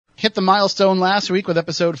hit the milestone last week with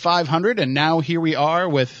episode 500, and now here we are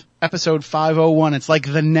with episode 501. It's like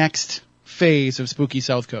the next phase of Spooky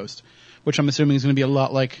South Coast, which I'm assuming is going to be a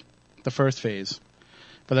lot like the first phase.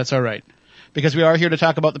 But that's all right, because we are here to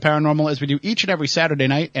talk about the paranormal as we do each and every Saturday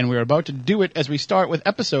night, and we're about to do it as we start with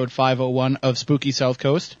episode 501 of Spooky South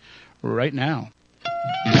Coast right now.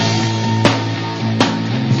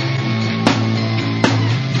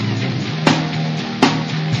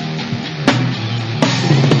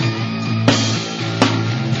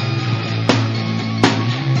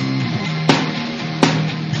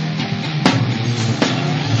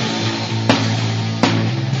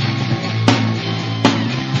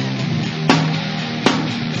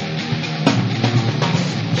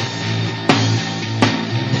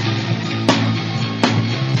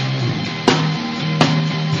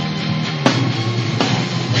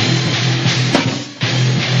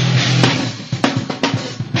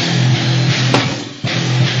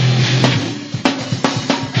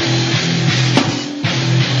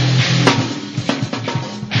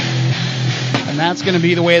 That's going to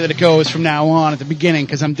be the way that it goes from now on at the beginning,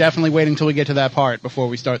 because I'm definitely waiting till we get to that part before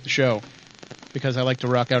we start the show, because I like to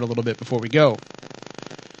rock out a little bit before we go.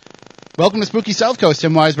 Welcome to Spooky South Coast.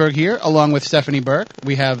 Tim Weisberg here, along with Stephanie Burke.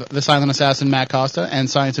 We have the silent assassin Matt Costa and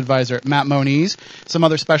science advisor Matt Moniz. Some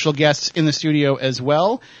other special guests in the studio as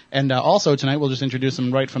well. And also tonight, we'll just introduce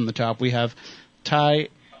them right from the top. We have Ty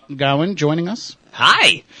Gowen joining us.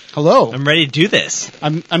 Hi. Hello. I'm ready to do this.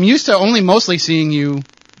 I'm used to only mostly seeing you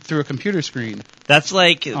through a computer screen. That's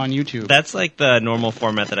like on YouTube. That's like the normal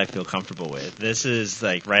format that I feel comfortable with. This is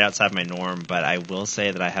like right outside my norm, but I will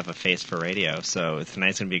say that I have a face for radio, so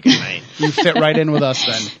tonight's gonna be a good night. You fit right in with us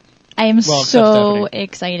then. I am so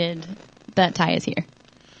excited that Ty is here.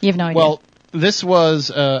 You have no idea. Well, this was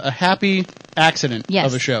a happy accident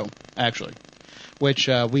of a show, actually, which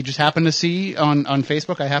we just happened to see on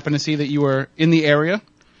Facebook. I happened to see that you were in the area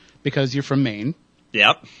because you're from Maine.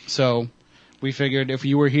 Yep. So we figured if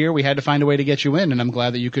you were here, we had to find a way to get you in, and I'm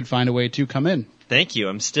glad that you could find a way to come in. Thank you.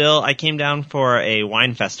 I came down for a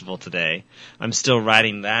wine festival today. I'm still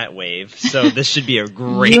riding that wave, so this should be a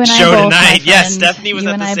great show tonight. Yes, Stephanie was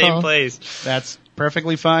at the same place. That's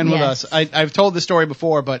perfectly fine with us. I've told this story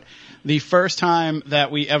before, but the first time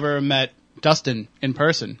that we ever met Dustin in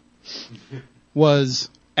person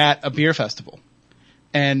was at a beer festival.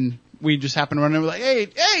 And we just happened to run in and we're like,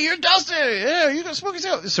 hey, you're Dustin. Yeah, you got Spooky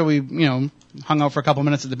South. So we, hung out for a couple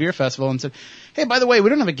minutes at the beer festival and said, hey, by the way, we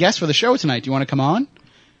don't have a guest for the show tonight. Do you want to come on?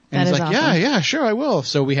 And he's like, awesome. Yeah, sure, I will.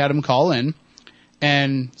 So we had him call in.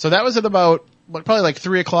 And so that was at about, probably like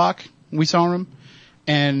 3 o'clock we saw him.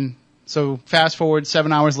 And so fast forward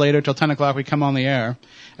 7 hours later till 10 o'clock we come on the air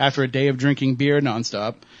after a day of drinking beer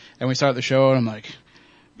nonstop. And we start the show and I'm like,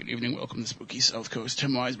 good evening, welcome to Spooky South Coast.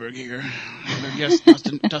 Tim Weisberg here. Our guest,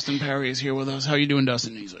 Dustin Perry, is here with us. How you doing,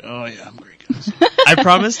 Dustin? He's like, oh yeah, I'm great, guys. I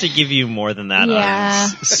promise to give you more than that. Yeah.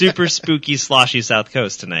 Super spooky, sloshy South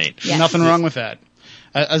Coast tonight. Yes. Nothing wrong with that.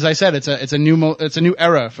 As I said, it's a new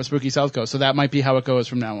era for Spooky South Coast, so that might be how it goes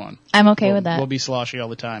from now on. I'm okay with that. We'll be sloshy all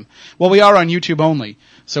the time. Well, we are on YouTube only,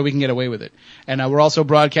 so we can get away with it. And we're also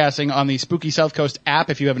broadcasting on the Spooky South Coast app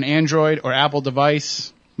if you have an Android or Apple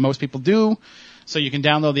device. Most people do. So you can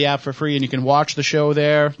download the app for free, and you can watch the show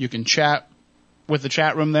there. You can chat with the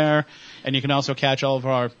chat room there, and you can also catch all of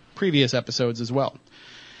our previous episodes as well.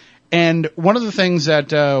 And one of the things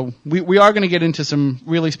that we are going to get into some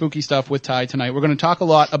really spooky stuff with Ty tonight. We're going to talk a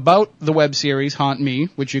lot about the web series Haunt Me,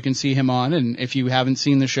 which you can see him on. And if you haven't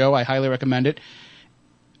seen the show, I highly recommend it.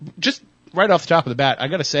 Just right off the top of the bat, I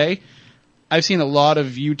got to say, I've seen a lot of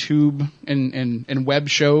YouTube and web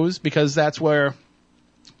shows because that's where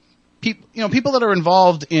people that are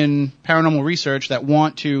involved in paranormal research that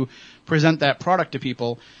want to present that product to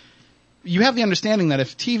people, you have the understanding that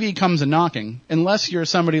if TV comes a knocking, unless you're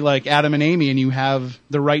somebody like Adam and Amy and you have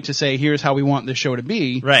the right to say, here's how we want this show to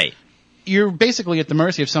be, right, you're basically at the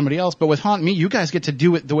mercy of somebody else. But with Haunt Me, you guys get to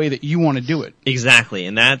do it the way that you want to do it. Exactly,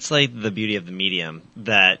 and that's like the beauty of the medium.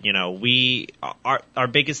 That our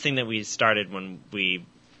biggest thing that we started when we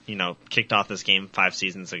kicked off this game 5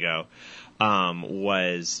 seasons ago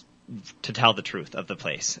was to tell the truth of the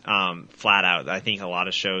place, flat out. I think a lot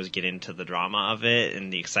of shows get into the drama of it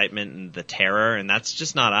and the excitement and the terror, and that's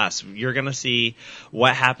just not us. You're going to see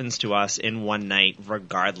what happens to us in one night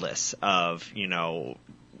regardless of,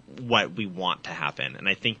 what we want to happen. And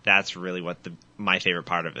I think that's really what my favorite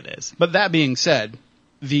part of it is. But that being said,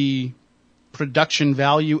 the production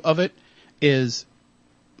value of it is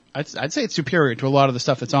I'd say it's superior to a lot of the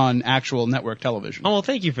stuff that's on actual network television. Oh, well,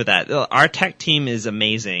 thank you for that. Our tech team is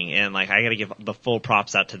amazing, and like I got to give the full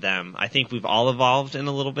props out to them. I think we've all evolved in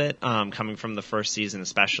a little bit, coming from the first season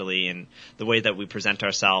especially, and the way that we present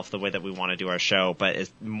ourselves, the way that we want to do our show, but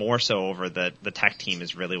it's more so over the tech team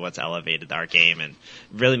is really what's elevated our game and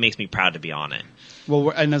really makes me proud to be on it. Well,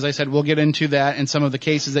 and as I said, we'll get into that and some of the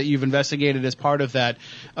cases that you've investigated as part of that.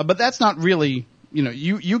 But that's not really...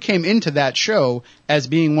 you came into that show as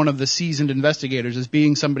being one of the seasoned investigators, as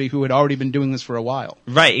being somebody who had already been doing this for a while.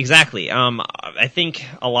 Right, exactly. I think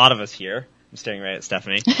a lot of us here, I'm staring right at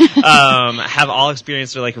Stephanie, have all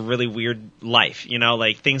experienced like a really weird life.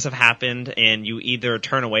 Like things have happened and you either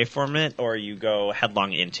turn away from it or you go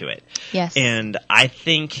headlong into it. Yes. And I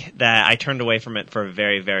think that I turned away from it for a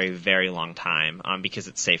very, very, very long time because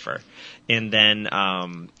it's safer. And then,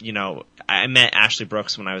 I met Ashley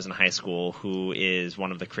Brooks when I was in high school, who is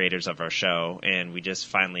one of the creators of our show, and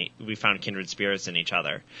we found kindred spirits in each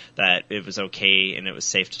other, that it was okay and it was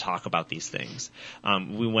safe to talk about these things.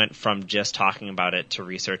 We went from just talking about it to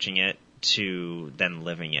researching it to then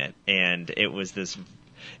living it, and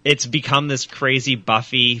it's become this crazy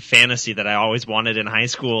Buffy fantasy that I always wanted in high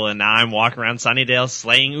school, and now I'm walking around Sunnydale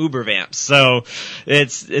slaying Uber vamps. So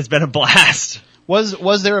it's been a blast.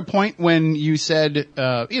 Was there a point when you said,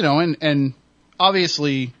 and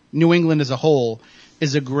obviously New England as a whole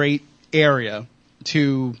is a great area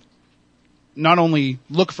to not only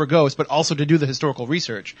look for ghosts, but also to do the historical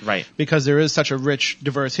research. Right. Because there is such a rich,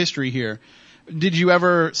 diverse history here. Did you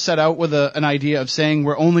ever set out with an idea of saying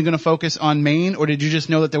we're only going to focus on Maine, or did you just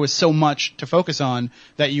know that there was so much to focus on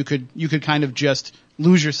that you could kind of just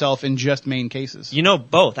lose yourself in just Maine cases?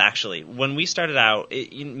 Both, actually. When we started out,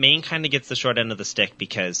 Maine kind of gets the short end of the stick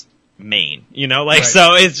because Maine, Right.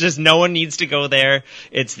 So it's just no one needs to go there.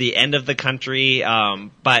 It's the end of the country.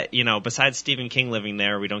 But, besides Stephen King living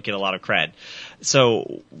there, we don't get a lot of cred.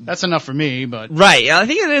 So that's enough for me, but right. I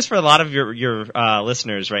think it is for a lot of your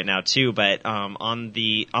listeners right now too. But on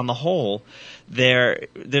the whole,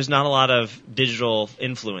 there's not a lot of digital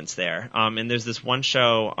influence there. And there's this one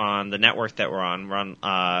show on the network that we're on. We're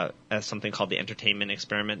on something called the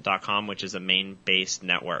entertainmentexperiment.com, which is a Maine-based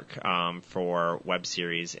network for web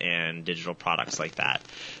series and digital products like that.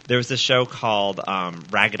 There was this show called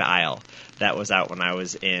Ragged Isle that was out when I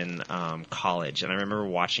was in college, and I remember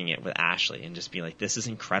watching it with Ashley and just being like, this is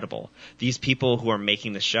incredible. These people who are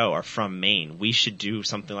making the show are from Maine. We should do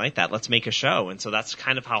something like that. Let's make a show. And so that's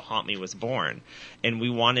kind of how Haunt Me was born. And we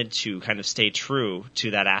wanted to kind of stay true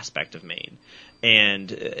to that aspect of Maine. And,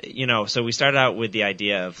 so we started out with the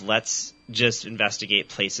idea of let's just investigate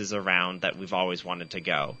places around that we've always wanted to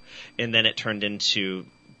go. And then it turned into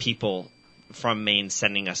people from Maine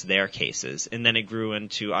sending us their cases. And then it grew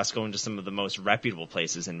into us going to some of the most reputable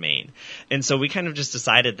places in Maine. And so we kind of just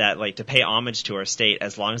decided that, like, to pay homage to our state,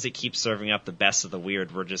 as long as it keeps serving up the best of the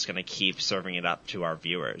weird, we're just going to keep serving it up to our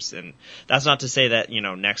viewers. And that's not to say that,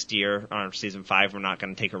 next year on season 5, we're not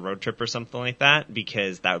going to take a road trip or something like that,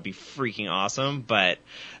 because that would be freaking awesome. But,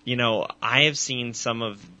 I have seen some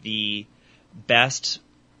of the best,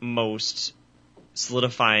 most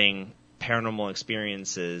solidifying paranormal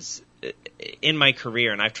experiences in my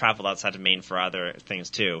career, and I've traveled outside of Maine for other things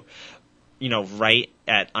too, right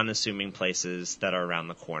at unassuming places that are around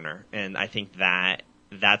the corner. And I think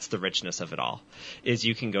that's the richness of it all, is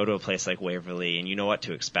you can go to a place like Waverly and you know what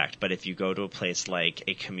to expect. But if you go to a place like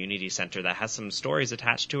a community center that has some stories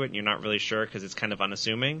attached to it and you're not really sure because it's kind of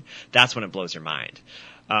unassuming, that's when it blows your mind.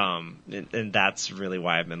 And that's really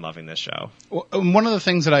why I've been loving this show. Well, one of the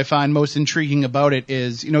things that I find most intriguing about it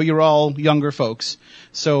is, you're all younger folks,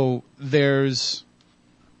 so there's,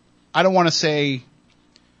 I don't want to say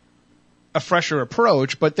a fresher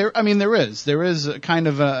approach, but there is a kind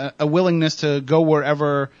of a willingness to go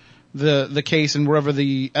wherever the case and wherever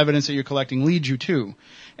the evidence that you're collecting leads you to.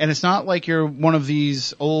 And it's not like you're one of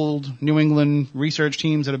these old New England research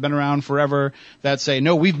teams that have been around forever that say,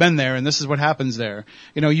 no, we've been there and this is what happens there.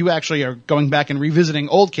 You actually are going back and revisiting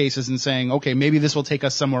old cases and saying, okay, maybe this will take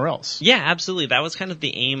us somewhere else. Yeah, absolutely. That was kind of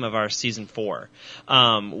the aim of our season 4.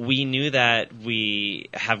 We knew that we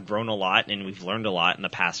have grown a lot and we've learned a lot in the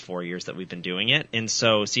past 4 years that we've been doing it. And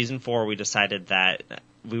so season 4, we decided that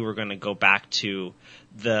we were going to go back to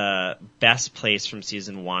the best place from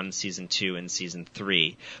season 1, season 2, and season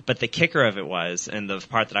 3. But the kicker of it was, and the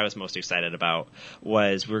part that I was most excited about,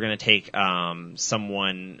 was we were going to take an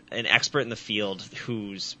expert in the field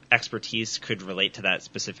whose expertise could relate to that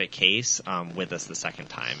specific case with us the second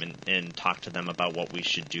time and talk to them about what we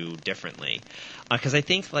should do differently. Because I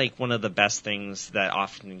think like one of the best things that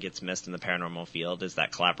often gets missed in the paranormal field is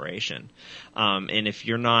that collaboration. And if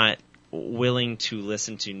you're not willing to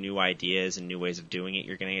listen to new ideas and new ways of doing it,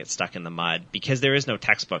 you're going to get stuck in the mud because there is no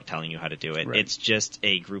textbook telling you how to do it. Right. It's just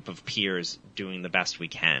a group of peers doing the best we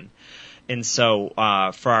can. And so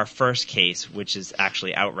for our first case, which is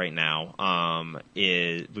actually out right now,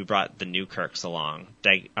 we brought the Newkirks along.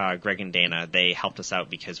 Greg and Dana, they helped us out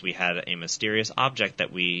because we had a mysterious object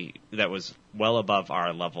that was well above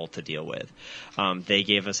our level to deal with. They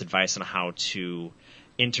gave us advice on how to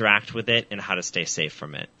interact with it and how to stay safe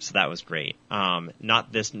from it. So that was great.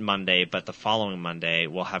 Not this Monday, but the following Monday,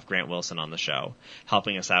 we'll have Grant Wilson on the show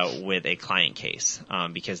helping us out with a client case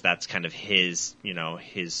because that's kind of his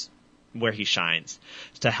where he shines,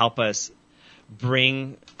 to help us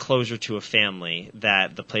bring closure to a family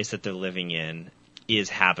that the place that they're living in is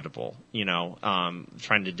habitable,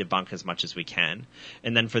 trying to debunk as much as we can.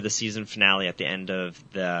 And then for the season finale at the end of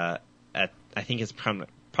I think it's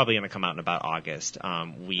probably going to come out in about August,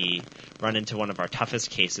 we run into one of our toughest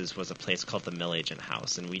cases was a place called the Mill Agent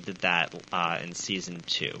House, and we did that in season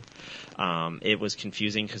 2. It was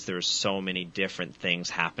confusing because there were so many different things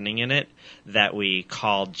happening in it that we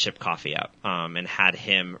called Chip Coffey up and had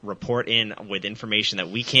him report in with information that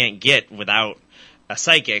we can't get without a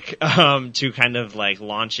psychic to kind of like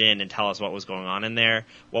launch in and tell us what was going on in there,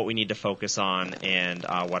 what we need to focus on, and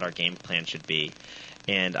what our game plan should be.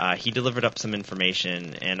 And he delivered up some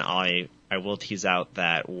information, and I will tease out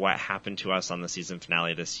that what happened to us on the season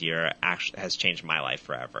finale this year actually has changed my life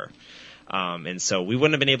forever. And so we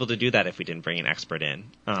wouldn't have been able to do that if we didn't bring an expert in.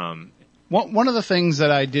 One of the things that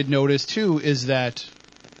I did notice, too, is that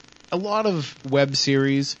a lot of web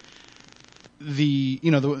series, the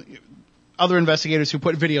other investigators who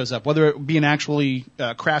put videos up, whether it be an actually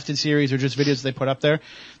crafted series or just videos they put up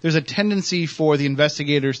there's a tendency for the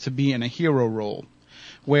investigators to be in a hero role,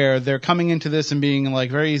 where they're coming into this and being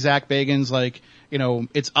like very Zach Bagans, like,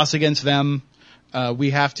 it's us against them.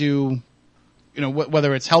 We have to,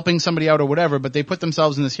 whether it's helping somebody out or whatever, but they put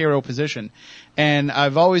themselves in this hero position. And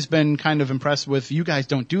I've always been kind of impressed with you guys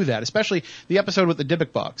don't do that, especially the episode with the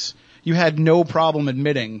Dybbuk box. You had no problem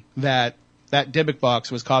admitting that Dybbuk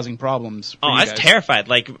box was causing problems. Oh, I was terrified.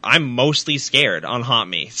 Like, I'm mostly scared on Haunt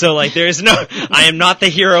Me. So, like, I am not the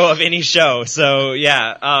hero of any show. So,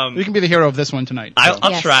 yeah. You can be the hero of this one tonight. So.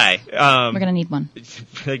 I'll try. We're going to need one.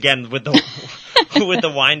 Again, with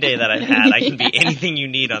the wine day that I've had, I can be anything you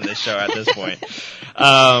need on this show at this point.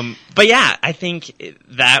 But yeah, I think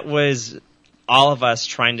that was all of us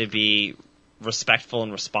trying to be respectful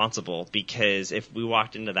and responsible, because if we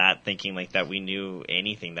walked into that thinking like that we knew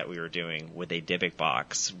anything that we were doing with a Dybbuk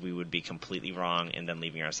box, we would be completely wrong and then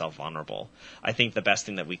leaving ourselves vulnerable. I think the best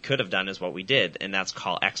thing that we could have done is what we did, and that's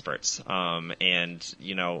call experts. It's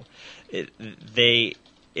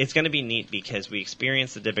going to be neat because we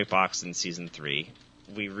experienced the Dybbuk box in season 3.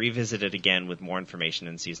 We revisit it again with more information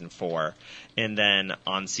in season 4, and then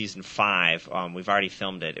on season 5, we've already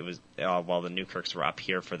filmed it. It was while the Newkirks were up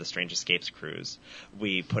here for the Strange Escapes cruise.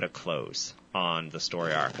 We put a close on the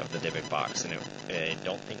story arc of the Dybbuk box, and I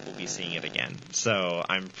don't think we'll be seeing it again. So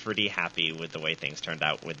I'm pretty happy with the way things turned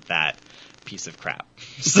out with that piece of crap.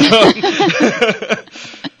 So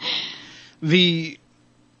the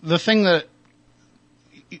thing that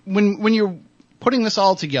when you're putting this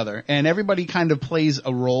all together, and everybody kind of plays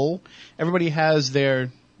a role. Everybody has their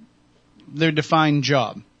defined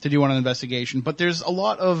job to do on an investigation, but there's a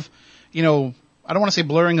lot of, I don't want to say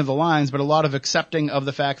blurring of the lines, but a lot of accepting of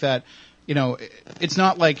the fact that, it's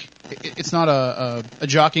not a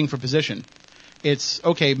jockeying for position. It's,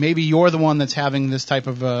 okay, maybe you're the one that's having this type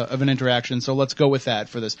of an interaction, so let's go with that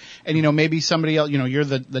for this. And, maybe somebody else, you're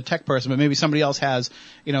the tech person, but maybe somebody else has,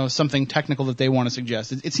 something technical that they want to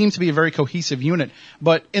suggest. It seems to be a very cohesive unit.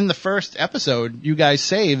 But in the first episode, you guys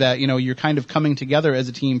say that, you're kind of coming together as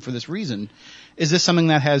a team for this reason. Is this something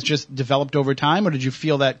that has just developed over time, or did you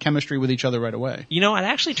feel that chemistry with each other right away? I'd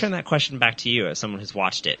actually turn that question back to you as someone who's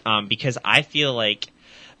watched it, because I feel like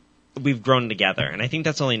we've grown together, and I think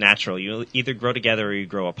that's only natural. You either grow together or you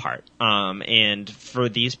grow apart. And for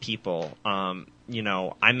these people,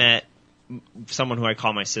 I met someone who I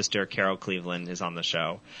call my sister, Carol Cleveland, is on the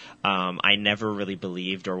show. I never really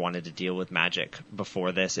believed or wanted to deal with magic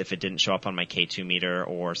before this if it didn't show up on my K2 meter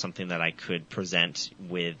or something that I could present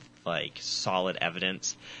with like solid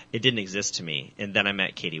evidence. It didn't exist to me. And then I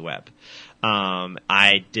met Katie Webb.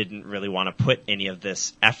 I didn't really want to put any of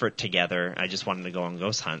this effort together. I just wanted to go on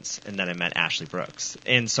ghost hunts. And then I met Ashley Brooks.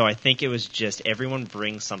 And so I think it was just everyone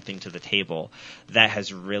brings something to the table that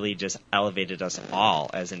has really just elevated us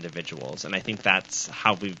all as individuals. And I think that's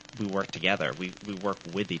how we work together. We work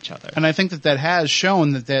with each other. And I think that has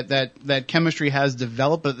shown that chemistry has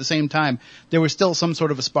developed, but at the same time, there was still some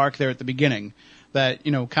sort of a spark there at the beginning that,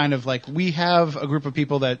 you know, kind of like we have a group of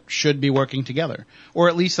people that should be working together, or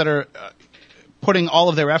at least that are putting all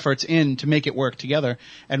of their efforts in to make it work together.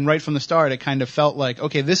 And right from the start, it kind of felt like,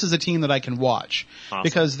 okay, this is a team that I can watch. Awesome.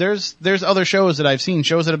 Because there's other shows that I've seen,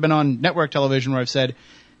 shows that have been on network television where I've said,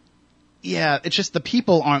 yeah, it's just the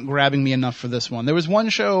people aren't grabbing me enough for this one. There was one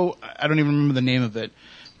show, I don't even remember the name of it,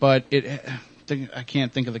 but I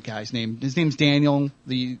can't think of the guy's name. His name's Daniel,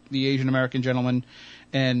 the Asian American gentleman,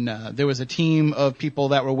 and there was a team of people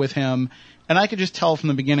that were with him, and I could just tell from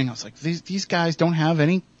the beginning, I was like, these guys don't have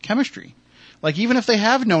any chemistry. Like, even if they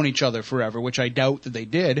have known each other forever, which I doubt that they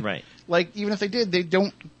did, right. Like, even if they did, they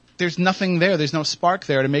don't, there's nothing there, there's no spark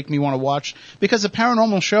there to make me want to watch, because a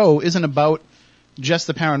paranormal show isn't about just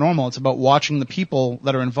the paranormal, it's about watching the people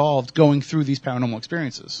that are involved going through these paranormal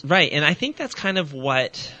experiences. Right, and I think that's kind of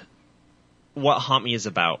what Haunt Me is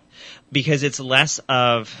about, because it's less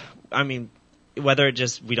of, I mean, whether it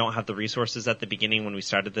just we don't have the resources at the beginning when we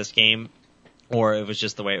started this game, or it was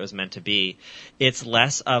just the way it was meant to be, it's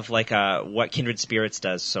less of like what Kindred Spirits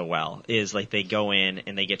does so well, is like they go in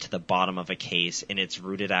and they get to the bottom of a case and it's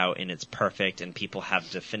rooted out and it's perfect and people have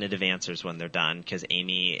definitive answers when they're done, because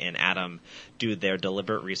Amy and Adam do their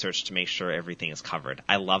deliberate research to make sure everything is covered.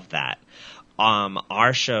 I love that.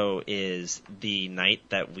 Our show is the night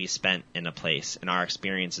that we spent in a place and our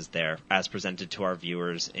experiences there as presented to our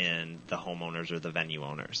viewers and the homeowners or the venue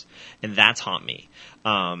owners. And that's Haunt Me.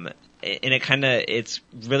 And it's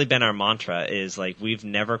really been our mantra, is like, we've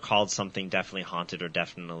never called something definitely haunted or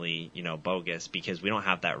definitely, you know, bogus, because we don't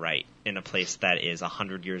have that right in a place that is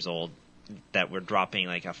 100 years old, that we're dropping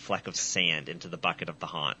like a fleck of sand into the bucket of the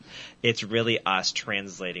haunt. It's really us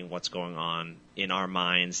translating what's going on in our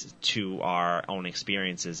minds to our own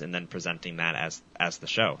experiences and then presenting that as the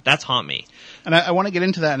show. That's Haunt Me. And I want to get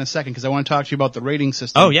into that in a second, because I want to talk to you about the rating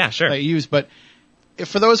system. Oh, yeah, sure. That you use. But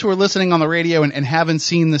for those who are listening on the radio and haven't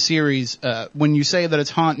seen the series, when you say that it's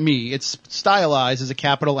Haunt Me, it's stylized as a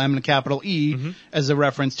capital M and a capital E as a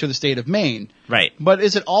reference to the state of Maine. Right. But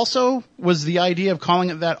is it also, was the idea of calling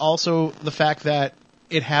it that also the fact that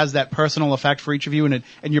it has that personal effect for each of you, and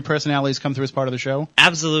your personalities come through as part of the show?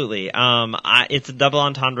 Absolutely. It's a double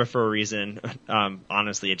entendre for a reason.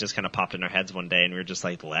 Honestly, it just kind of popped in our heads one day and we were just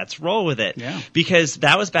like, let's roll with it. Yeah. Because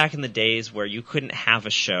that was back in the days where you couldn't have a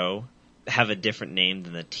show have a different name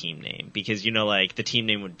than the team name, because, you know, like the team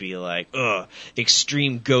name would be like,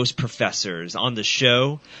 Extreme Ghost Professors, on the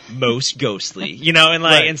show most ghostly, you know, and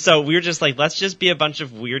like, right. And so we were just like, let's just be a bunch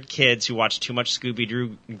of weird kids who watched too much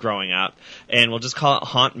Scooby-Doo growing up, and we'll just call it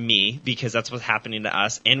Haunt Me, because that's what's happening to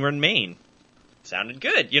us, and we're in Maine. Sounded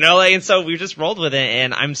good, you know, like, and so we just rolled with it,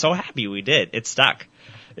 and I'm so happy we did. It stuck.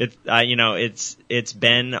 It's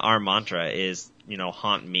been our mantra, is, you know,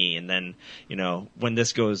 Haunt Me, and then, you know, when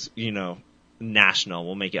this goes, you know, national,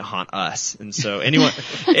 we'll make it Haunt Us. And so anyone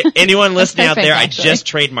listening out there, actually. I just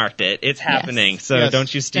trademarked it. It's happening. Yes. So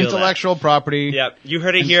don't you steal intellectual property. Yep. You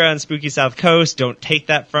heard it here on Spooky South Coast. Don't take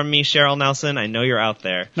that from me, Cheryl Nelson. I know you're out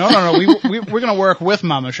there. No. We're going to work with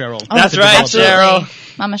Mama Cheryl. Oh, that's right,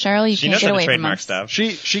 Cheryl. Mama Cheryl, you can't get away from us. Stuff.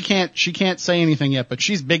 She can't say anything yet, but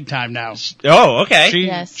she's big time now. Oh,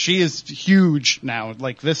 okay. She is huge now.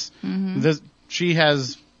 Like this, she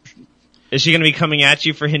has. Is she going to be coming at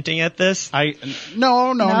you for hinting at this?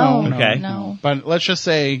 No. Okay. No. But let's just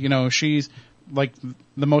say, you know, she's like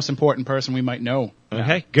the most important person we might know.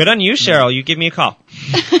 Okay. Good on you, Cheryl. You give me a call.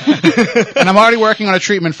 And I'm already working on a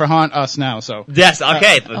treatment for Haunt Us now, so. Yes,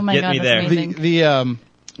 okay. Oh my God, me there.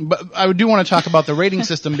 But I do want to talk about the rating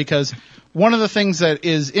system, because one of the things that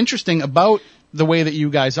is interesting about the way that you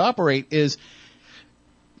guys operate is,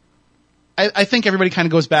 I think everybody kind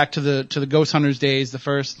of goes back to the Ghost Hunters days, the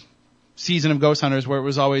first season of Ghost Hunters, where it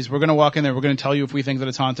was always, we're going to walk in there, we're going to tell you if we think that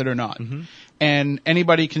it's haunted or not. Mm-hmm. And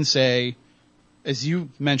anybody can say, as you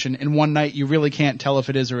mentioned, in one night you really can't tell if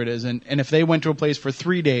it is or it isn't. And if they went to a place for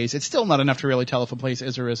 3 days, it's still not enough to really tell if a place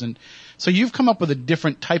is or isn't. So you've come up with a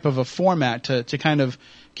different type of a format to kind of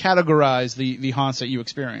categorize the haunts that you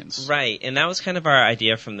experience. Right, and that was kind of our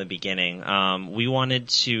idea from the beginning. We wanted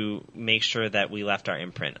to make sure that we left our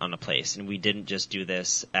imprint on a place, and we didn't just do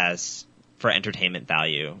this as for entertainment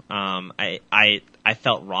value. I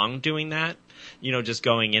felt wrong doing that. You know, just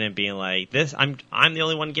going in and being like, "This, I'm the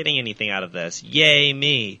only one getting anything out of this. Yay,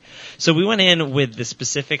 me!" So we went in with the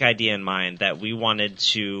specific idea in mind that we wanted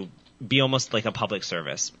to be almost like a public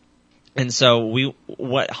service. And so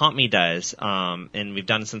what Haunt Me does, and we've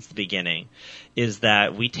done since the beginning, is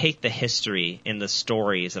that we take the history and the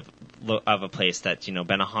stories of a place that's, you know,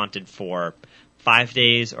 been haunted for 5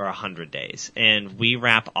 days, or 100 days. And we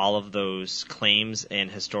wrap all of those claims and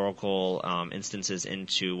historical instances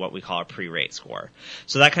into what we call a pre-rate score.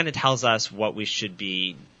 So that kind of tells us what we should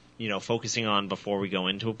be focusing on before we go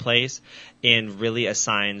into a place, and really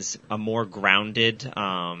assigns a more grounded,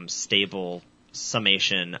 stable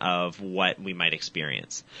summation of what we might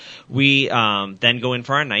experience. We then go in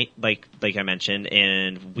for our night, like I mentioned,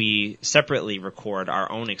 and we separately record our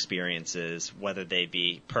own experiences, whether they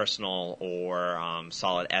be personal or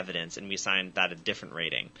solid evidence, and we assign that a different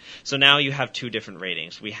rating. So now you have two different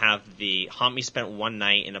ratings. We have the haunt me spent one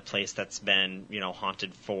night in a place that's been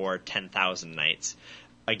haunted for 10,000 nights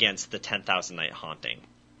against the 10,000 night haunting.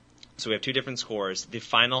 So we have two different scores. The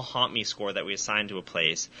final haunt me score that we assign to a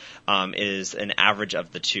place is an average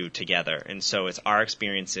of the two together. And so it's our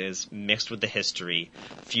experiences mixed with the history,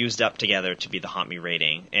 fused up together to be the haunt me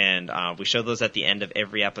rating. And we show those at the end of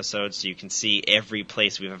every episode so you can see every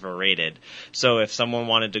place we've ever rated. So if someone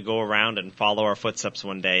wanted to go around and follow our footsteps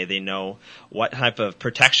one day, they know what type of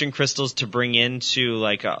protection crystals to bring into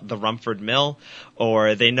the Rumford Mill,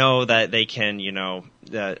 or they know that they can,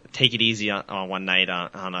 take it easy on one night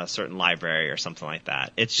on a certain library or something like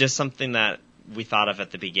that. It's just something that we thought of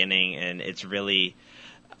at the beginning, and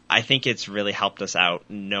I think it's really helped us out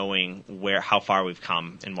knowing how far we've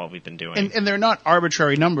come and what we've been doing. And they're not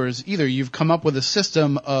arbitrary numbers either. You've come up with a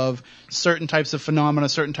system of certain types of phenomena,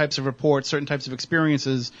 certain types of reports, certain types of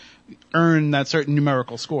experiences earn that certain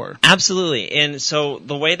numerical score. Absolutely. And so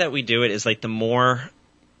the way that we do it is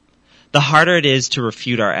the harder it is to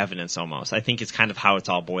refute our evidence almost. I think it's kind of how it's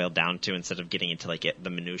all boiled down to, instead of getting into the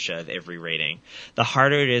minutia of every rating. The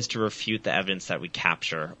harder it is to refute the evidence that we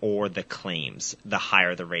capture or the claims, the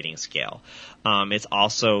higher the rating scale. It's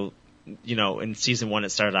also, in season 1 it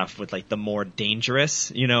started off with the more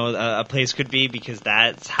dangerous, a place could be, because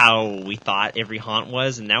that's how we thought every haunt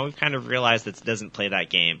was, and now we've kind of realized that it doesn't play that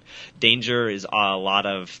game. Danger is a lot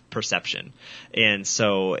of perception, and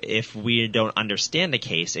so if we don't understand the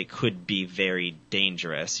case, it could be very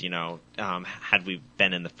dangerous, had we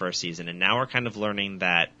been in the first season. And now we're kind of learning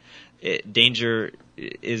that danger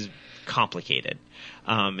is complicated,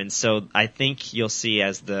 and so I think you'll see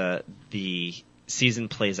as the season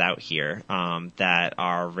plays out here, that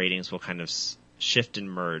our ratings will kind of shift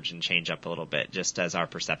and merge and change up a little bit, just as our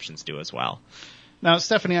perceptions do as well. Now,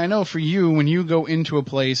 Stephanie, I know for you, when you go into a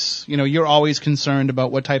place, you're always concerned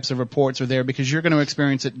about what types of reports are there, because you're going to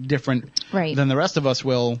experience it different than the rest of us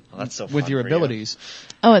will with your abilities.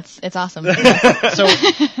 Oh, it's awesome. So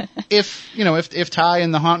if Ty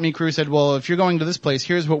and the Haunt Me crew said, well, if you're going to this place,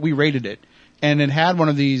 here's what we rated it, and it had one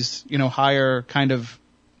of these, higher kind of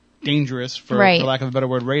dangerous, for lack of a better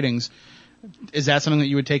word, ratings, is that something that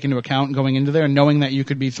you would take into account going into there, knowing that you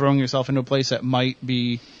could be throwing yourself into a place that might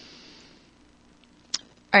be...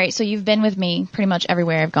 All right, so you've been with me pretty much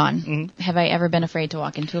everywhere I've gone. Mm-hmm. Have I ever been afraid to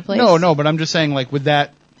walk into a place? No, but I'm just saying, would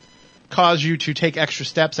that cause you to take extra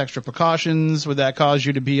steps, extra precautions? Would that cause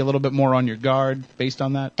you to be a little bit more on your guard based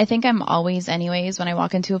on that? I think I'm always anyways when I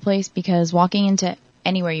walk into a place, because walking into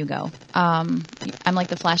anywhere you go, I'm like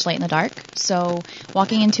the flashlight in the dark. So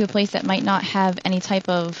walking into a place that might not have any type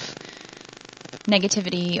of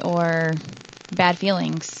negativity or bad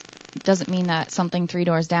feelings doesn't mean that something 3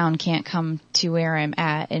 doors down can't come to where I'm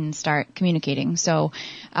at and start communicating. So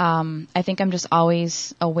I think I'm just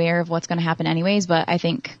always aware of what's going to happen anyways, but I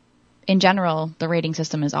think in general the rating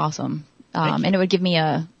system is awesome. And it would give me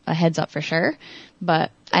a heads up for sure,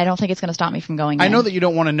 but I don't think it's going to stop me from going in. I know that you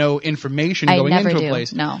don't want to know information going into a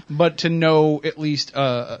place, no. But to know at least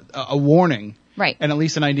a warning, right, and at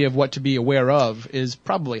least an idea of what to be aware of is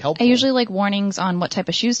probably helpful. I usually like warnings on what type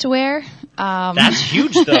of shoes to wear. That's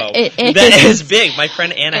huge, though. That is big. My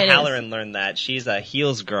friend Anna Halloran learned that. She's a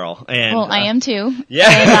heels girl. And, well, I am too.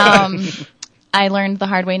 Yeah. And, I learned the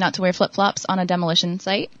hard way not to wear flip-flops on a demolition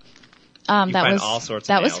site. That was all sorts of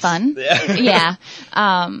that nails. was fun. Yeah.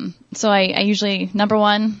 So I usually, number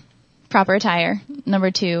 1, proper attire.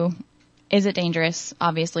 Number 2, is it dangerous?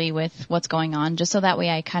 Obviously, with what's going on, just so that way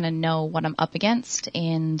I kind of know what I'm up against.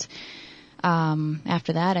 And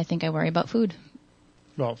after that, I think I worry about food.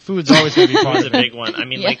 Well, food's always going to be part of it. Food's a big one. I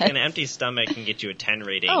mean, an empty stomach can get you a 10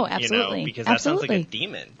 rating. Oh, absolutely. Because that sounds like a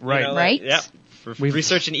demon. Right. Right. Yeah.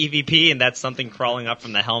 Research an EVP, and that's something crawling up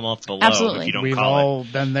from the Hellmouth below. Absolutely. If you don't We've call all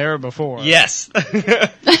been there before. Yes.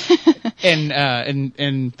 And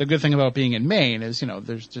the good thing about being in Maine is,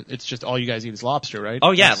 it's just all you guys eat is lobster, right? Oh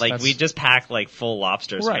yeah, we just pack full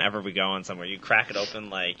lobsters right. whenever we go on somewhere. You crack it open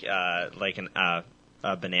like a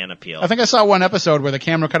banana peel. I think I saw one episode where the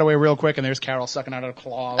camera cut away real quick, and there's Carol sucking out a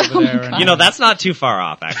claw over there. And, that's not too far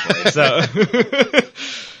off, actually. So.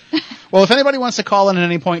 Well, if anybody wants to call in at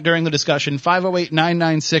any point during the discussion,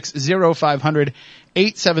 508-996-0500,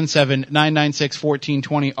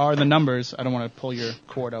 877-996-1420 are the numbers. I don't want to pull your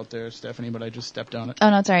cord out there, Stephanie, but I just stepped on it. Oh,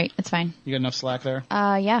 no, it's all right. It's fine. You got enough slack there?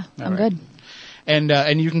 Yeah, I'm right. good.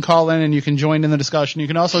 And you can call in and you can join in the discussion. You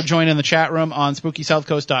can also join in the chat room on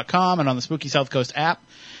SpookySouthCoast.com and on the Spooky South Coast app.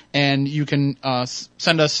 And you can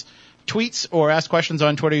send us tweets or ask questions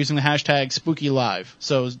on Twitter using the hashtag SpookyLive.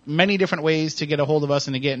 So many different ways to get a hold of us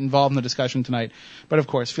and to get involved in the discussion tonight. But of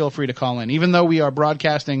course, feel free to call in. Even though we are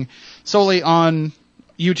broadcasting solely on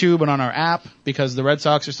YouTube and on our app because the Red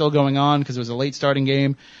Sox are still going on because it was a late starting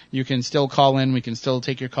game, you can still call in. We can still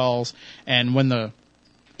take your calls. And when the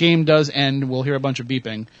game does end, we'll hear a bunch of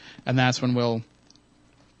beeping, and that's when we'll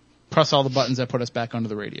press all the buttons that put us back onto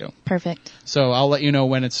the radio. Perfect. So I'll let you know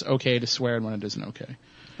when it's okay to swear and when it isn't okay.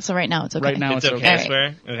 So right now it's okay. Right now It's it's okay, I okay.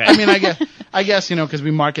 swear? Okay. I mean, I guess, because we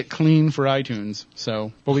mark it clean for iTunes.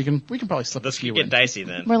 So, but we can probably slip a This few could get in. dicey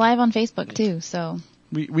then. We're live on Facebook too, so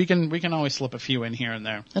We can always slip a few in here and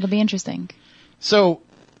there. it'll be interesting. So,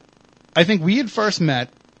 I think we had first met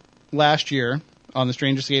last year on the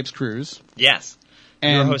Strange Escapes cruise. Yes.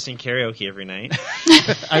 And You were hosting karaoke every night.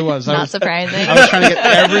 I was. Not surprising. I was trying to get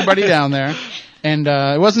everybody down there. And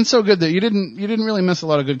it wasn't so good that you didn't really miss a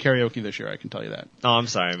lot of good karaoke this year, I can tell you that. Oh, I'm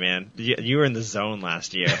sorry, man. You were in the zone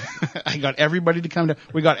last year. I got everybody to come down.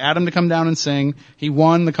 We got Adam to come down and sing. He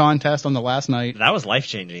won the contest on the last night. That was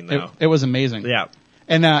life-changing, though. It was amazing. Yeah.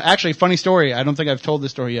 And actually, funny story, I don't think I've told this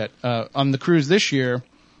story yet. On the cruise this year,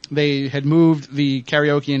 they had moved the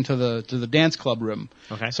karaoke into the dance club room.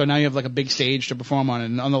 Okay. So now you have like a big stage to perform on.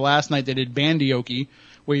 And on the last night, they did bandioke,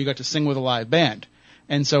 where you got to sing with a live band.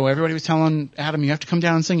 And so everybody was telling Adam, you have to come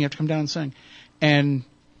down and sing, you have to come down and sing. And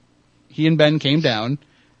he and Ben came down.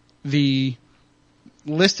 The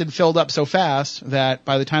list had filled up so fast that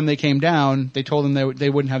by the time they came down, they told him they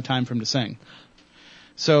wouldn't have time for him to sing.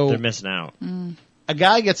 So They're missing out. a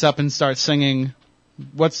guy gets up and starts singing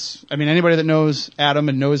anybody that knows Adam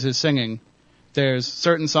and knows his singing, there's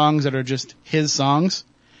certain songs that are just his songs.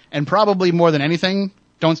 And probably more than anything,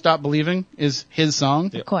 Don't Stop Believing is his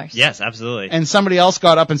song. Of course. Yes, absolutely. And somebody else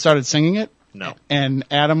got up and started singing it. No. And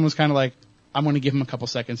Adam was kind of like, I'm going to give him a couple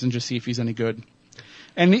seconds and just see if he's any good.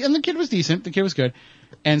 And the kid was decent. The kid was good.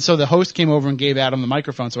 And so the host came over and gave Adam the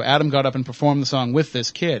microphone. So Adam got up and performed the song with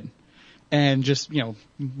this kid. And just,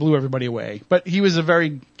 blew everybody away. But he was a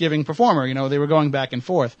very giving performer. They were going back and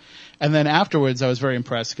forth. And then afterwards, I was very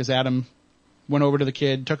impressed because Adam went over to the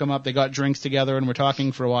kid, took him up, they got drinks together, and were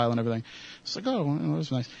talking for a while and everything. It's like, oh, well, that was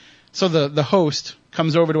nice. So the host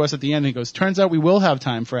comes over to us at the end and he goes, turns out we will have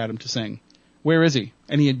time for Adam to sing. Where is he?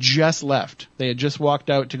 And he had just left. They had just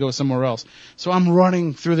walked out to go somewhere else. So I'm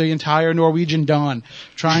running through the entire Norwegian dawn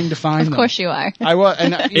trying to find them. Of course you are. I was.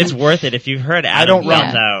 And It's worth it. If you've heard Adam I don't run.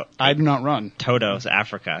 yells out I do not run. Toto's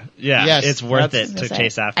Africa. Yeah, Yes, it's worth it that's- to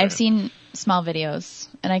chase after I've him. seen small videos,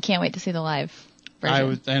 and I can't wait to see the live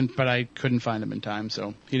version. But I couldn't find him in time,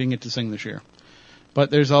 so he didn't get to sing this year.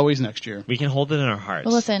 But there's always next year. We can hold it in our hearts.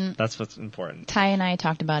 Well, listen. That's what's important. Ty and I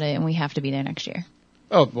talked about it, and we have to be there next year.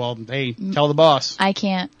 Oh, well, hey, tell the boss. I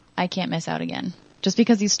can't miss out again. Just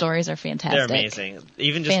because these stories are fantastic. They're amazing.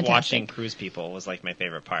 Even just watching cruise people was like my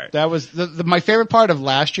favorite part. That was my favorite part of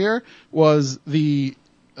last year was the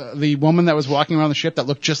woman that was walking around the ship that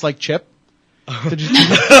looked just like Chip. Did you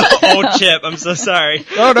Oh, Chip, I'm so sorry.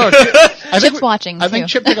 No. Chip's watching, I think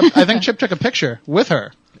too. Chip took a picture with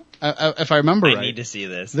her. If I remember right. I need to see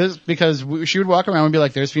this. Because she would walk around and be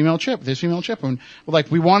like, there's female Chip. And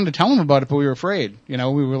we wanted to tell him about it, but we were afraid. We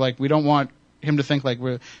were like, we don't want him to think like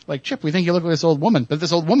we're like Chip. We think you look like this old woman, but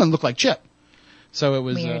this old woman looked like Chip. So it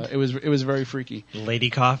was, Weird. it was very freaky.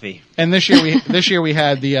 Lady Coffee. And this year we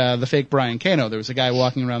had the fake Brian Cano. There was a guy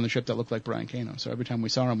walking around the ship that looked like Brian Cano. So every time we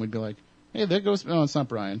saw him, we'd be like, hey, there goes, no, it's not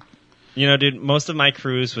Brian. Dude, most of my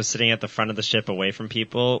cruise was sitting at the front of the ship away from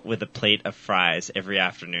people with a plate of fries every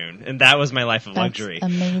afternoon. And that was my life of luxury.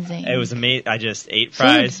 That's amazing. It was amazing. I just ate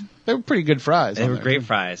fries. They were pretty good fries. They were great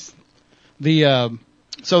fries.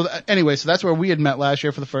 So that's where we had met last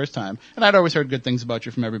year for the first time. And I'd always heard good things about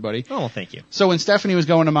you from everybody. Oh, well, thank you. So when Stephanie was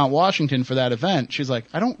going to Mount Washington for that event, she's like,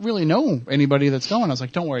 I don't really know anybody that's going. I was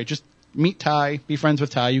like, don't worry, just meet Ty, be friends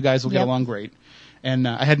with Ty. You guys will get along great. And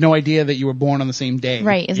I had no idea that you were born on the same day.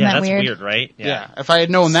 Right, isn't that that's weird? weird, right? Yeah. If I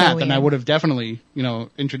had known So that, then I weird. would have definitely,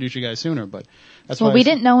 introduced you guys sooner. But that's Well, why we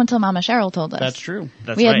didn't know until Mama Cheryl told us. That's true.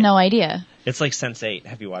 That's we right. had no idea. It's like Sense8.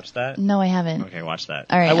 Have you watched that? No, I haven't. Okay, watch that.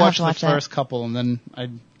 All right, I I'll have watched to the watch first that. couple and then I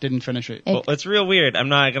didn't finish it. Well, it's real weird. I'm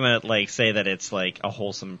not gonna say that it's like a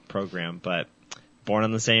wholesome program, but born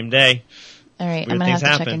on the same day. All right, Weird I'm gonna have things to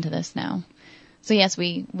check happen. into this now. So yes,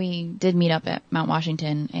 we did meet up at Mount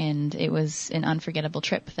Washington, and it was an unforgettable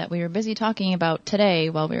trip that we were busy talking about today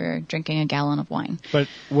while we were drinking a gallon of wine. But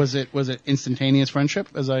was it instantaneous friendship,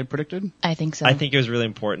 as I predicted? I think so. I think it was really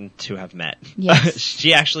important to have met. Yes.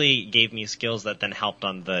 She actually gave me skills that then helped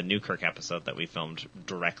on the Newkirk episode that we filmed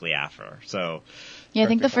directly after. So yeah, I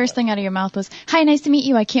think the first thing out of your mouth was, "Hi, nice to meet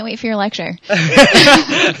you. I can't wait for your lecture."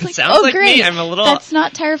 Like, sounds like great. me. I'm a little. That's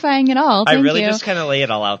not terrifying at all. I Thank really you. just kind of lay it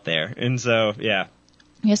all out there, and so yeah.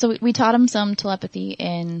 Yeah, so we taught him some telepathy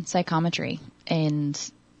and psychometry, and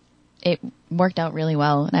it worked out really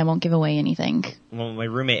well, and I won't give away anything. Well, my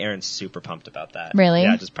roommate Erin's super pumped about that. Really?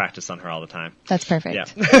 Yeah, just practice on her all the time. That's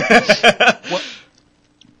perfect. Yeah.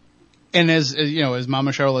 And as you know, as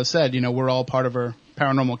Mama Cheryl has said, you know, we're all part of her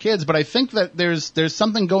Paranormal Kids, but I think that there's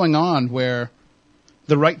something going on where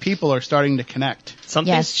the right people are starting to connect.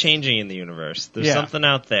 Something's Yes. changing in the universe. There's Yeah. something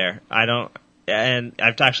out there. And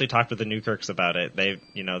I've actually talked with the Newkirks about it. They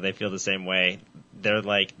feel the same way. They're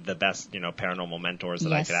like the best, paranormal mentors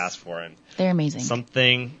that I Yes. could ask for. And They're amazing.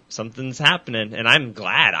 something's happening, and I'm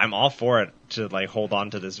glad. I'm all for it to like hold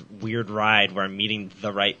on to this weird ride where I'm meeting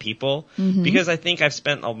the right people, because I think I've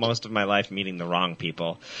spent most of my life meeting the wrong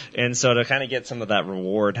people, and so to kind of get some of that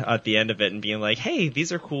reward at the end of it and being like, hey,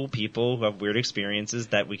 these are cool people who have weird experiences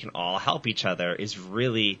that we can all help each other is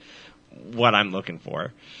really what I'm looking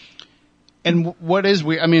for. And what is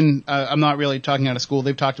weird, I mean, I'm not really talking out of school.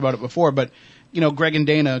 They've talked about it before, but, Greg and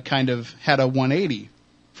Dana kind of had a 180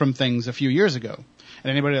 from things a few years ago. And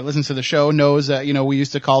anybody that listens to the show knows that, we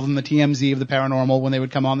used to call them the TMZ of the paranormal when they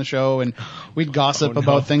would come on the show, and we'd gossip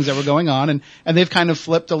about things that were going on. And they've kind of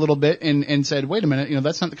flipped a little bit and said, wait a minute,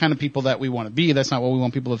 that's not the kind of people that we want to be. That's not what we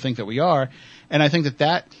want people to think that we are. And I think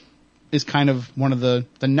that is kind of one of the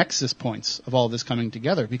nexus points of all this coming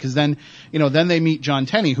together, because then they meet John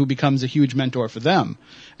Tenney, who becomes a huge mentor for them.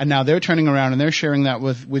 And now they're turning around and they're sharing that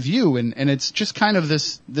with you. And it's just kind of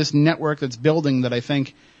this network that's building that I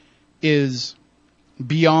think is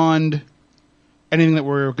beyond anything that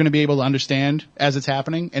we're going to be able to understand as it's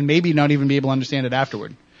happening, and maybe not even be able to understand it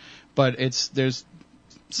afterward. But there's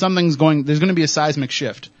going to be a seismic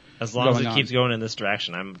shift. As long as it keeps going in this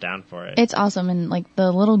direction, I'm down for it. It's awesome, and like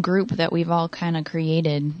the little group that we've all kind of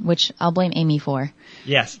created, which I'll blame Amy for.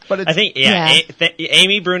 Yes, but I think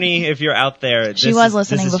Amy Bruni, if you're out there, she was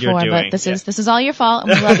listening before, but this is all your fault,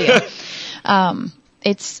 and we love you.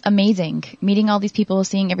 It's amazing meeting all these people,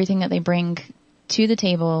 seeing everything that they bring to the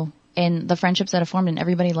table, and the friendships that have formed, and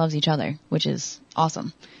everybody loves each other, which is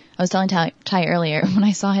awesome. I was telling Ty earlier, when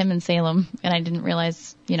I saw him in Salem and I didn't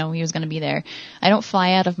realize, he was going to be there, I don't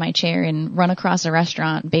fly out of my chair and run across a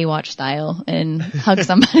restaurant Baywatch style and hug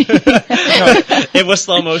somebody. It was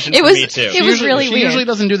slow motion for me too. It was really weird. She usually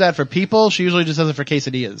doesn't do that for people. She usually just does it for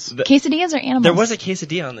quesadillas. Quesadillas are animals. There was a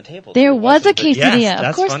quesadilla on the table. There was a quesadilla. Yes,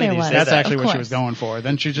 of course there was. That's actually what she was going for.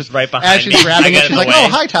 Then she just, right behind as she's me. grabbing it, she's like, away. oh,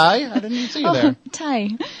 hi, Ty. I didn't even see you there. Ty.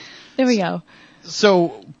 There we go.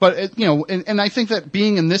 So, but, and I think that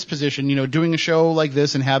being in this position, doing a show like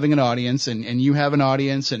this and having an audience, and you have an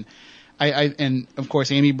audience, and and of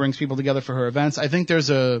course Amy brings people together for her events, I think there's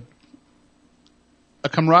a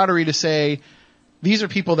camaraderie to say, these are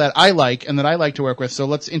people that I like and that I like to work with, so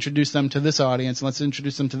let's introduce them to this audience, and let's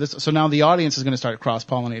introduce them to this. So now the audience is going to start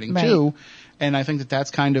cross-pollinating too, and I think that that's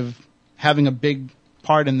kind of having a big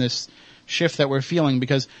part in this shift that we're feeling,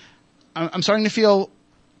 because I'm starting to feel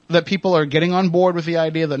that people are getting on board with the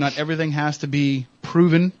idea that not everything has to be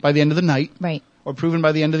proven by the end of the night. Right. Or proven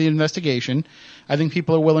by the end of the investigation. I think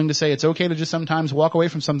people are willing to say it's okay to just sometimes walk away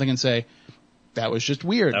from something and say, that was just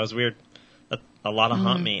weird. That was weird. A lot of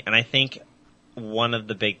haunt me. And I think one of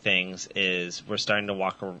the big things is we're starting to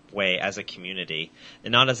walk away as a community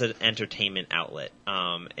and not as an entertainment outlet.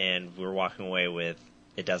 And we're walking away with,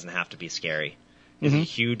 it doesn't have to be scary. It's a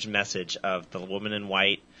huge message of the woman in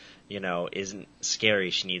white, isn't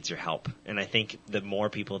scary. She needs your help. And I think the more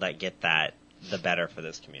people that get that, the better for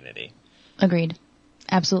this community. Agreed.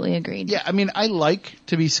 Absolutely agreed. Yeah, I mean, I like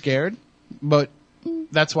to be scared, but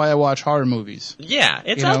that's why I watch horror movies. Yeah,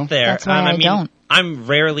 it's out there. That's why I don't. I'm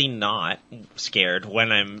rarely not scared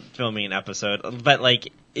when I'm filming an episode, but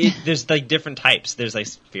there's different types. There's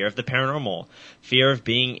fear of the paranormal, fear of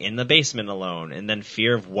being in the basement alone, and then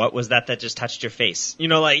fear of what was that just touched your face.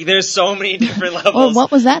 There's so many different levels. Or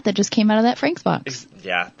what was that just came out of that Frank's box?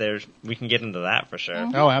 Yeah, we can get into that for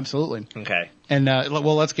sure. Oh, absolutely. Okay. And,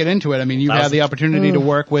 well, let's get into it. I mean, you had the opportunity to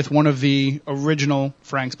work with one of the original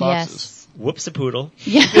Frank's boxes. Yes. Whoops-a-poodle.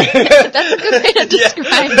 Yeah, that's a good way to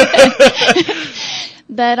describe it.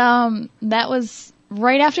 That was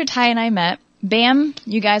right after Ty and I met. Bam,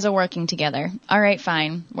 you guys are working together. All right,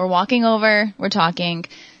 fine. We're walking over, we're talking.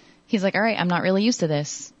 He's like, all right, I'm not really used to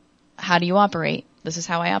this. How do you operate? This is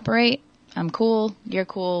how I operate. I'm cool. You're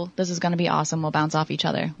cool. This is going to be awesome. We'll bounce off each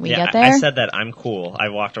other. We get there. I said that I'm cool. I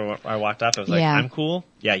walked up. I was like, Yeah. I'm cool.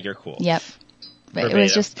 Yeah, you're cool. Yep. But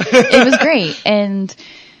Verbatim. it was great. And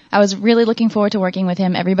I was really looking forward to working with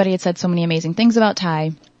him. Everybody had said so many amazing things about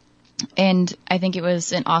Ty. And I think it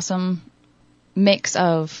was an awesome mix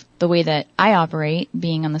of the way that I operate,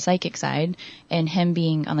 being on the psychic side, and him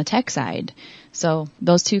being on the tech side. So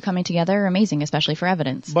those two coming together are amazing, especially for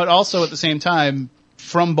evidence. But also at the same time,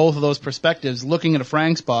 from both of those perspectives, looking at a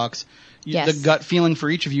Frank's box, Yes. the gut feeling for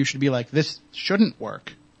each of you should be like, this shouldn't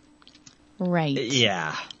work. Right.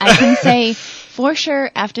 Yeah. I can say for sure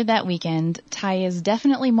after that weekend, Ty is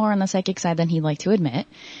definitely more on the psychic side than he'd like to admit.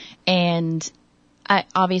 And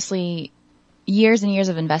obviously, years and years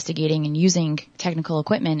of investigating and using technical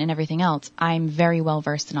equipment and everything else, I'm very well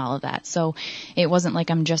versed in all of that. So it wasn't like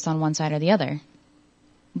I'm just on one side or the other.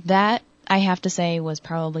 That, I have to say, was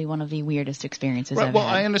probably one of the weirdest experiences I've Well,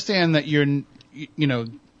 had. I understand that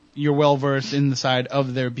you're well versed in the side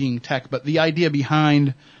of there being tech, but the idea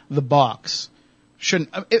behind the box shouldn't.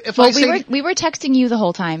 We were texting you the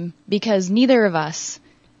whole time because neither of us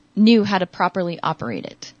knew how to properly operate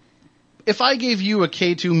it. If I gave you a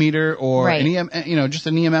K2 meter or Right. just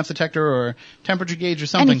an EMF detector or temperature gauge or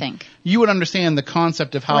something, Anything. you would understand the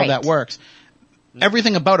concept of how Right. that works.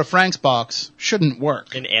 Everything about a Frank's box shouldn't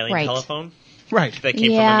work. An alien Right. telephone Right. that came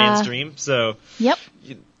from a Yeah. man's dream. So Yep.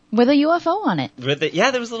 With a UFO on it. with it,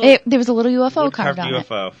 there was a little There was a little UFO wood-carved carved on it.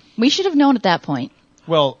 UFO. We should have known at that point.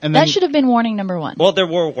 Well, and then That should have been warning number one. Well, there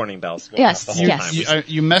were warning bells. going Yes, off the whole yes. time.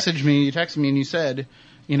 you messaged me, you texted me, and you said,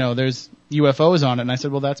 there's UFOs on it, and I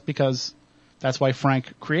said, well, that's because that's why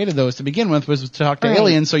Frank created those to begin with, was to talk to Right.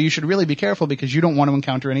 aliens. So you should really be careful because you don't want to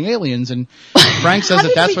encounter any aliens. And Frank says How that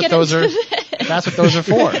did that's we what get those are. into That's what those are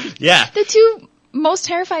for. Yeah. The two most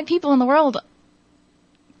terrified people in the world.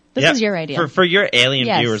 This Yeah. is your idea. For your alien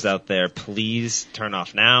Yes. viewers out there, please turn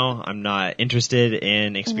off now. I'm not interested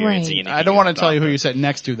in experiencing Right. anything. I don't want to you've tell you who offered. you sit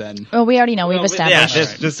next to. Then Well, we already know. We've Well, established. Yeah,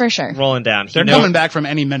 just for sure. rolling down. they're coming back from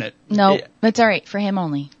any minute. No, Yeah. that's all right. For him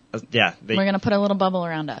only. Yeah. We're going to put a little bubble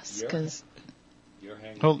around us because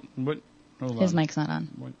Hold his on. mic's not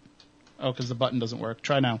on. Oh, because the button doesn't work.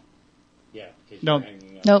 Try now. Yeah. No.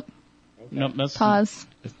 Nope. Nope. That's Pause.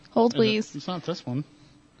 Hold, is it- please. It's not this one.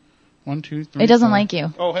 1, 2, 3. It doesn't 4. like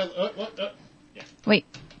you. Oh, Wait.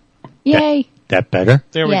 Yay. That better?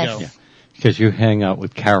 there we Yes. go. Yeah. Because you hang out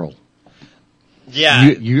with Carol. Yeah.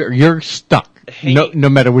 You're stuck. Hey. No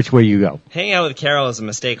matter which way you go. Hanging out with Carol is a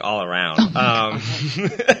mistake all around. I'm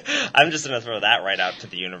just going to throw that right out to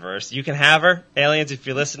the universe. You can have her. Aliens, if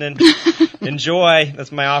you're listening, enjoy.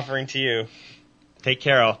 That's my offering to you. Take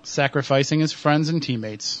Carol. Sacrificing his friends and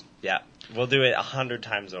teammates. Yeah. We'll do it 100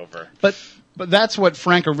 times over. But that's what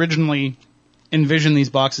Frank originally envisioned these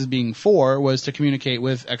boxes being for, was to communicate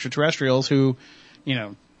with extraterrestrials who,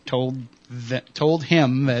 told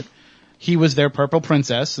him that he was their purple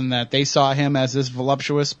princess and that they saw him as this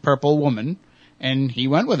voluptuous purple woman, and he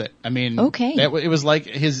went with it. I mean, Okay. it was like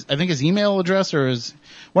I think his email address or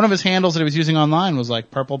one of his handles that he was using online was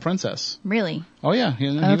like purple princess. Really? Oh yeah,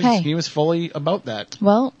 Okay. he was fully about that.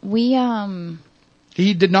 Well, we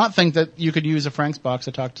He did not think that you could use a Frank's box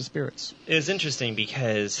to talk to spirits. It was interesting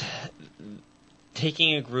because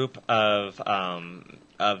taking a group of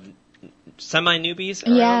semi-newbies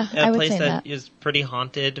around Yeah, a I would place say that that. is pretty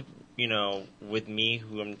haunted, with me,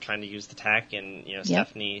 who I'm trying to use the tech, and,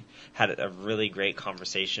 Stephanie had a really great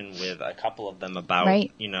conversation with a couple of them about,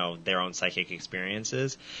 Right. their own psychic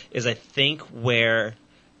experiences, is I think where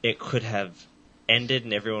it could have ended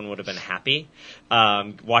and everyone would have been happy.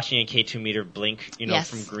 Watching a K2 meter blink, Yes.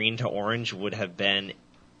 from green to orange would have been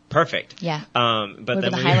perfect. yeah. But Would have then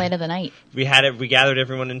been the highlight of the night. we gathered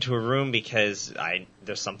everyone into a room because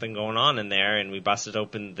there's something going on in there, and we busted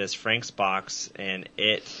open this Frank's box, and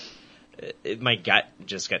my gut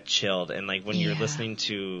just got chilled. And like when you're Yeah. listening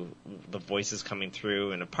to the voices coming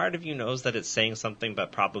through, and a part of you knows that it's saying something,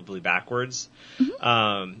 but probably backwards.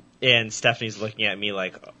 Mm-hmm. And Stephanie's looking at me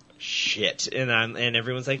like, shit, and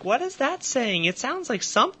everyone's like, what is that saying? It sounds like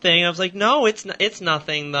something. I was like, no, it's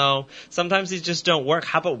nothing though. Sometimes these just don't work.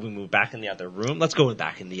 How about we move back in the other room? Let's go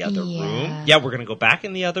back in the other room. Yeah, we're gonna go back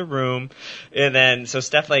in the other room. And then so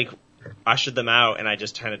Steph ushered them out, and I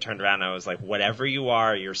just kind of turned around and I was like, whatever you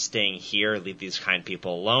are, you're staying here. Leave these kind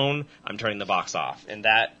people alone. I'm turning the box off. And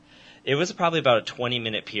it was probably about a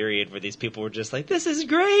 20-minute period where these people were just like, this is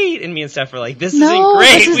great. And me and Steph were like, this isn't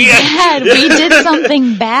great. This is bad. We did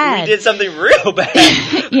something bad. We did something real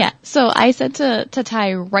bad. Yeah. So I said to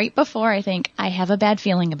Ty right before, I have a bad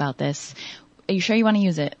feeling about this. Are you sure you want to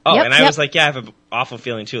use it? Oh, Yep, and I yep. was like, yeah, awful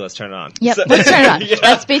feeling too. Let's turn it on. Yep, let's turn it on. Yeah.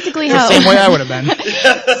 That's basically how. Same way I would have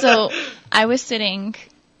been. So I was sitting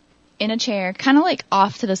in a chair, kind of like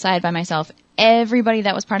off to the side by myself. Everybody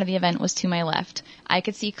that was part of the event was to my left. I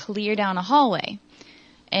could see clear down a hallway.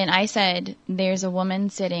 And I said, there's a woman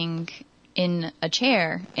sitting in a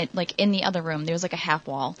chair, like in the other room. There was like a half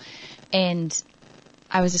wall. And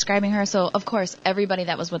I was describing her. So, of course, everybody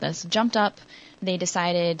that was with us jumped up. They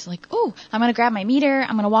decided, like, oh, I'm going to grab my meter.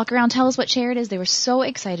 I'm going to walk around, tell us what chair it is. They were so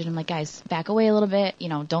excited. I'm like, guys, back away a little bit. You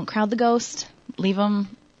know, don't crowd the ghost. Leave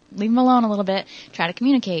them alone a little bit. Try to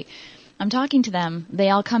communicate. I'm talking to them. They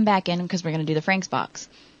all come back in because we're going to do the Frank's box.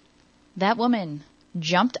 That woman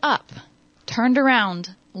jumped up, turned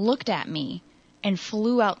around, looked at me, and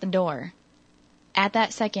flew out the door. At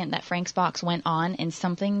that second, that Frank's box went on, and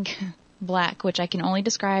something black, which I can only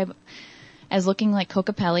describe as looking like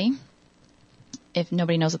Cocapelli. If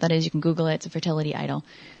nobody knows what that is, you can Google it. It's a fertility idol.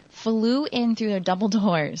 Flew in through the double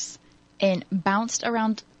doors and bounced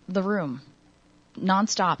around the room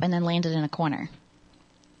nonstop and then landed in a corner.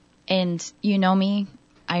 And you know me,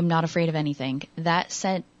 I'm not afraid of anything. That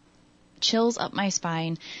sent chills up my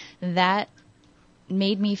spine. That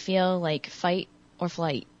made me feel like fight or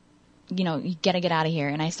flight. You know, you gotta get out of here.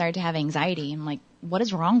 And I started to have anxiety. I'm like, what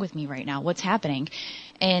is wrong with me right now? What's happening?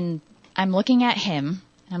 And I'm looking at him.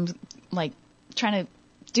 I'm like trying to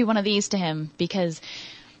do one of these to him because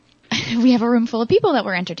we have a room full of people that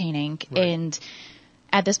we're entertaining. Right. And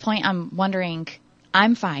at this point, I'm wondering,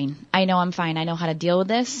 I'm fine. I know I'm fine. I know how to deal with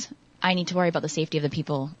this. I need to worry about the safety of the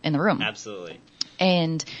people in the room. Absolutely.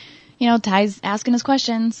 And, you know, Ty's asking us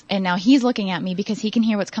questions, and now he's looking at me because he can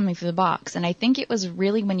hear what's coming through the box. And I think it was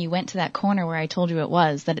really when you went to that corner where I told you it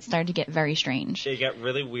was that it started to get very strange. It got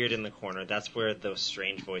really weird in the corner. That's where those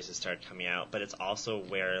strange voices started coming out. But it's also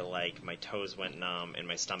where, like, my toes went numb and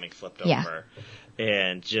my stomach flipped over.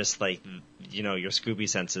 And just, like, you know, your Scooby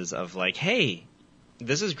senses of, like, hey,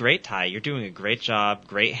 this is great, Ty. You're doing a great job,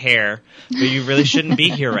 great hair, but you really shouldn't be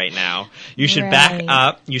here right now. You should back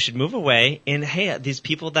up. You should move away. And, hey, these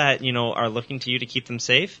people that, you know, are looking to you to keep them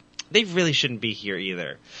safe, they really shouldn't be here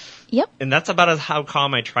either. Yep. And that's about how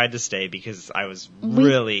calm I tried to stay because I was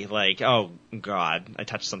really like, oh, God, I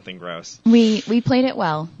touched something gross. We played it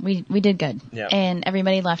well. We did good. Yep. And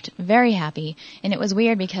everybody left very happy. And it was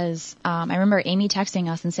weird because I remember Amy texting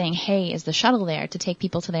us and saying, hey, is the shuttle there to take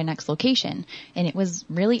people to their next location? And it was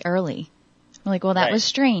really early. We're like, well, that was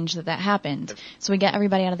strange that happened. So we got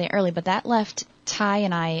everybody out of there early. But that left Ty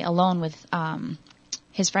and I alone with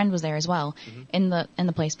his friend was there as well, in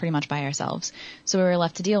the place pretty much by ourselves. So we were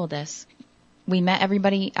left to deal with this. We met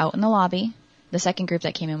everybody out in the lobby. The second group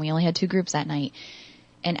that came in, we only had 2 groups that night.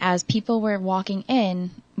 And as people were walking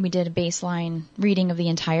in, we did a baseline reading of the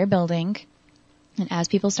entire building. And as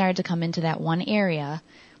people started to come into that one area,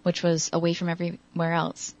 which was away from everywhere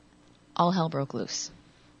else, all hell broke loose.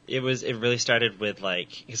 It really started with,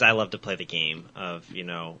 like, because I love to play the game of, you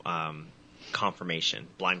know, confirmation,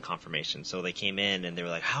 blind confirmation. So they came in and they were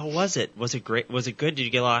like, how was it? Was it great? Was it good? Did you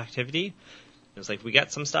get a lot of activity? It was like, we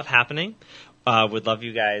got some stuff happening. Would love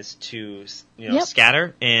you guys to, you know,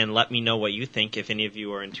 scatter and let me know what you think. If any of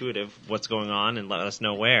you are intuitive, what's going on, and let us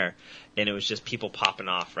know where. And it was just people popping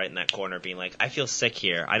off right in that corner being like, I feel sick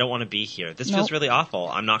here. I don't want to be here. This feels really awful.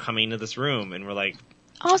 I'm not coming into this room. And we're like,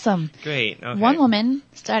 awesome. Great. Okay. One woman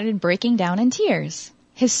started breaking down in tears,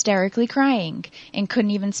 hysterically crying, and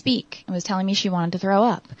couldn't even speak, and was telling me she wanted to throw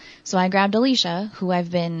up. So I grabbed Alicia, who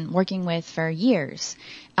I've been working with for years,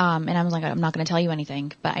 and I was like, I'm not going to tell you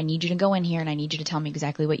anything, but I need you to go in here, and I need you to tell me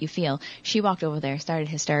exactly what you feel. She walked over there, started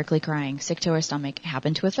hysterically crying, sick to her stomach. It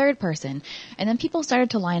happened to a third person. And then people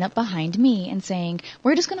started to line up behind me and saying,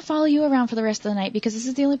 we're just going to follow you around for the rest of the night because this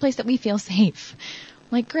is the only place that we feel safe.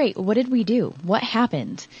 Like, great, what did we do? What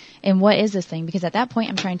happened? And what is this thing? Because at that point,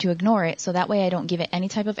 I'm trying to ignore it, so that way I don't give it any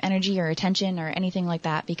type of energy or attention or anything like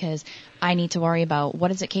that, because I need to worry about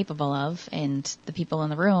what is it capable of, and the people in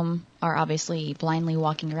the room are obviously blindly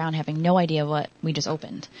walking around having no idea what we just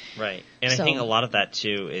opened. Right. And I think a lot of that,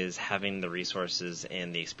 too, is having the resources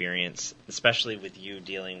and the experience, especially with you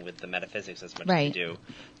dealing with the metaphysics as much as you do,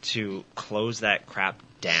 to close that crap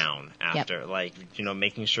down after. Like, you know,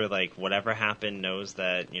 making sure, like, whatever happened knows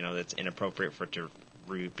that, you know, it's inappropriate for it to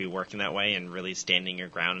be working that way, and really standing your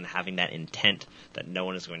ground and having that intent that no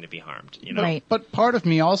one is going to be harmed, you know? Right. But part of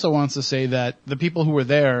me also wants to say that the people who were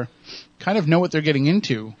there kind of know what they're getting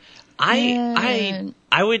into. I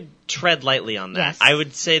would tread lightly on that. Yes. I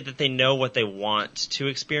would say that they know what they want to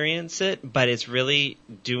experience it, but it's really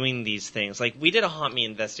doing these things. Like, we did a Haunt Me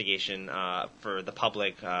investigation for the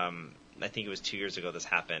public I think it was 2 years ago this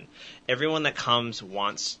happened. Everyone that comes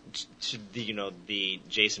wants to the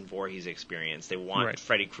Jason Voorhees experience. They want Right.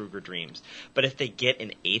 Freddy Krueger dreams. But if they get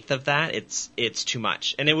an eighth of that, it's too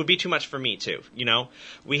much. And it would be too much for me too.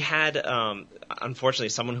 We had unfortunately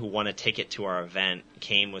someone who won a ticket to our event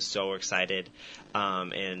was so excited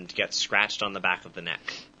and got scratched on the back of the neck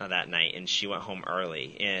that night, and she went home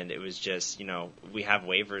early. And it was just, we have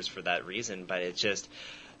waivers for that reason, but it's just,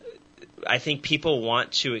 I think people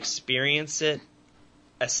want to experience it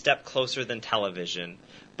a step closer than television,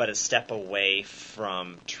 but a step away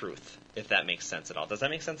from truth, if that makes sense at all. Does that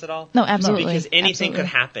make sense at all? No, absolutely. Because anything Absolutely. could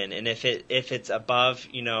happen, and if it's above,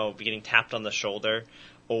 getting tapped on the shoulder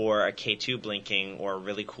or a K2 blinking or a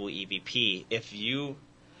really cool EVP,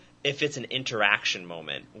 if it's an interaction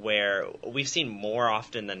moment where we've seen more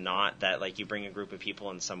often than not that, like, you bring a group of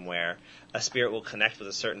people in somewhere, a spirit will connect with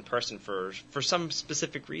a certain person for some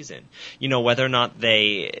specific reason. Whether or not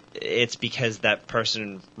it's because that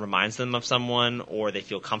person reminds them of someone, or they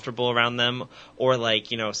feel comfortable around them, or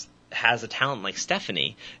has a talent like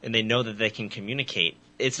Stephanie and they know that they can communicate.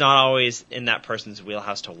 It's not always in that person's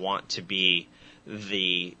wheelhouse to want to be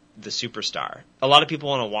the superstar. A lot of people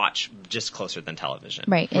want to watch just closer than television.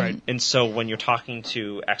 Right. Right. And so when you're talking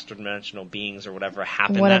to extra-dimensional beings or whatever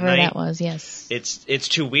happened Whatever that night, that was, yes. it's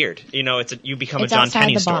too weird. You become It's a John outside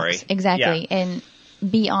Penny the story. box. Exactly. Yeah. And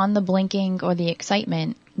beyond the blinking or the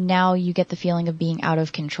excitement, now you get the feeling of being out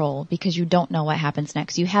of control because you don't know what happens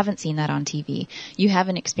next. You haven't seen that on TV. You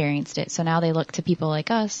haven't experienced it. So now they look to people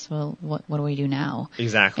like us. Well, what do we do now?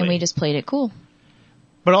 Exactly. And we just played it cool.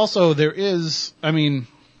 But also there is, I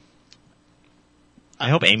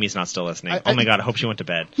hope Amy's not still listening. Oh my God, I hope she went to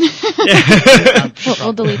bed.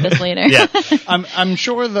 We'll delete this later. Yeah. I'm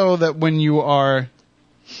sure though that when you are,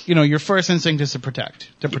 your first instinct is to protect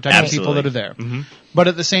the people that are there. Mm-hmm. But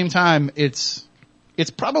at the same time, it's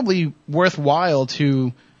probably worthwhile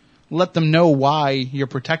to let them know why you're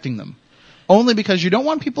protecting them. Only because you don't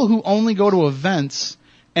want people who only go to events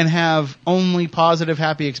and have only positive,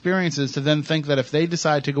 happy experiences to then think that if they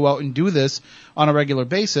decide to go out and do this on a regular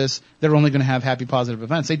basis, they're only going to have happy, positive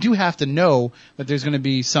events. They do have to know that there's going to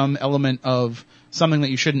be some element of something that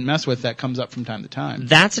you shouldn't mess with that comes up from time to time.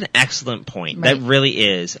 That's an excellent point. Right. That really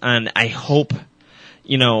is. And I hope,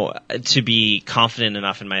 to be confident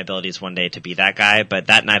enough in my abilities one day to be that guy, but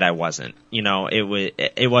that night I wasn't.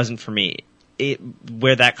 It wasn't for me.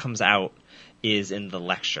 Where that comes out is in the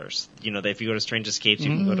lectures. If you go to Strange Escapes,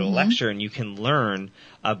 you can go to a lecture and you can learn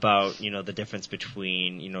about, the difference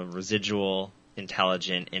between, residual,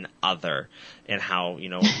 intelligent, and other, and how,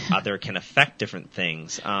 other can affect different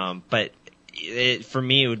things. But for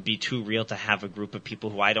me, it would be too real to have a group of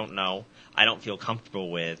people who I don't know, I don't feel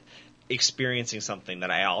comfortable with, experiencing something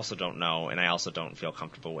that I also don't know and I also don't feel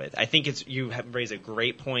comfortable with. I think you have raised a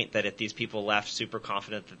great point that if these people left super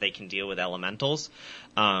confident that they can deal with elementals,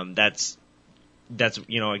 that's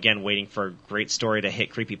again, waiting for a great story to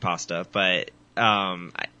hit creepypasta. But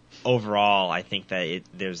overall, I think that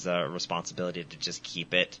there's a responsibility to just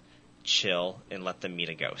keep it chill and let them meet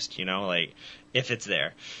a ghost, if it's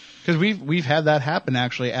there. Because we've had that happen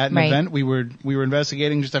actually at an Right. event. We were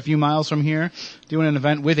investigating just a few miles from here, doing an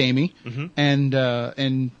event with Amy,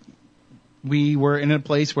 and we were in a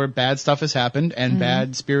place where bad stuff has happened and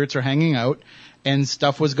bad spirits are hanging out, and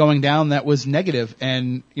stuff was going down that was negative.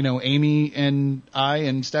 And Amy and I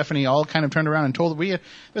and Stephanie all kind of turned around and told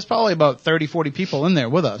there's probably about 30, 40 people in there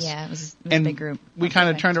with us. Yeah, it was a And big group. we kind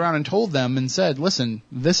of turned around and told them and said, listen,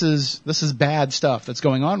 this is bad stuff that's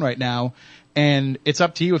going on right now, and it's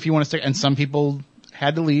up to you if you want to stick. And some people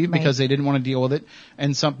had to leave because they didn't want to deal with it,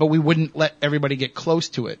 but we wouldn't let everybody get close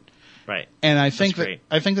to it. Right. And I think That's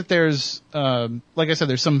great. that there's, like I said,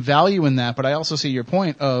 there's some value in that, but I also see your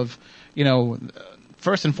point of,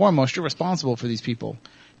 first and foremost, you're responsible for these people.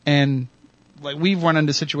 And like we've run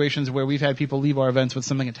into situations where we've had people leave our events with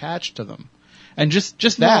something attached to them. And just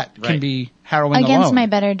that can Right. be harrowing Against alone. my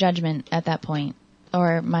better judgment at that point,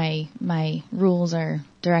 or my rules or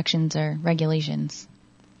directions or regulations.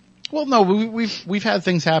 Well, no, we've had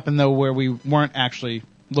things happen though where we weren't actually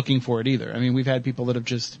looking for it either. I mean, we've had people that have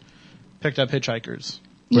just picked up hitchhikers.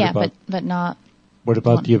 Yeah, about- but not. What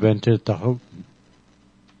about the event at the What?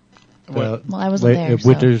 Well, I wasn't there. at So.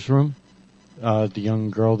 Wither's room? The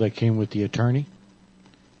young girl that came with the attorney?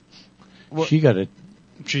 What- She got it.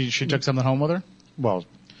 She took something home with her. Well,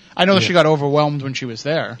 I know that Yeah. she got overwhelmed when she was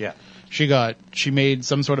there. yeah. She made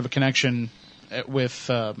some sort of a connection with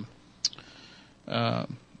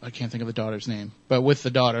I can't think of the daughter's name, but with the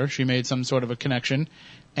daughter, she made some sort of a connection,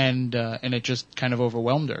 and it just kind of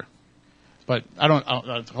overwhelmed her. But I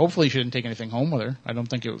don't. Hopefully, she didn't take anything home with her. I don't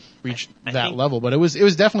think it reached I that think- level, but it was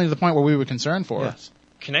definitely the point where we were concerned for her. Yes.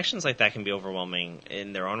 Connections like that can be overwhelming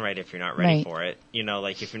in their own right if you're not ready Right. for it. You know,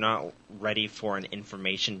 like if you're not ready for an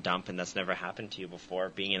information dump and that's never happened to you before,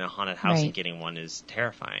 being in a haunted house and Right. getting one is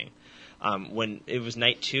terrifying. When it was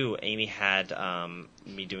night 2, Amy had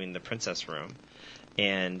me doing the princess room,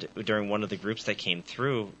 and during one of the groups that came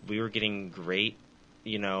through, we were getting great,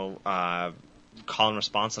 call and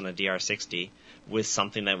response on a DR60 with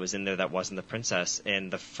something that was in there that wasn't the princess.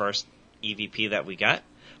 And the first EVP that we got,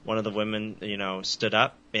 one of the women, stood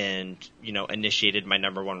up and, initiated my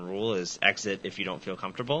number one rule is exit if you don't feel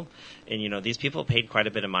comfortable. And, these people paid quite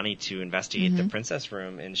a bit of money to investigate the princess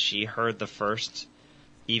room, and she heard the first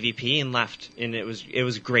EVP and left. And it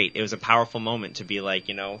was great. It was a powerful moment to be like,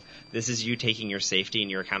 this is you taking your safety and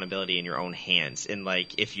your accountability in your own hands. And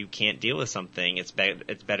like, if you can't deal with something, it's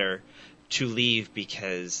better to leave,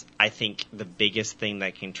 because I think the biggest thing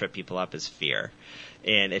that can trip people up is fear.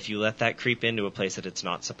 And if you let that creep into a place that it's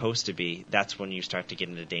not supposed to be, that's when you start to get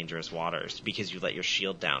into dangerous waters, because you let your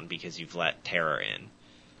shield down, because you've let terror in.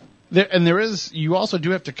 You also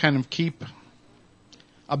do have to kind of keep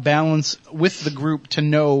a balance with the group to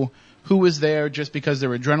know who is there just because they're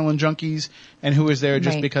adrenaline junkies and who is there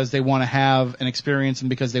just Right. because they want to have an experience and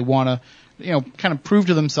because they want to, kind of prove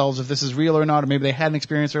to themselves if this is real or not, or maybe they had an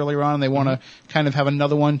experience earlier on and they want to kind of have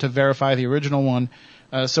another one to verify the original one.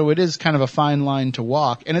 So it is kind of a fine line to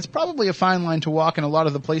walk, and it's probably a fine line to walk in a lot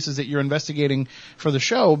of the places that you're investigating for the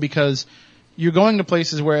show, because you're going to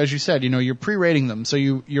places where, as you said, you're pre-rating them, so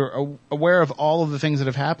you're aware of all of the things that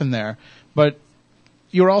have happened there, but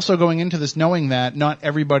you're also going into this knowing that not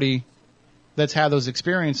everybody that's had those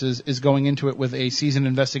experiences is going into it with a seasoned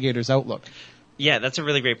investigator's outlook. Yeah, that's a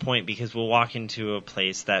really great point, because we'll walk into a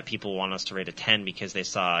place that people want us to rate a 10 because they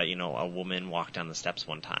saw, a woman walk down the steps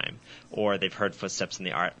one time, or they've heard footsteps in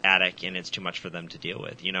the attic and it's too much for them to deal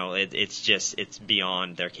with. It's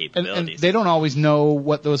beyond their And capabilities. they don't always know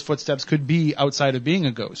what those footsteps could be outside of being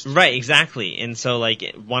a ghost. Right, exactly. And so,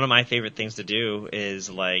 like, one of my favorite things to do is,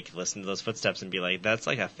 like, listen to those footsteps and be like, that's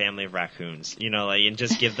like a family of raccoons, and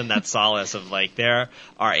just give them that solace of, like, there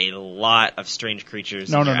are a lot of strange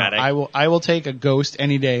creatures in your attic. I will take a ghost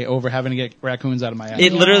any day over having to get raccoons out of my attic.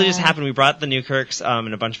 It literally Yeah. just happened. We brought the Newkirks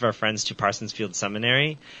and a bunch of our friends to Parsons Field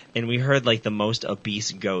Seminary, and we heard like the most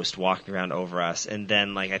obese ghost walking around over us. And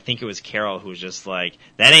then like I think it was Carol who was just like,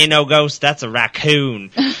 "That ain't no ghost, that's a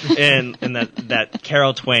raccoon," and that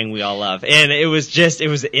Carol twang we all love. And it was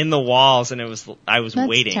in the walls, and I was That's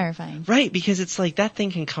waiting. terrifying. Right, because it's like that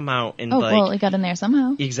thing can come out and Oh, like. well, it got in there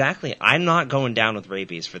somehow. Exactly. I'm not going down with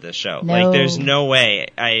rabies for this show. No. Like, there's no way.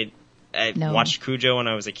 I No. watched Cujo when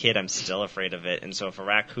I was a kid. I'm still afraid of it. And so if a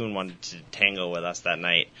raccoon wanted to tango with us that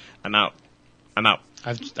night, I'm out.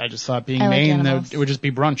 I just thought being I like Maine, animals. it would just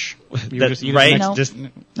be brunch. You would That- just eat it right? next- No. Just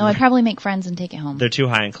No, I'd probably make friends and take it home. they're too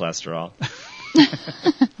high in cholesterol.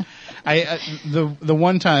 The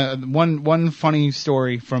one time, one funny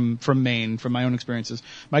story from Maine, from my own experiences.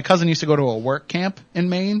 My cousin used to go to a work camp in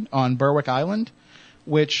Maine on Berwick Island,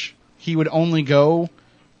 which he would only go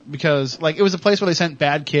because like it was a place where they sent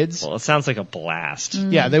bad kids. Well, it sounds like a blast.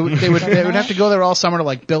 Yeah, they would have to go there all summer to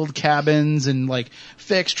like build cabins and like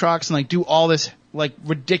fix trucks and like do all this like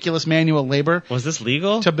ridiculous manual labor Was this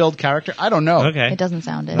legal? to build character. I don't know. Okay. It doesn't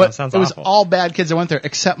sound it. But That sounds it was awful. all bad kids that went there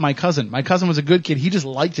except my cousin. My cousin was a good kid. He just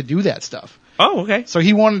liked to do that stuff. Oh, okay. So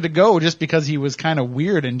he wanted to go just because he was kind of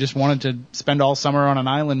weird and just wanted to spend all summer on an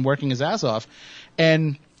island working his ass off.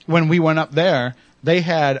 And when we went up there, they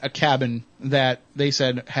had a cabin that they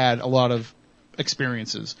said had a lot of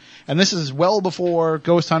experiences. And this is well before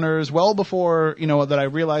ghost hunters, well before, that I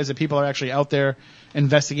realized that people are actually out there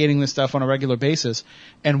investigating this stuff on a regular basis.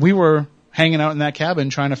 And we were hanging out in that cabin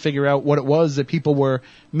trying to figure out what it was that people were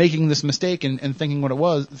making this mistake and thinking what it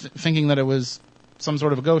was, thinking that it was some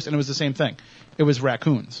sort of a ghost, and it was the same thing. It was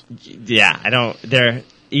raccoons. Yeah,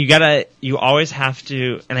 you always have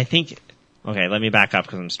to, and I think, okay, let me back up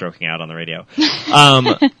because I'm stroking out on the radio.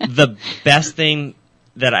 The best thing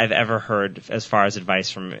that I've ever heard as far as advice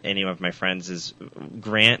from any of my friends is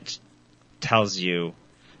Grant tells you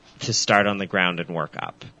to start on the ground and work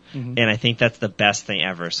up. Mm-hmm. And I think that's the best thing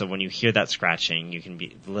ever. So when you hear that scratching, you can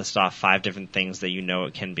list off 5 different things that you know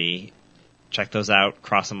it can be. Check those out,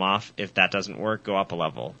 cross them off. If that doesn't work, go up a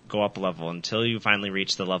level. Go up a level until you finally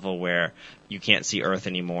reach the level where you can't see Earth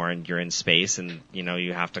anymore and you're in space and,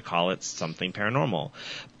 you have to call it something paranormal.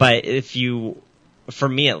 But for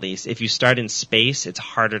me at least, if you start in space, it's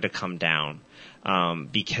harder to come down.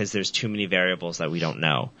 because there's too many variables that we don't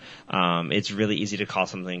know. It's really easy to call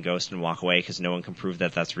something a ghost and walk away because no one can prove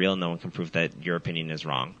that that's real. No one can prove that your opinion is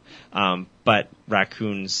wrong. But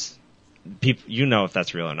raccoons, people, you know if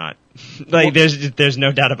that's real or not. Like there's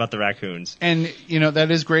no doubt about the raccoons. And, that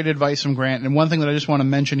is great advice from Grant. And one thing that I just want to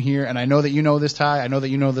mention here, and I know that you know this, Ty, I know that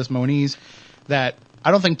you know this, Moniz, that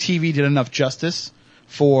I don't think TV did enough justice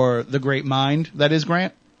for the great mind that is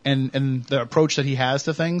Grant and the approach that he has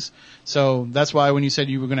to things. So that's why when you said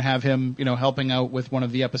you were going to have him, helping out with one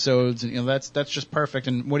of the episodes, and that's just perfect.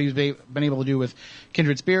 And what he's been able to do with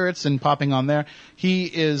Kindred Spirits and popping on there, he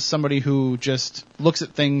is somebody who just looks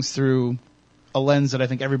at things through a lens that I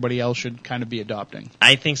think everybody else should kind of be adopting.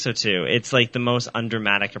 I think so too. It's like the most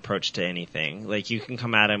undramatic approach to anything. Like you can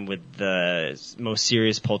come at him with the most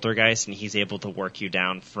serious poltergeist and he's able to work you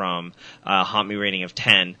down from a haunt me rating of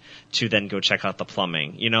 10 to then go check out the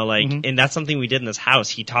plumbing. And that's something we did in this house.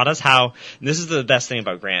 He taught us how, and this is the best thing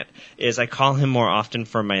about Grant, is I call him more often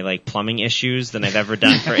for my plumbing issues than I've ever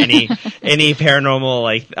done for any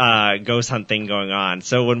paranormal ghost hunt thing going on.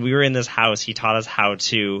 So when we were in this house, he taught us how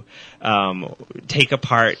to take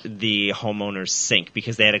apart the homeowner's sink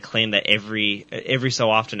because they had a claim that every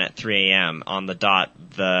so often at 3 a.m. on the dot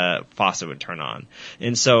the faucet would turn on.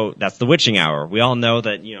 And so that's the witching hour. We all know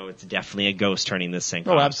that it's definitely a ghost turning this sink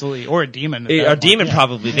on. Oh, absolutely. Or a demon. A demon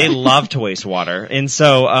probably. They love to waste water. And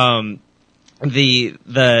so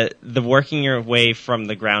the working your way from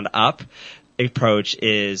the ground up approach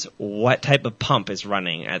is what type of pump is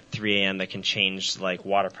running at 3 a.m. that can change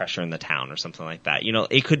water pressure in the town or something like that.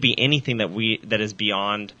 It could be anything that is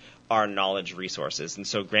beyond our knowledge resources. And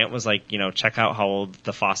so Grant was check out how old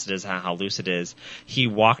the faucet is, how loose it is. He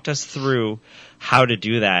walked us through how to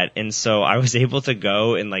do that. And so I was able to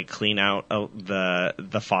go and clean out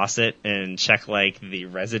the faucet and check the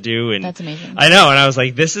residue. And that's amazing. I know. And I was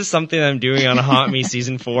like, this is something I'm doing on a Haunt Me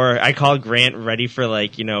season 4. I called Grant ready for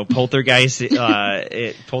poltergeist,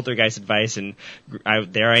 poltergeist advice. And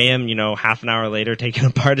there I am, half an hour later taking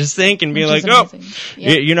apart his sink and being like,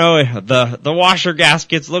 the washer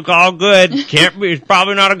gaskets look all good. Can't be, it's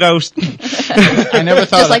probably not a ghost. I never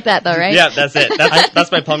thought just like that though, right? Yeah, that's it.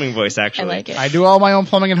 That's my plumbing voice actually. I like it. I do all my own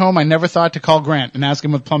plumbing at home. I never thought to call Grant and ask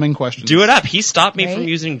him with plumbing questions. Do it up. He stopped me from Right?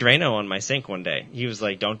 using Drano on my sink one day. He was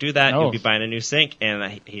like, don't do that. No. You'll be buying a new sink.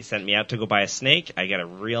 And he sent me out to go buy a snake. I got a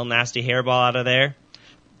real nasty hairball out of there.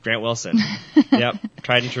 Grant Wilson. Yep.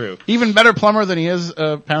 Tried and true. Even better plumber than he is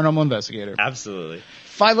a paranormal investigator. Absolutely.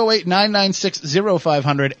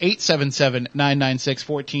 508-996-0500,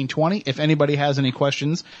 877-996-1420. If anybody has any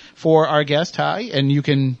questions for our guest, Ty, and you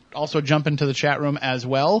can also jump into the chat room as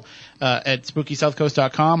well at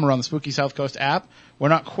SpookySouthCoast.com or on the Spooky South Coast app. We're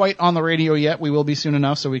not quite on the radio yet. We will be soon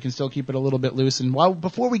enough, so we can still keep it a little bit loose. And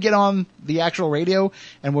before we get on the actual radio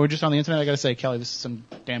and we're just on the internet, I got to say, Kelly, this is some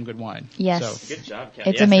damn good wine. Yes. So, Good job, Kelly.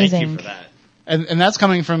 It's Yes, amazing. Thank you for that. and that's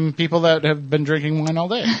coming from people that have been drinking wine all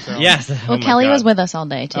day. So. Yes. Well, Kelly was with us all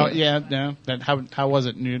day too. Oh, yeah. How was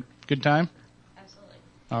it? Good time? Absolutely.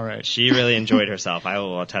 All right. She really enjoyed herself. I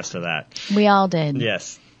will attest to that. We all did.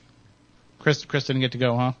 Yes. Chris didn't get to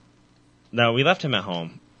go, huh? No, we left him at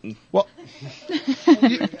home. Well,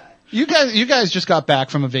 you guys just got back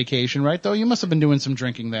from a vacation, right? Though you must have been doing some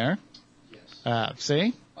drinking there. Yes.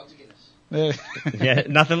 See? Yeah,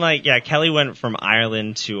 nothing like, Kelly went from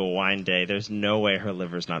Ireland to a wine day. There's no way her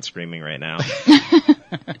liver's not screaming right now.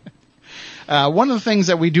 One of the things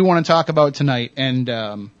that we do want to talk about tonight, and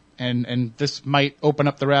this might open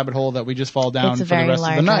up the rabbit hole that we just fall down It's a for the very rest of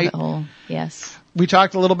the large night. rabbit hole. Yes. We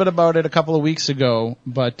talked a little bit about it a couple of weeks ago,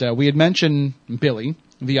 but we had mentioned Billy,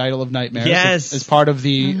 the Idol of Nightmares, Yes. as part of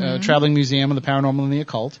the Traveling Museum of the Paranormal and the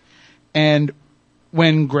Occult. And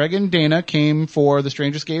when Greg and Dana came for the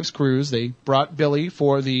Strange Escapes cruise, they brought Billy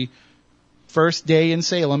for the first day in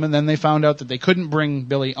Salem, and then they found out that they couldn't bring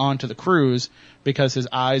Billy onto the cruise because his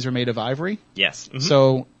eyes are made of ivory. Yes. Mhm.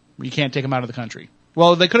 So you can't take him out of the country.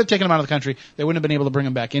 Well, they could have taken him out of the country. They wouldn't have been able to bring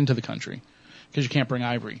him back into the country because you can't bring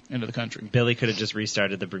ivory into the country. Billy could have just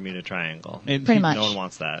restarted the Bermuda Triangle. Pretty much. No one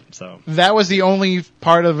wants that. So That was the only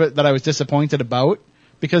part of it that I was disappointed about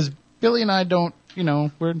because Billy and I don't,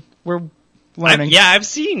 we're learning. I've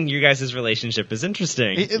seen you guys' relationship is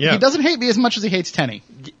interesting. He doesn't hate me as much as he hates Tenny.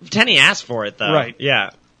 Tenny asked for it though. Right.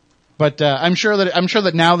 Yeah. But I'm sure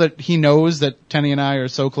that now that he knows that Tenny and I are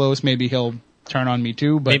so close, maybe he'll turn on me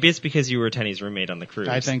too. But Maybe it's because you were Tenny's roommate on the cruise.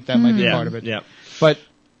 I think that might be Yeah. part of it. Yeah. But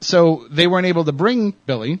so they weren't able to bring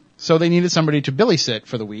Billy, so they needed somebody to Billy sit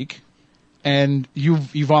for the week. And you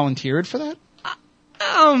volunteered for that?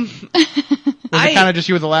 Was it kind of just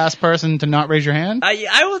you were the last person to not raise your hand?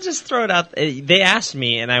 I will just throw it out. They asked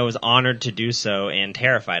me, and I was honored to do so and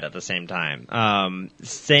terrified at the same time.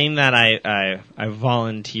 Saying that I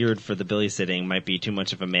volunteered for the Billy sitting might be too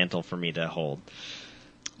much of a mantle for me to hold.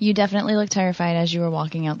 You definitely looked terrified as you were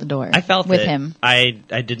walking out the door. I felt with it. him. I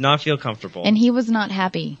did not feel comfortable. And he was not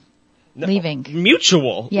happy leaving.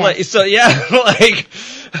 Mutual. Yes. Like, so yeah, like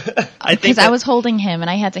I think because I was holding him and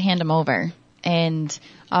I had to hand him over, and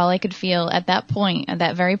all I could feel at that point, at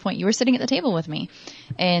that very point, you were sitting at the table with me,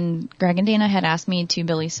 and Greg and Dana had asked me to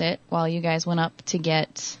Billy sit while you guys went up to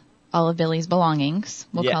get all of Billy's belongings.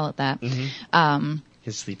 We'll call it that. Mm-hmm.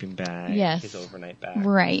 His sleeping bag. Yes. His overnight bag.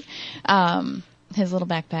 Right. His little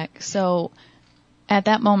backpack. So at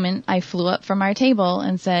that moment, I flew up from our table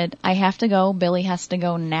and said, I have to go. Billy has to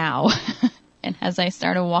go now. And as I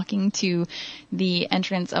started walking to the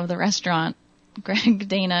entrance of the restaurant, Greg,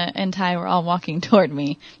 Dana, and Ty were all walking toward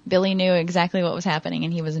me. Billy knew exactly what was happening,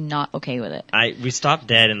 and he was not okay with it. We stopped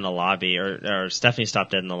dead in the lobby, or Stephanie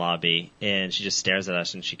stopped dead in the lobby, and she just stares at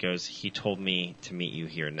us, and she goes, he told me to meet you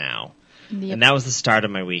here now. Yep. And that was the start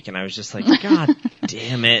of my week, and I was just like, God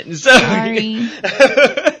damn it. So, sorry.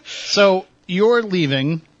 So you're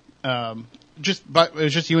leaving, but it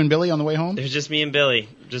was just you and Billy on the way home? It was just me and Billy,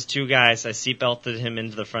 just two guys. I seatbelted him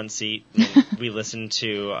into the front seat, and we listened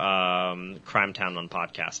to Crime Town on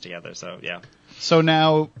podcast together, so yeah. So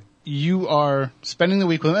now you are spending the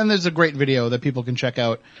week with him, and there's a great video that people can check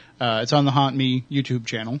out. It's on the Haunt Me YouTube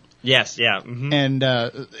channel. Yes, yeah. Mm-hmm.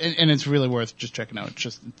 And it's really worth just checking out.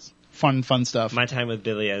 It's fun stuff. My time with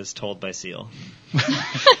Billy as told by Seal.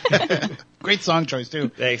 Great song choice, too.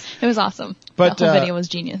 Thanks. It was awesome. But, the whole video was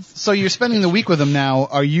genius. So you're spending the week with him now.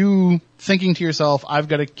 Are you thinking to yourself, I've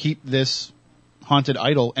got to keep this haunted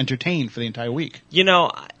idol entertained for the entire week? You know,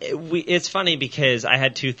 it's funny because I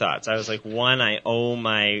had two thoughts. I was like, one, I owe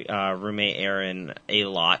my roommate Erin a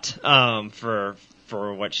lot for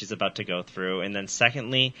what she's about to go through. And then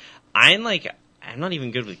secondly, I'm not even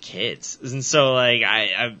good with kids, and so like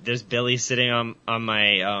there's Billy sitting on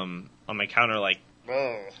my counter like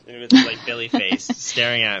with his like Billy face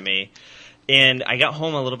staring at me, and I got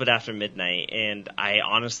home a little bit after midnight, and I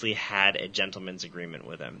honestly had a gentleman's agreement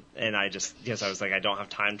with him, and I was like, I don't have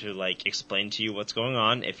time to like explain to you what's going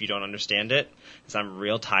on if you don't understand it, because I'm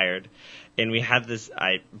real tired, and we had this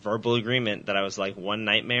verbal agreement that I was like, one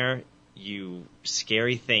nightmare, you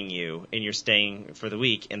scary thing, and you're staying for the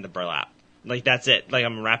week in the burlap. Like, that's it. Like,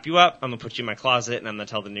 I'm going to wrap you up, I'm going to put you in my closet, and I'm going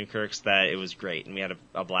to tell the Newkirks that it was great, and we had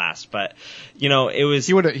a blast. But, you know, it was...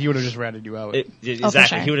 He would have just ratted you out.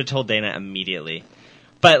 Exactly. Sure. He would have told Dana immediately.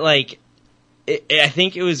 But, like, I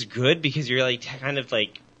think it was good because you're, like, kind of,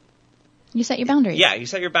 like... You set your boundaries. Yeah, you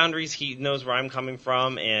set your boundaries. He knows where I'm coming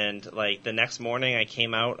from, and, like, the next morning I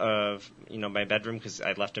came out of, my bedroom because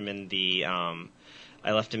I left him in the...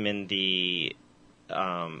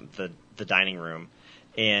 the dining room,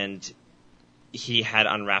 and... he had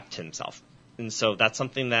unwrapped himself. And so that's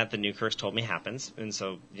something that the Newkirks told me happens. And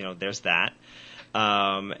so, there's that.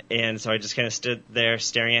 And so I just kind of stood there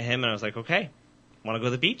staring at him, and I was like, okay, want to go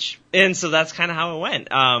to the beach? And so that's kind of how it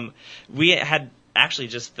went. We had actually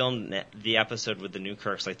just filmed the episode with the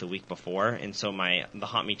Newkirks like the week before. And so the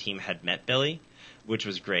Haunt Me team had met Billy, which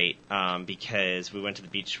was great because we went to the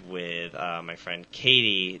beach with my friend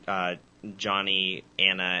Katie, Johnny,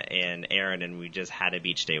 Anna, and Aaron, and we just had a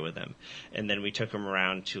beach day with him. And then we took him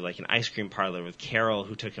around to like an ice cream parlor with Carol,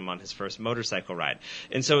 who took him on his first motorcycle ride.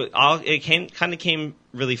 And so it came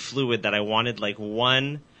really fluid that I wanted like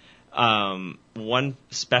one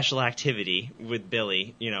special activity with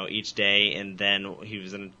Billy, each day, and then he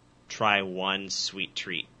was going to try one sweet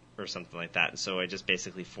treat or something like that. And so I just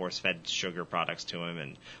basically force-fed sugar products to him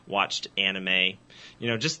and watched anime,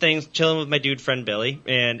 just things, chilling with my dude friend Billy,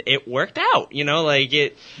 and it worked out,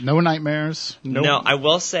 No nightmares. No, I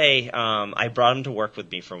will say I brought him to work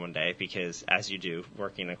with me for one day because, as you do,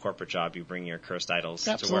 working a corporate job, you bring your cursed idols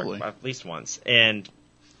Absolutely. to work at least once. And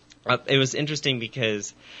it was interesting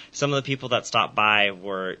because some of the people that stopped by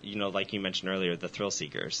were, like you mentioned earlier, the thrill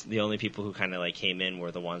seekers. The only people who kind of like came in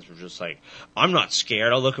were the ones who were just like, I'm not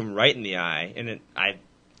scared. I'll look him right in the eye. And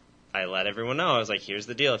I let everyone know. I was like, here's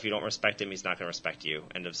the deal. If you don't respect him, he's not going to respect you.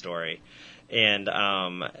 End of story. And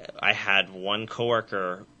I had one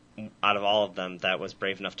coworker out of all of them that was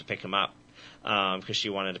brave enough to pick him up. Because she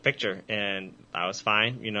wanted a picture, and I was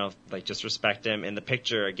fine, just respect him. And the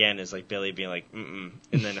picture, again, is like Billy being like, mm-mm,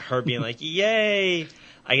 and then her being like, yay!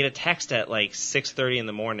 I get a text at like 6:30 in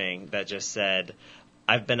the morning that just said,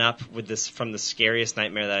 I've been up with this from the scariest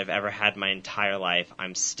nightmare that I've ever had my entire life.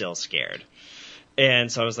 I'm still scared.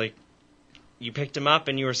 And so I was like, you picked him up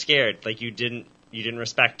and you were scared. Like, you didn't you didn't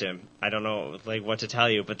respect him. I don't know like what to tell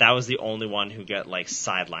you, but that was the only one who got like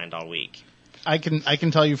sidelined all week. I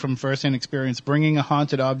can tell you from firsthand experience, bringing a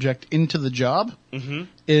haunted object into the job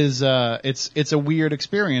is it's a weird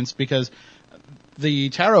experience because the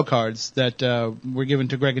tarot cards that were given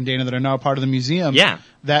to Greg and Dana that are now part of the museum,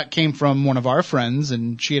 that came from one of our friends,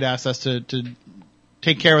 and she had asked us to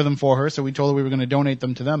take care of them for her, so we told her we were going to donate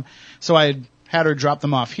them to them. So I had her drop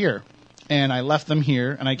them off here, and I left them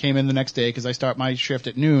here, and I came in the next day because I start my shift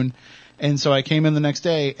at noon, and so I came in the next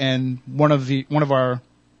day, and one of our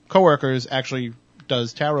coworkers actually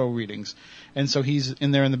does tarot readings, and so he's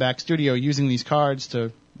in there in the back studio using these cards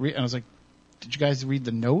to read. And I was like, "Did you guys read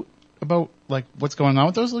the note about like what's going on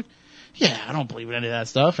with those?" Like, yeah, I don't believe in any of that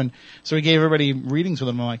stuff. And so he gave everybody readings with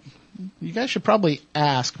them. I'm like, you guys should probably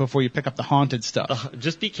ask before you pick up the haunted stuff.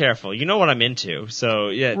 Just be careful. You know what I'm into. So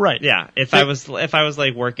yeah, right. Yeah. If I was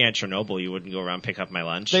like working at Chernobyl, you wouldn't go around and pick up my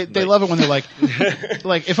lunch. They love it when they're like,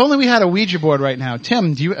 like if only we had a Ouija board right now.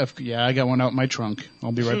 Tim, do you? Yeah, I got one out in my trunk.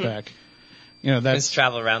 I'll be right back. You know that's just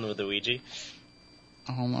travel around with the Ouija.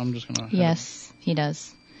 I'm just gonna. Yes, he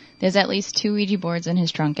does. There's at least 2 Ouija boards in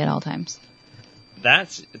his trunk at all times.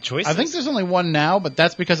 That's choices. I think there's only one now, but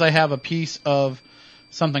that's because I have a piece of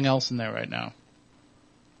something else in there right now.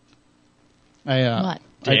 What?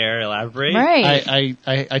 Dare elaborate? Right.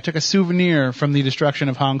 I took a souvenir from the destruction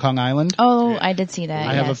of Hong Kong Island. Oh, I did see that.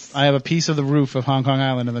 I have a piece of the roof of Hong Kong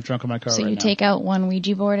Island in the trunk of my car. So right you now. take out one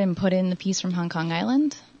Ouija board and put in the piece from Hong Kong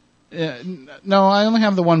Island? No, I only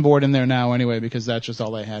have the one board in there now anyway because that's just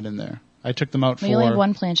all I had in there. I took them out We only have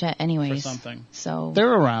one planchette anyways. for something. So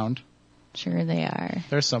They're around. sure they are.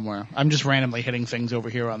 They're somewhere. I'm just randomly hitting things over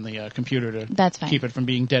here on the computer to That's fine. keep it from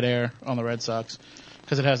being dead air on the Red Sox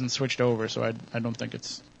because it hasn't switched over, so I don't think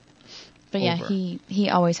it's. But yeah, over. he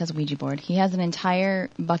always has a Ouija board. He has an entire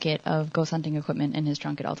bucket of ghost hunting equipment in his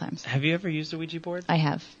trunk at all times. Have you ever used a Ouija board? I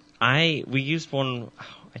have. We used one.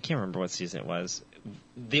 I can't remember what season it was.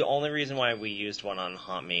 The only reason why we used one on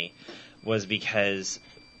Haunt Me was because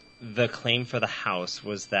the claim for the house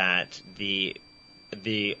was that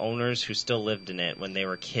the owners who still lived in it when they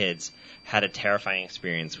were kids had a terrifying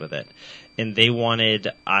experience with it, and they wanted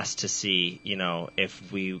us to see,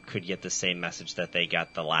 if we could get the same message that they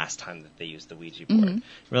got the last time that they used the Ouija board. Mm-hmm.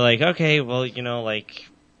 We're like, okay, well,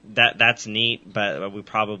 that's neat, but we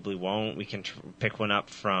probably won't. We can pick one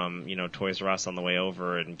up from, Toys R Us on the way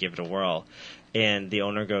over and give it a whirl. And the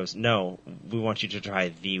owner goes, no, we want you to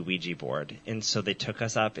try the Ouija board. And so they took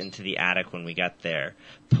us up into the attic when we got there,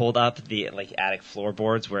 pulled up the attic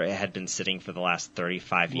floorboards where it had been sitting for the last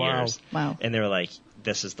 35 years. Wow. And they were like,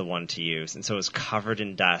 this is the one to use. And so it was covered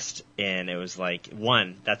in dust, and it was like,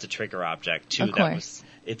 1, that's a trigger object. 2,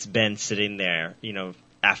 it's been sitting there,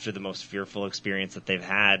 after the most fearful experience that they've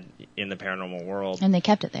had in the paranormal world. And they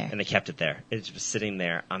kept it there. It was sitting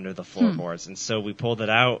there under the floorboards. And so we pulled it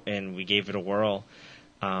out and we gave it a whirl.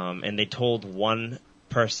 And they told one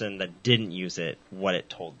person that didn't use it what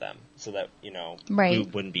it told them so that, Right. we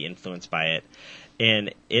wouldn't be influenced by it.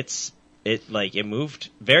 And it moved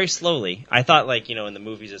very slowly. I thought in the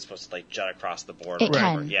movies it's supposed to jut across the board. It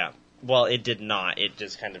can. Yeah. Well, it did not. It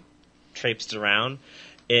just kind of traipsed around.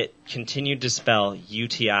 It continued to spell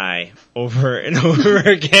UTI over and over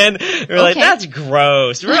again. We're like, that's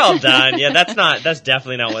gross. We're all done. Yeah, that's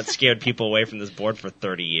definitely not what scared people away from this board for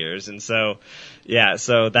 30 years. And so,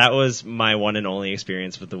 so that was my one and only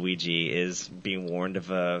experience with the Ouija, is being warned of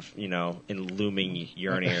a, looming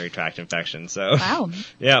urinary tract infection. So, wow.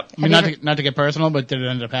 Yeah. I mean, not to get personal, but did it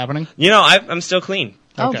end up happening? I'm still clean.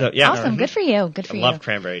 Oh, So, yeah. awesome. Good for you. I love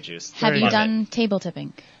cranberry juice. Have you Love done table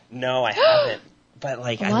tipping? No, I haven't. But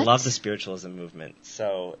I What? love the spiritualism movement,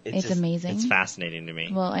 so It's amazing. It's fascinating to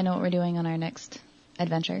me. Well, I know what we're doing on our next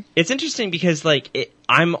adventure. It's interesting because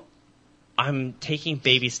I'm taking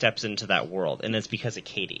baby steps into that world, and it's because of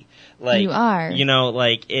Katie. You are.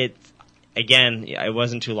 Again, it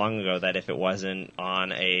wasn't too long ago that if it wasn't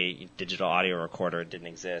on a digital audio recorder, it didn't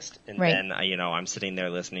exist. And Right. then, I'm sitting there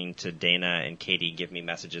listening to Dana and Katie give me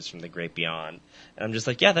messages from the great beyond. And I'm just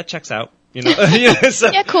like, yeah, that checks out. So,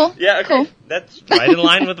 Yeah, cool. Yeah, okay. Cool. That's right in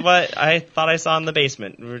line with what I thought I saw in the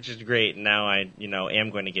basement, which is great. Now I,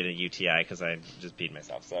 am going to get a UTI because I just peed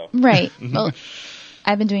myself. So Right. Well,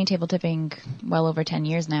 I've been doing table tipping well over 10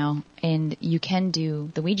 years now, and you can do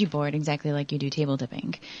the Ouija board exactly like you do table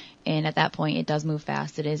tipping. And at that point, it does move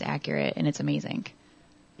fast, it is accurate, and it's amazing.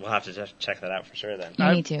 we'll have to just check that out for sure then.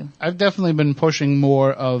 You need to. I've definitely been pushing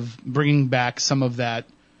more of bringing back some of that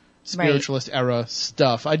spiritualist era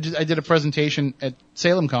stuff. I did a presentation at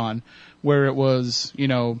SalemCon where it was,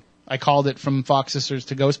 I called it From Fox Sisters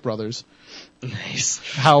to Ghost Brothers. Nice.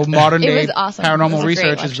 How modern It day was awesome. It paranormal was a great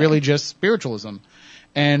research is website. really just spiritualism.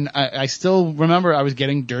 And I still remember I was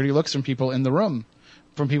getting dirty looks from people in the room,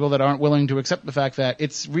 from people that aren't willing to accept the fact that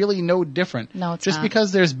it's really no different. No, it's just not.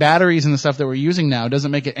 because there's batteries and the stuff that we're using now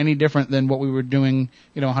doesn't make it any different than what we were doing,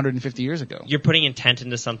 150 years ago. You're putting intent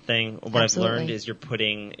into something. What Absolutely. I've learned is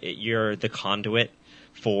you're the conduit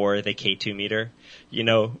for the K2 meter.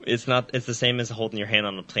 It's the same as holding your hand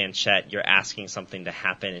on a planchette. You're asking something to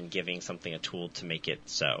happen and giving something a tool to make it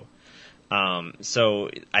so. So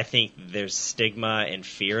I think there's stigma and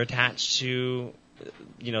fear attached to,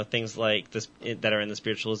 things like this that are in the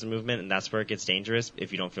spiritualism movement, and that's where it gets dangerous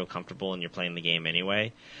if you don't feel comfortable and you're playing the game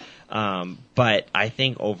anyway. But I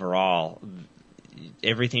think overall,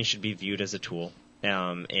 everything should be viewed as a tool,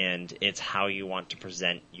 and it's how you want to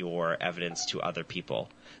present your evidence to other people.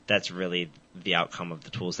 That's really the outcome of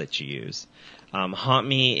the tools that you use. Haunt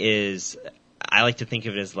Me is, I like to think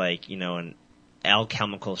of it as like, an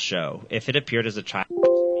alchemical show. If it appeared as a child to me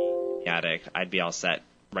in the attic, I'd be all set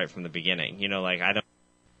right from the beginning. I don't.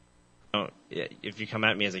 If you come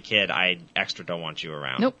at me as a kid, I extra don't want you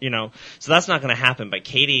around. Nope. So that's not going to happen. But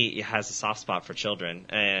Katie has a soft spot for children,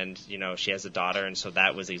 and she has a daughter, and so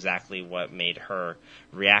that was exactly what made her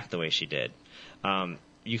react the way she did.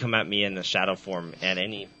 You come at me in the shadow form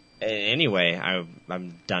in any way,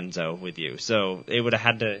 I'm donezo with you. So it would have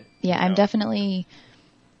had to. Yeah, I'm definitely.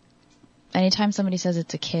 Anytime somebody says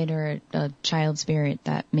it's a kid or a child spirit,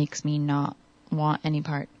 that makes me not want any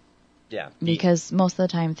part. Yeah. Because most of the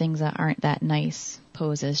time things that aren't that nice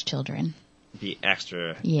pose as children. Be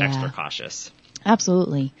extra cautious.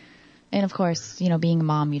 Absolutely. And of course, being a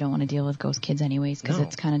mom, you don't want to deal with ghost kids anyways because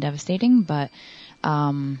it's kind of devastating. But,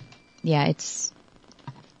 it's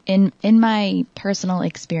in my personal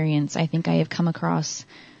experience, I think I have come across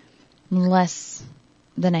less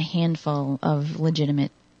than a handful of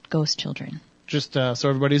legitimate ghost children. Just so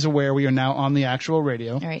everybody's aware, we are now on the actual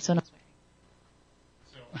radio. All right, so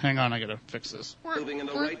Hang on, I gotta fix this. Moving in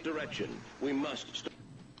the right direction. We must stop.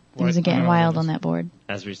 things are getting wild on that board.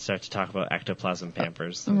 As we start to talk about ectoplasm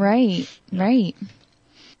pampers. Right. There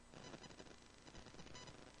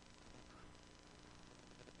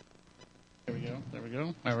we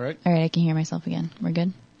go. All right. All right, I can hear myself again. We're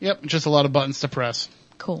good? Yep, just a lot of buttons to press.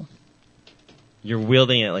 Cool. You're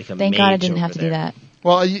wielding it like a Thank mage God I didn't over have to do there. that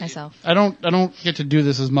Well, myself. I don't get to do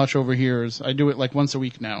this as much over here as I do it like once a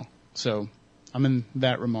week now. So I'm in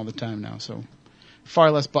that room all the time now. So far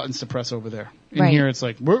less buttons to press over there. In Right. here, it's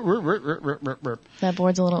like burp. That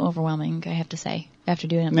board's a little overwhelming, I have to say, after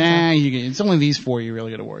doing it Nah, myself. it's only these four you really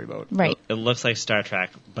got to worry about. Right. It looks like Star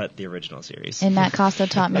Trek, but the original series. And Matt Costa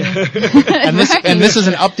taught me. And this is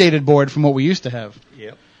an updated board from what we used to have.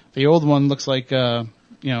 Yep. The old one looks like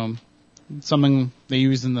something they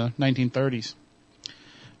used in the 1930s,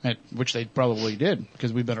 which they probably did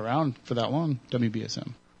because we've been around for that long.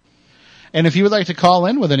 WBSM. And if you would like to call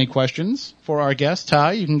in with any questions for our guest,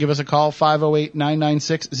 Ty, you can give us a call,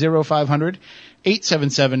 508-996-0500,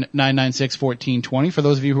 877-996-1420. For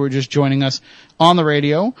those of you who are just joining us on the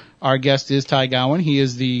radio, our guest is Ty Gowen. He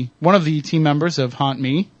is one of the team members of Haunt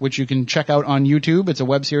Me, which you can check out on YouTube. It's a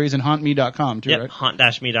web series and hauntme.com, too, Yep, right?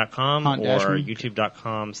 haunt-me.com or Haunt-me.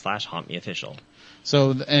 youtube.com/hauntmeofficial.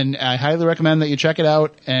 So, and I highly recommend that you check it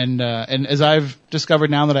out. And as I've discovered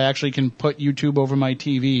now that I actually can put YouTube over my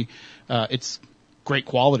TV, it's great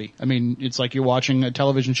quality. I mean, it's like you're watching a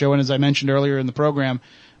television show. And as I mentioned earlier in the program,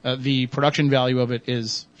 the production value of it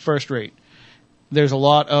is first rate. There's a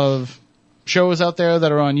lot of shows out there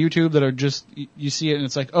that are on YouTube that are just, you see it and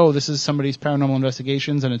it's like, oh, this is somebody's paranormal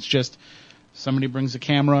investigations, and it's just somebody brings a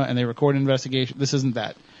camera and they record an investigation. This isn't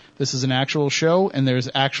that. This is an actual show, and there's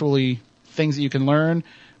actually things that you can learn.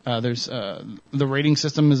 There's the rating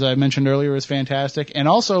system, as I mentioned earlier, is fantastic. And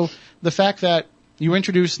also the fact that you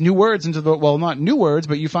introduce new words into the, well, not new words,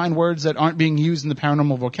 but you find words that aren't being used in the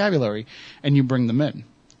paranormal vocabulary, and you bring them in.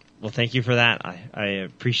 Well, thank you for that. I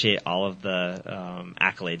appreciate all of the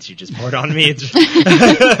accolades you just poured on me.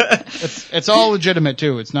 It's all legitimate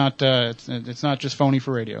too. It's not just phony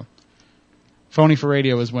for radio. Phony for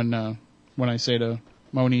radio is when I say to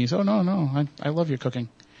Moniz, "Oh no, I love your cooking."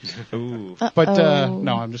 Ooh. But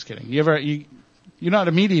no, I'm just kidding. You're not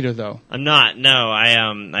a meat eater though. I'm not. No,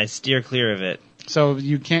 I steer clear of it. So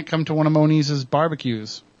you can't come to one of Moniz's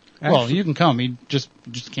barbecues. Well, you can come. You just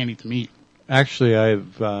can't eat the meat. Actually,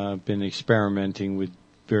 I've been experimenting with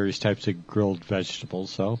various types of grilled vegetables,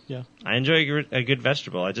 so yeah. I enjoy a good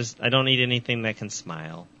vegetable. I don't eat anything that can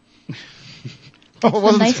smile.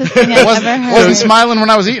 The nicest thing I've ever heard. Wasn't smiling when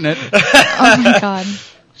I was eating it. Oh my God.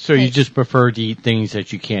 So you Hey. just prefer to eat things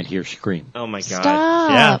that you can't hear scream. Oh my god. Stop.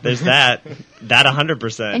 Yeah, there's that. That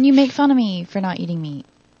 100%. And you make fun of me for not eating meat.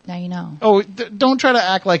 Now you know. Oh, don't try to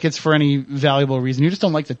act like it's for any valuable reason. You just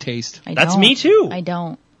don't like the taste. That's don't. me too. I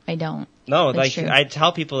don't. No, That's like true. I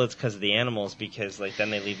tell people it's because of the animals because like then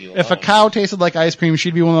they leave you alone. If a cow tasted like ice cream,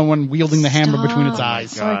 she'd be the one wielding the hammer between its Stop.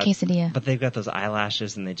 eyes. Or a God. quesadilla. But they've got those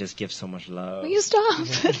eyelashes and they just give so much love. Will you stop?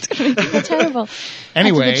 It's going to be terrible.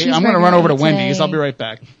 Anyway, After the I'm going to cheeseburger run over to today- Wendy's. I'll be right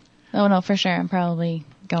back. Oh no, for sure. I'm probably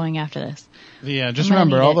going after this. Yeah, just I'm gonna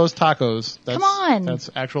remember, need all it. those tacos. That's, Come on. That's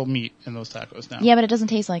actual meat in those tacos now. Yeah, but it doesn't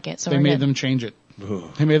taste like it, so They we're made good. them change it.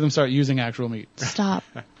 They made them start using actual meat. Stop.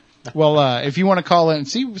 Well, if you want to call in,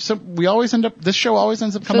 see, we always this show always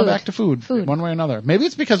ends up coming Food. back to food, Food. one way or another. Maybe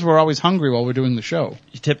it's because we're always hungry while we're doing the show.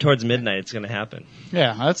 You tip towards midnight, it's going to happen.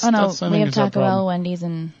 Yeah, that's, Oh no, that's I we think have is our Taco Bell, problem. Wendy's,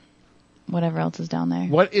 and whatever else is down there.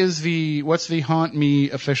 What's the Haunt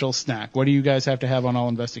Me official snack? What do you guys have to have on all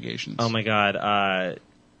investigations? Oh my god.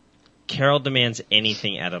 Carol demands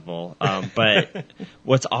anything edible, but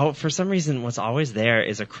for some reason what's always there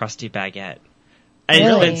is a crusty baguette. And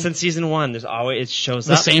Really? and since season 1, there's always it shows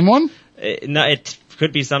the up. same one? No, it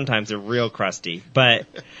could be sometimes they're real crusty, but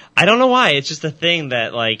I don't know why. It's just a thing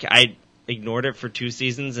that like I ignored it for 2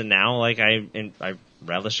 seasons, and now like I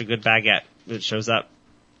relish a good baguette. It shows up.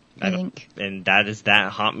 And that is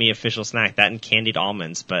that Haunt Me official snack. That and candied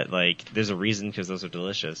almonds, but like there's a reason because those are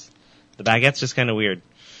delicious. The baguette's just kind of weird.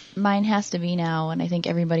 Mine has to be now, and I think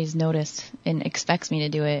everybody's noticed and expects me to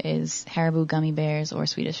do it, is Haribo gummy bears or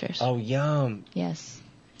Swedish Fish. Oh, yum. Yes.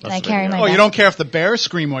 That's And I the carry way to my go. Oh, you back- don't care if the bears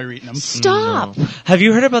scream while you're eating them. Stop! Have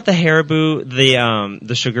you heard about the Haribo,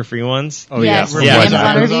 the sugar-free ones? Oh, Yes, yeah. the Yeah. Amazon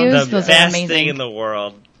Amazon. reviews, The those are best amazing. thing in the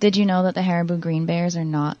world. Did you know that the Haribo green bears are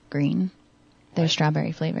not green? They're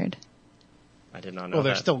strawberry flavored. I did not know Well,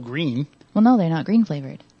 they're that. still green. Well, no, they're not green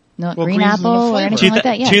flavored. No, Well, green green's not a apple or flavor. anything like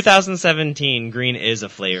that. Yes. 2017, green is a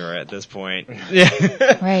flavor at this point.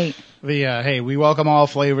 Right. Hey, we welcome all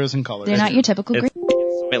flavors and colors. They're not your typical It's green.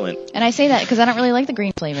 Soylent. And I say that because I don't really like the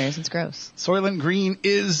green flavors. It's gross. Soylent Green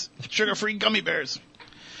is sugar-free gummy bears.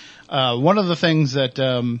 One of the things that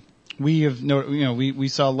we have, we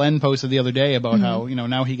saw Len posted the other day about how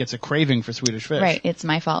now he gets a craving for Swedish Fish. Right. It's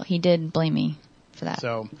my fault. He did blame me for that.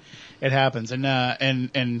 So it happens,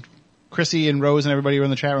 and Chrissy and Rose and everybody are in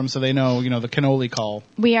the chat room, so they know the cannoli call.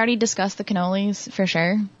 We already discussed the cannolis for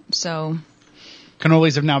sure. So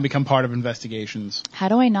Cannolis have now become part of investigations. how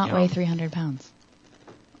do I not Yeah. weigh 300 pounds?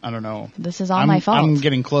 I don't know. This is all my fault. I'm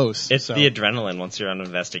getting close. It's so. the adrenaline once you're on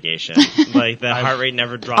investigation. Like, the heart rate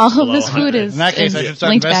never drops All of below this food 100. is In that case, I should start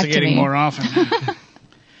linked back to investigating me. more often.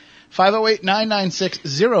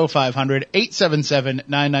 508-996-0500,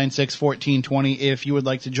 877-996-1420 if you would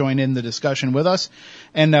like to join in the discussion with us.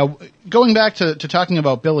 And going back to talking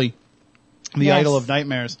about Billy, the Yes. idol of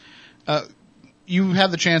nightmares, you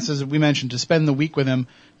have the chance, as we mentioned, to spend the week with him,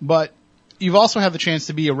 but you've also had the chance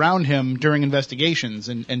to be around him during investigations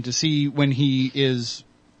and to see when he is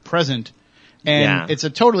present. And Yeah. it's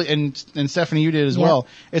a totally, and Stephanie, you did as Yep. well.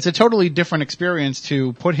 It's a totally different experience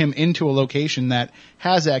to put him into a location that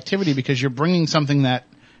has activity because you're bringing something that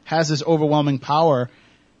has this overwhelming power.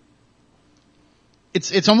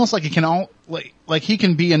 It's almost like it can all, like he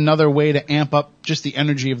can be another way to amp up just the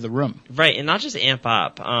energy of the room. Right, and not just amp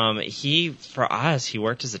up. For us, he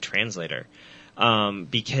worked as a translator.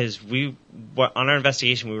 Because on our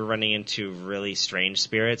investigation, we were running into really strange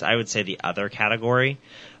spirits. I would say the other category,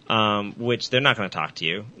 which they're not going to talk to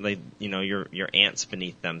you. Like, your ants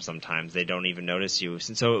beneath them sometimes. They don't even notice you.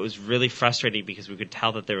 And so it was really frustrating because we could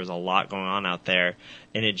tell that there was a lot going on out there,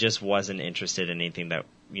 and it just wasn't interested in anything that,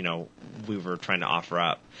 we were trying to offer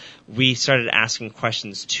up. We started asking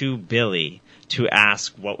questions to Billy to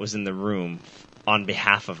ask what was in the room on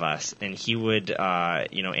behalf of us, and he would,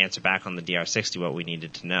 answer back on the DR60 what we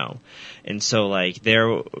needed to know. And so,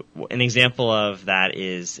 an example of that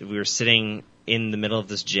is we were sitting in the middle of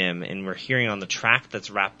this gym, and we're hearing on the track that's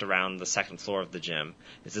wrapped around the second floor of the gym.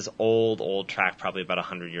 It's this old track, probably about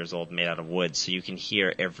 100 years old, made out of wood, so you can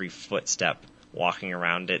hear every footstep walking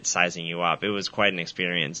around it, sizing you up. It was quite an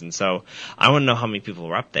experience. And so I want to know how many people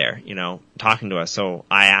were up there, talking to us. So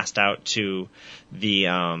I asked out to the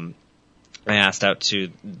air,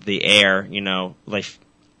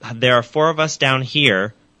 there are 4 of us down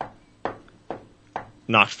here,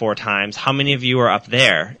 knocked 4 times. How many of you are up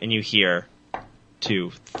there? And you hear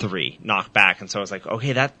 2, 3, knock back. And so I was like,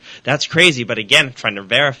 okay, that's crazy. But again, trying to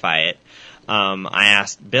verify it, I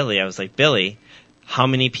asked Billy, I was like, Billy, how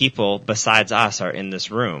many people besides us are in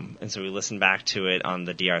this room? And so we listened back to it on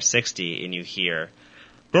the DR60, and you hear,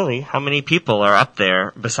 Billy, how many people are up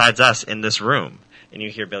there besides us in this room? And you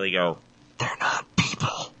hear Billy go, they're not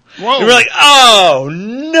people. Whoa. And we're like, oh,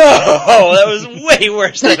 no, that was way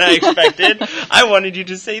worse than I expected. I wanted you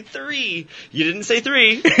to say 3. You didn't say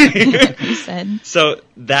 3. You said. So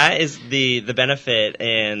that is the benefit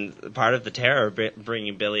and part of the terror of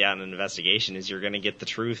bringing Billy out on an investigation is you're going to get the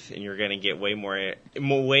truth and you're going to get way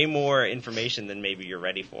more information than maybe you're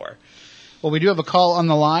ready for. Well, we do have a call on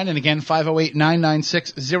the line, and again,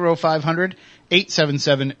 508-996-0500,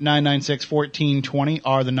 877-996-1420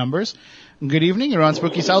 are the numbers. Good evening. You're on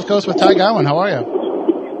Spooky South Coast with Ty Gowen. How are you?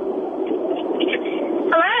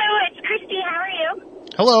 Hello, it's Christy. How are you?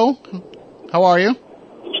 Hello. How are you?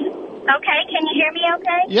 Okay, can you hear me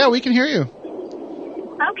okay? Yeah, we can hear you.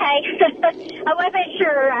 Okay. I wasn't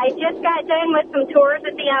sure. I just got done with some tours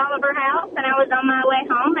at the Oliver House, and I was on my way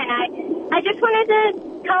home, and I just wanted to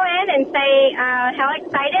call in and say how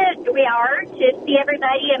excited we are to see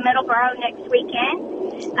everybody in Middleborough next weekend.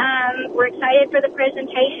 We're excited for the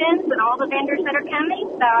presentations and all the vendors that are coming,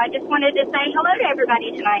 so I just wanted to say hello to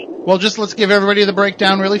everybody tonight. Well, let's give everybody the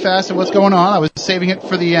breakdown really fast of what's going on. I was saving it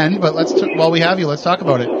for the end, but while we have you, let's talk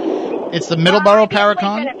about it. It's the Middleborough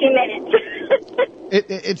Paracon. In a few minutes.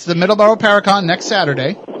 It's the Middleborough Paracon next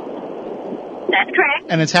Saturday. That's correct.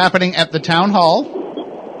 And it's happening at the Town Hall.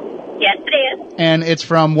 Yes, it is. And it's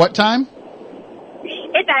from what time?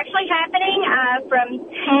 It's actually happening from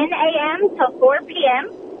 10 a.m. till 4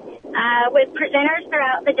 p.m. With presenters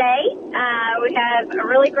throughout the day. We have a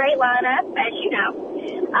really great lineup, as you know.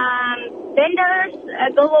 Vendors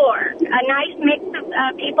galore. A nice mix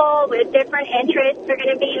of people with different interests are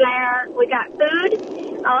going to be there. We got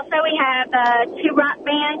food. Also, we have 2 rock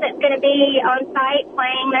bands that's going to be on site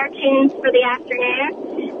playing their tunes for the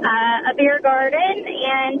afternoon. A beer garden,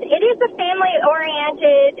 and it is a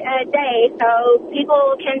family-oriented day, so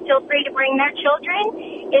people can feel free to bring their children.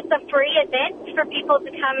 It's a free event for people to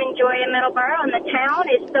come enjoy in Middleborough, and the town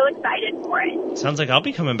is so excited for it. Sounds like I'll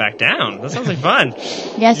be coming back down. That sounds like fun.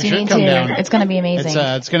 Yes, You you should need come to. down. It's going to be amazing.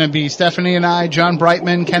 It's going to be Stephanie and I, John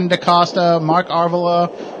Brightman, Ken DaCosta, Mark Arvola.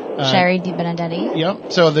 Sherry DiBenedetti.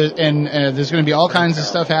 Yep. So there's going to be all kinds of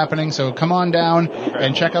stuff happening. So come on down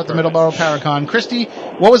and check out the Middleborough Paracon. Christy,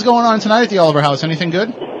 what was going on tonight at the Oliver House? Anything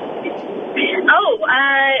good?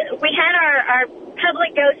 We had our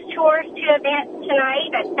public ghost tours 2 events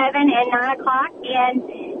tonight at 7 and 9 o'clock, and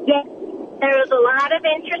yes, there was a lot of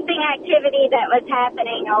interesting activity that was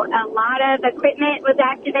happening. A lot of equipment was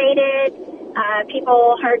activated.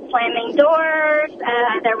 People heard slamming doors.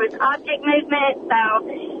 There was object movement. So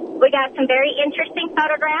we got some very interesting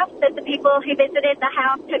photographs that the people who visited the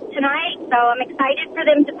house took tonight. So I'm excited for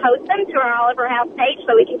them to post them to our Oliver House page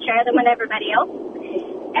so we can share them with everybody else.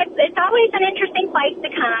 It's always an interesting place to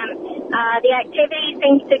come. The activity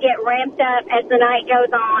seems to get ramped up as the night goes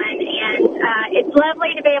on, and it's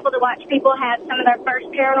lovely to be able to watch people have some of their first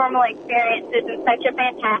paranormal experiences in such a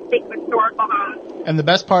fantastic historical home. And the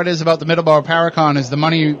best part is about the Middleborough Paracon is the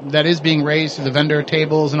money that is being raised through the vendor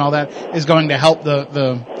tables and all that is going to help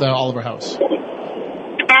the Oliver House.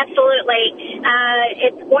 Absolutely.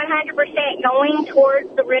 It's 100% going towards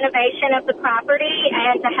the renovation of the property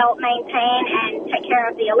and to help maintain and take care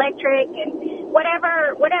of the electric and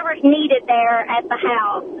whatever's needed there at the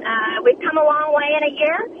house. We've come a long way in a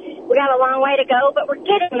year. We got a long way to go, but we're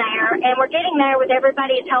getting there, and we're getting there with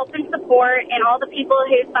everybody's help and support and all the people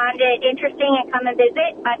who find it interesting and come and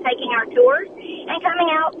visit by taking our tours and coming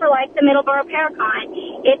out for like the Middleborough Paracon.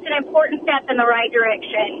 It's an important step in the right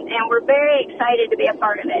direction, and we're very excited to be a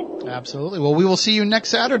part of it. Absolutely. Well, we will see you next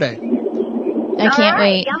Saturday. I can't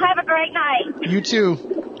wait. Y'all have a great night. You too.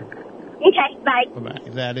 Okay, bye.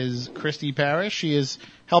 Bye-bye. That is Christy Parrish. She is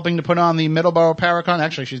helping to put on the Middleborough Paracon.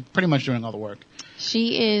 Actually, she's pretty much doing all the work.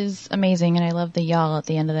 She is amazing, and I love the y'all at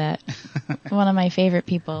the end of that. One of my favorite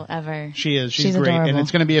people ever. She is. She's She's great. adorable. And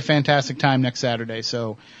it's going to be a fantastic time next Saturday.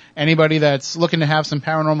 So anybody that's looking to have some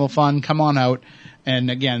paranormal fun, come on out.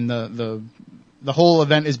 And again, the whole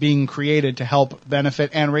event is being created to help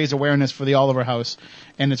benefit and raise awareness for the Oliver House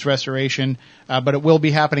and its restoration. But it will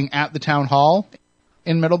be happening at the Town Hall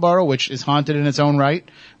in Middleborough, which is haunted in its own right.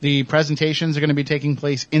 The presentations are going to be taking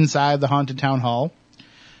place inside the haunted Town Hall.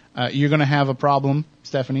 You're going to have a problem,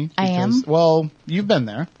 Stephanie. I am? Well, you've been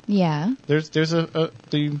there. Yeah. There's the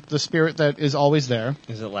spirit that is always there.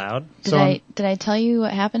 Is it loud? Did I tell you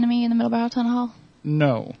what happened to me in the Middleborough Town Hall?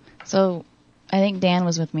 No. So I think Dan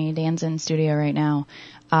was with me. Dan's in studio right now.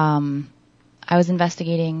 I was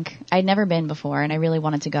investigating. I'd never been before, and I really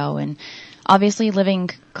wanted to go. And obviously living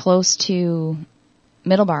close to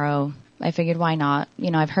Middleborough, I figured why not?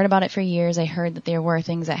 You know, I've heard about it for years. I heard that there were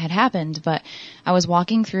things that had happened, but I was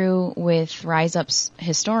walking through with Rise Up's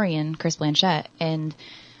historian, Chris Blanchett, and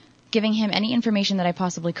giving him any information that I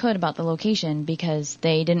possibly could about the location because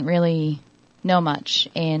they didn't really know much.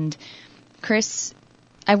 And Chris,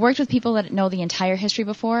 I've worked with people that know the entire history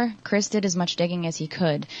before. Chris did as much digging as he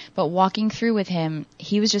could, but walking through with him,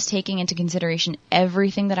 he was just taking into consideration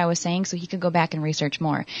everything that I was saying so he could go back and research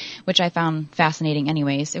more, which I found fascinating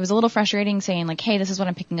anyways. It was a little frustrating saying like, hey, this is what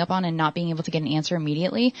I'm picking up on and not being able to get an answer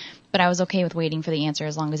immediately, but I was okay with waiting for the answer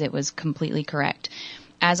as long as it was completely correct.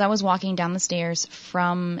 As I was walking down the stairs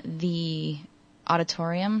from the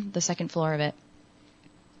auditorium, the second floor of it,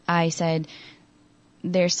 I said,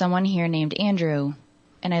 there's someone here named Andrew.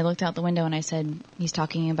 And I looked out the window and I said, he's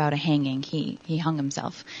talking about a hanging. He hung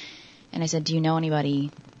himself. And I said, do you know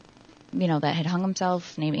anybody, that had hung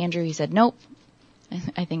himself named Andrew? He said, nope.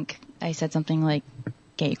 I think I said something like,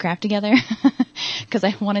 get your crap together. Because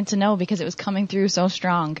I wanted to know because it was coming through so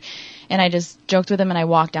strong. And I just joked with him and I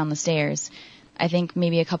walked down the stairs. I think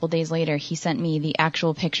maybe a couple days later, he sent me the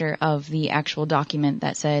actual picture of the actual document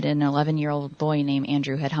that said an 11-year-old boy named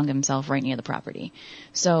Andrew had hung himself right near the property.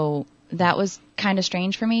 So that was kind of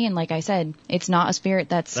strange for me. And like I said, it's not a spirit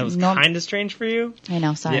that's... That was kind of strange for you? I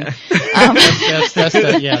know, sorry. Yeah.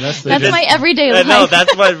 That's my everyday life. No,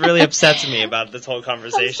 that's what really upsets me about this whole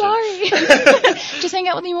conversation. I'm sorry. Just hang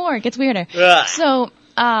out with me more. It gets weirder. Ugh. So,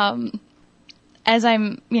 as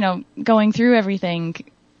I'm, going through everything,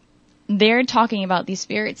 they're talking about these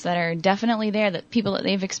spirits that are definitely there, that people that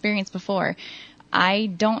they've experienced before. I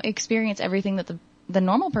don't experience everything that the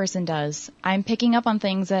normal person does. I'm picking up on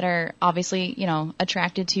things that are obviously,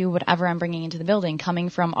 attracted to whatever I'm bringing into the building, coming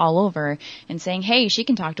from all over and saying, hey, she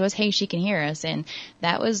can talk to us. Hey, she can hear us. And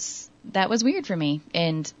that was weird for me.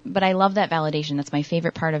 But I love that validation. That's my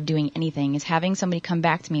favorite part of doing anything, is having somebody come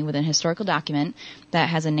back to me with an historical document that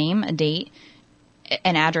has a name, a date,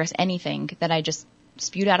 an address, anything that I just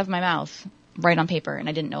spewed out of my mouth right on paper, and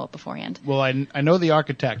I didn't know it beforehand. Well, I know the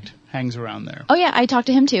architect hangs around there. Oh yeah, I talked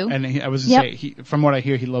to him too. And I was going to say, from what I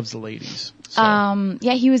hear, he loves the ladies. So.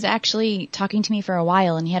 Yeah, he was actually talking to me for a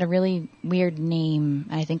while, and he had a really weird name.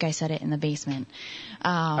 I think I said it in the basement.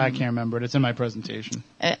 I can't remember it. It's in my presentation.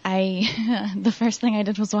 The first thing I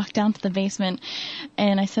did was walk down to the basement,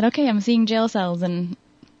 and I said, okay, I'm seeing jail cells, and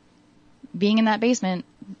being in that basement,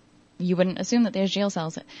 you wouldn't assume that there's jail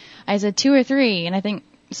cells. I said 2 or 3, and I think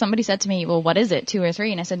somebody said to me, well, what is it, 2 or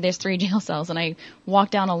 3? And I said, there's 3 jail cells. And I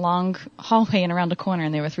walked down a long hallway and around a corner,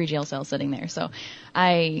 and there were 3 jail cells sitting there. So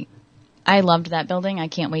I loved that building. I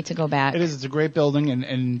can't wait to go back. It is. It's a great building,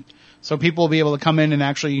 and so people will be able to come in and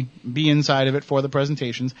actually be inside of it for the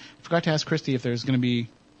presentations. I forgot to ask Christy if there's going to be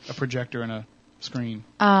a projector and a screen.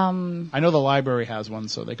 I know the library has one,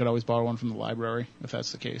 so they could always borrow one from the library if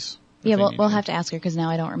that's the case. Yeah, we'll have to ask her because now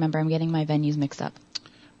I don't remember. I'm getting my venues mixed up.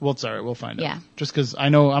 Well, it's all right. We'll find out. Yeah. Just because I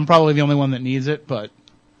know I'm probably the only one that needs it, but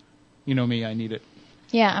you know me, I need it.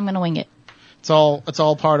 Yeah, I'm going to wing it. It's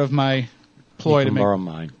all part of my ploy you to can make. borrow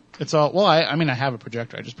mine. It's all. Well, I mean, I have a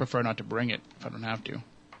projector. I just prefer not to bring it if I don't have to,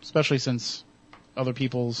 especially since other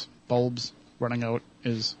people's bulbs running out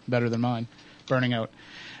is better than mine burning out.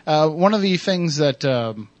 One of the things that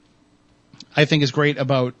I think is great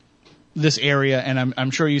about this area, and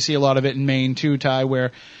I'm sure you see a lot of it in Maine too, Ty,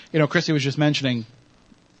 where Christy was just mentioning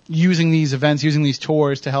using these events, using these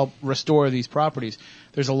tours to help restore these properties.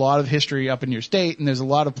 There's a lot of history up in your state, and there's a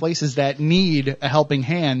lot of places that need a helping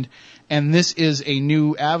hand, and this is a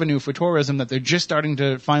new avenue for tourism that they're just starting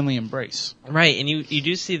to finally embrace. Right, and you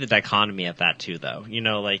do see the dichotomy of that too, though.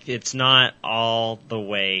 It's not all the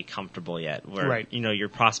way comfortable yet. Where, right. You're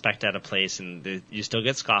prospect at a place and you still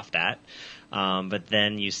get scoffed at. But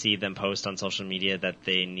then you see them post on social media that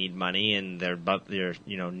they need money and they're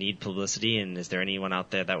need publicity. And is there anyone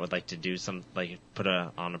out there that would like to do put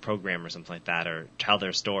on a program or something like that, or tell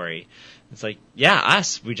their story? It's like, yeah,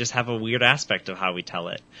 us. We just have a weird aspect of how we tell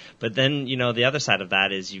it. But then the other side of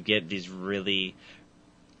that is you get these really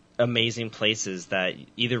amazing places that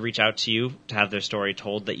either reach out to you to have their story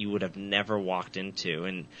told that you would have never walked into,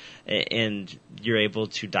 and you're able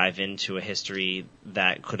to dive into a history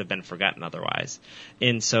that could have been forgotten otherwise.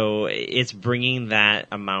 And so it's bringing that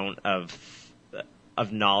amount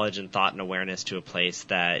of knowledge and thought and awareness to a place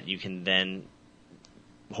that you can then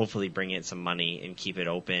hopefully bring in some money and keep it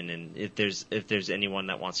open. And if there's anyone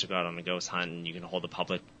that wants to go out on a ghost hunt, and you can hold a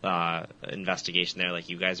public investigation there like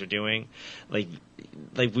you guys are doing, like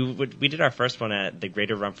we did our first one at the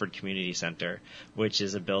Greater Rumford Community Center, which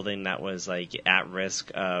is a building that was at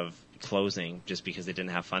risk of closing just because they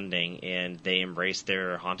didn't have funding, and they embraced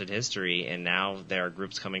their haunted history, and now there are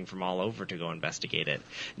groups coming from all over to go investigate it.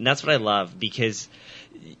 And that's what I love, because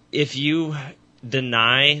if you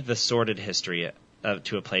deny the sordid history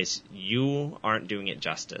to a place, you aren't doing it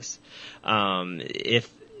justice.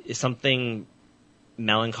 something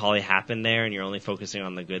melancholy happened there and you're only focusing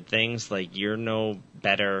on the good things, like, you're no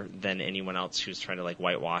better than anyone else who's trying to, like,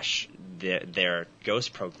 whitewash their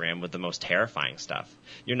ghost program with the most terrifying stuff.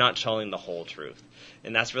 You're not telling the whole truth.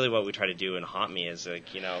 And that's really what we try to do in Haunt Me is,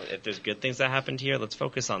 like, you know, if there's good things that happened here, let's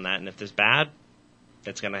focus on that. And if there's bad,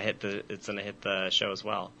 it's gonna hit the show as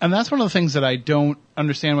well. And that's one of the things that I don't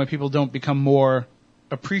understand why people don't become more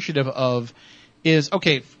appreciative of is,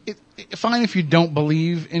 okay, fine if you don't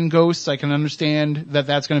believe in ghosts. I can understand that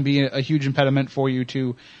that's going to be a huge impediment for you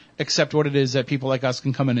to accept what it is that people like us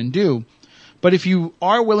can come in and do. But if you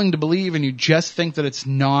are willing to believe and you just think that it's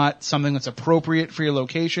not something that's appropriate for your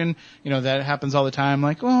location, you know, that happens all the time.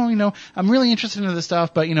 Like, oh, you know, I'm really interested in this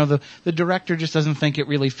stuff, but, you know, the director just doesn't think it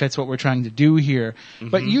really fits what we're trying to do here. Mm-hmm.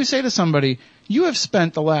 But you say to somebody, you have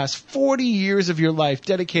spent the last 40 years of your life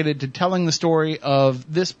dedicated to telling the story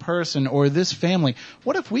of this person or this family.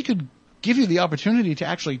 What if we could give you the opportunity to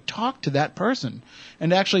actually talk to that person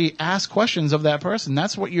and actually ask questions of that person?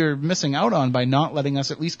 That's what you're missing out on by not letting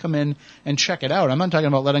us at least come in and check it out. I'm not talking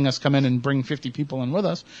about letting us come in and bring 50 people in with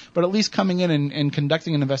us, but at least coming in and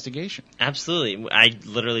conducting an investigation. Absolutely. I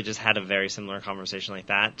literally just had a very similar conversation like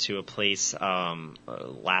that to a place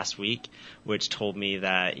last week, which told me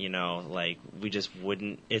that, you know, like, we just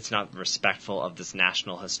wouldn't, it's not respectful of this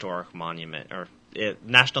National Historic Monument or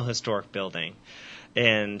National Historic Building.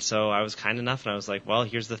 And so I was kind enough, and I was like, well,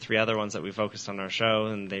 here's the 3 other ones that we focused on our show,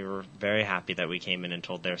 and they were very happy that we came in and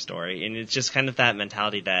told their story. And it's just kind of that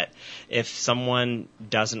mentality that if someone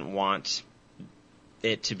doesn't want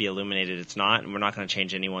it to be illuminated, it's not, and we're not going to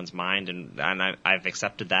change anyone's mind, and I've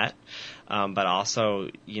accepted that. But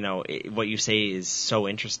also, you know, what you say is so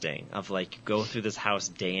interesting, of, like, go through this house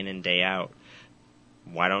day in and day out.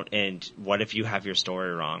 And what if you have your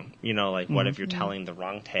story wrong? You know, like, what if you're telling the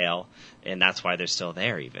wrong tale, and that's why they're still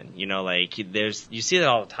there even? You know, like, you see that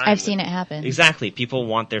all the time. I've seen it happen. Exactly. People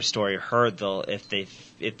want their story heard. If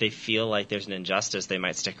they feel like there's an injustice, they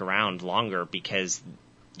might stick around longer because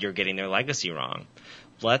you're getting their legacy wrong.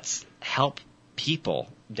 Let's help people,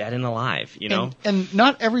 dead and alive, you know? And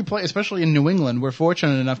not every place, especially in New England, we're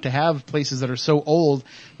fortunate enough to have places that are so old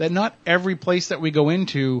that not every place that we go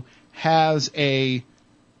into has a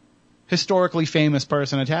historically famous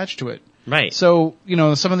person attached to it. Right. So, you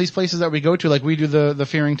know, some of these places that we go to, like we do the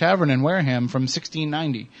Fearing Tavern in Wareham from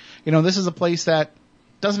 1690. You know, this is a place that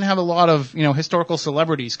doesn't have a lot of, you know, historical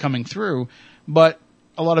celebrities coming through, but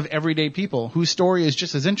a lot of everyday people whose story is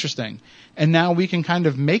just as interesting. And now we can kind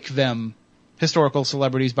of make them historical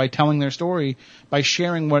celebrities by telling their story, by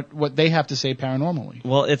sharing what they have to say paranormally.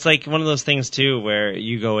 Well, it's like one of those things, too, where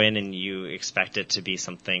you go in and you expect it to be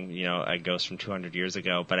something, you know, a ghost from 200 years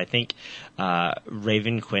ago. But I think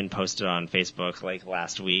Raven Quinn posted on Facebook, like,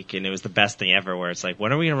 last week, and it was the best thing ever, where it's like,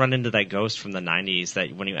 when are we going to run into that ghost from the 90s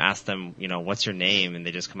that when you ask them, you know, what's your name, and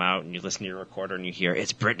they just come out and you listen to your recorder and you hear,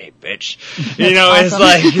 it's Brittany, bitch. You know, it's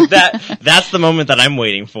like, that's the moment that I'm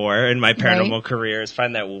waiting for in my paranormal career, is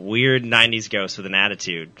find that weird 90s ghost with an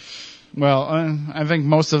attitude. Well, I think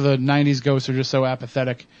most of the 90s ghosts are just so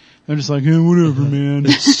apathetic. They're just like, whatever, man.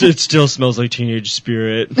 It still smells like Teenage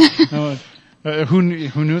Spirit. Who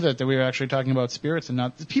knew that we were actually talking about spirits and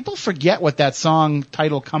not... People forget what that song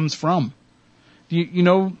title comes from. You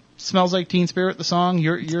know Smells Like Teen Spirit, the song?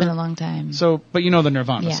 It's been a long time. So, but you know the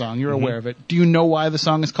Nirvana song. You're aware of it. Do you know why the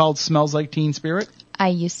song is called Smells Like Teen Spirit? I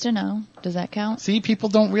used to know. Does that count? See, people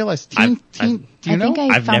don't realize. Do you know? I think I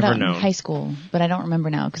I've found never out known. in high school, but I don't remember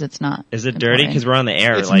now because it's not. Is it dirty? Because we're on the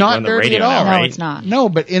air, It's like, not on the dirty radio at all. now, right? No, it's not. No,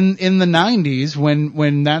 but in the 90s,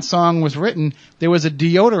 when that song was written, there was a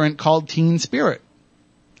deodorant called Teen Spirit.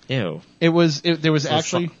 Ew. There was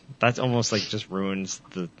actually... That's almost like just ruins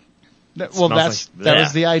the... That was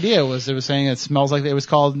the idea. It was saying it smells like it was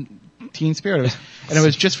called Teen Spirit, and it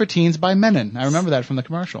was just for teens by Menon. I remember that from the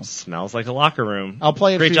commercial. Smells like a locker room. I'll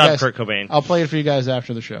play it. Great for you job, guys. Kurt Cobain. I'll play it for you guys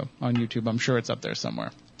after the show on YouTube. I'm sure it's up there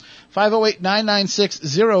somewhere.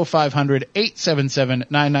 508-996-0500,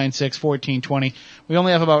 877-996-1420. We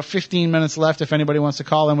only have about 15 minutes left if anybody wants to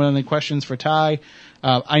call in with any questions for Ty.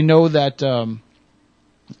 I know that,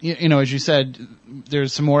 you know, as you said,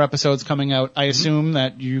 there's some more episodes coming out. I assume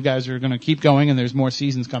that you guys are going to keep going and there's more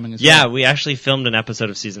seasons coming as well. Yeah, we actually filmed an episode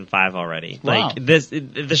of season 5 already. Wow. Like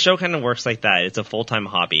the show kind of works like that. It's a full-time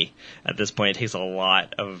hobby at this point. It takes a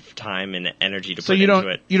lot of time and energy to put into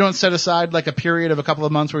it. You don't set aside like a period of a couple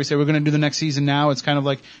of months where you say we're going to do the next season now. It's kind of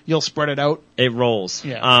like you'll spread it out. It rolls.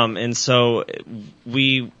 Yeah. And so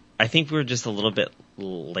I think we were just a little bit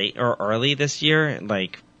late or early this year.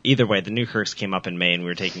 Like, either way, the Newkirks came up in May, and we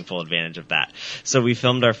were taking full advantage of that. So we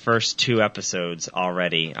filmed our first 2 episodes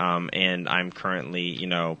already, and I'm currently,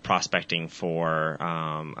 prospecting for,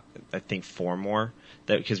 I think 4 more.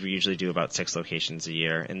 Because we usually do about 6 locations a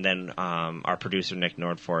year. And then our producer, Nick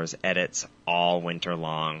Nordfors, edits all winter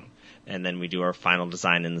long. And then we do our final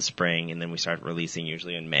design in the spring, and then we start releasing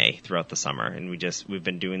usually in May throughout the summer. And we've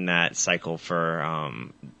been doing that cycle for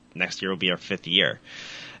next year will be our 5th year.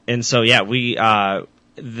 And so, yeah,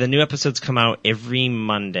 the new episodes come out every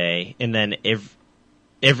Monday, and then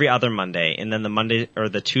every other Monday, and then the Monday or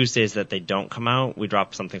the Tuesdays that they don't come out, we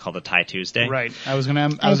drop something called the Tie Tuesday. Right. I was gonna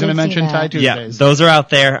mention Tie Tuesdays. Yeah, those are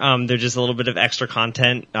out there. They're just a little bit of extra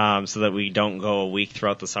content, so that we don't go a week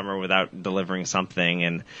throughout the summer without delivering something.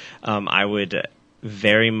 And I would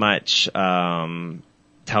very much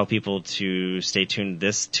tell people to stay tuned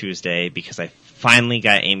this Tuesday, because I finally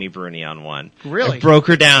got Amy Bruni on one. Really? I broke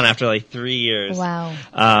her down after like 3 years. Wow.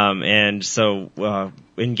 And so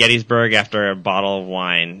in Gettysburg, after a bottle of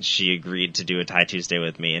wine, she agreed to do a Tie Tuesday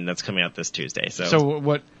with me, and that's coming out this Tuesday. So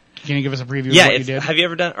what? Can you give us a preview of what you did? Have you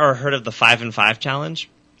ever done or heard of the 5 and 5 challenge?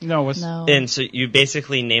 No. And so you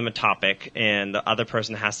basically name a topic, and the other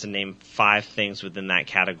person has to name 5 things within that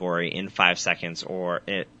category in 5 seconds,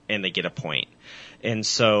 and they get a point. And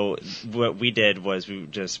so what we did was we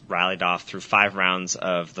just rallied off through 5 rounds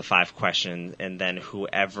of the 5 questions, and then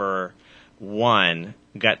whoever won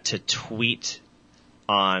got to tweet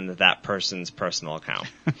on that person's personal account.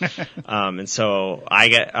 And so I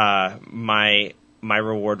get my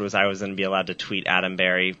reward was I was going to be allowed to tweet Adam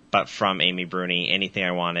Berry, but from Amy Bruni, anything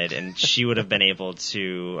I wanted, and she would have been able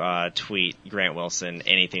to tweet Grant Wilson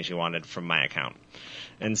anything she wanted from my account.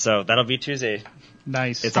 And so that'll be Tuesday.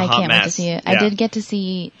 Nice. It's a hot can't mess. wait to see it. Yeah. I did get to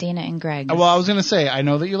see Dana and Greg. Well, I was gonna say, I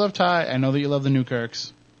know that you love Ty. I know that you love the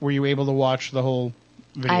Newkirks. Were you able to watch the whole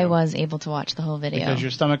video? I was able to watch the whole video. Because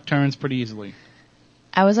your stomach turns pretty easily.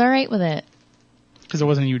 I was all right with it. Because it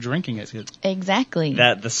wasn't you drinking it. Exactly.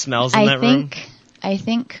 The smells in that room. I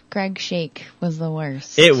think Greg's shake was the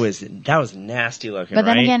worst. That was nasty looking, but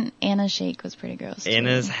then right? again, Anna's shake was pretty gross.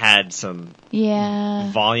 Anna's too. had some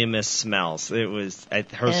voluminous smells. It was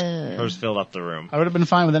hers filled up the room. I would have been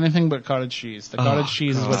fine with anything but cottage cheese. The cottage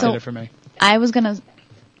cheese is what did it for me. I was going to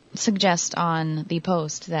suggest on the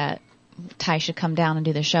post that Ty should come down and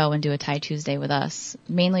do the show and do a Tie Tuesday with us,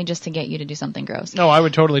 mainly just to get you to do something gross. No, I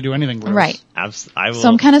would totally do anything gross. Right. I will. So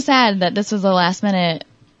I'm kind of sad that this was the last minute.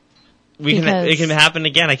 It can happen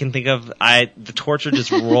again. I can think of the torture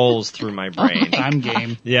just rolls through my brain. I'm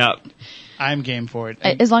game. Yeah. I'm game for it.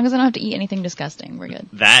 As long as I don't have to eat anything disgusting, we're good.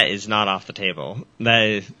 That is not off the table.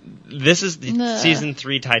 This is the season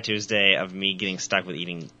 3 Tie Tuesday of me getting stuck with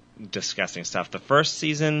eating disgusting stuff. The first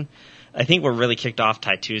season, I think what really kicked off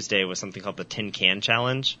Tie Tuesday was something called the Tin Can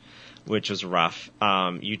Challenge, which was rough.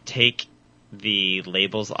 You take the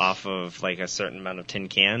labels off of like a certain amount of tin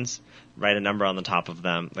cans, write a number on the top of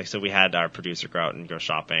them. Like, so we had our producer go out and go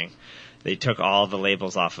shopping. They took all the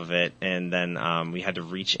labels off of it, and then we had to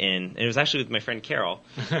reach in. It was actually with my friend Carol.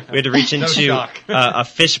 We had to reach into a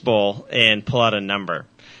fishbowl and pull out a number.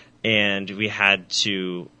 And we had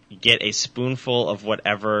to get a spoonful of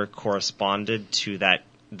whatever corresponded to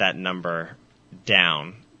that number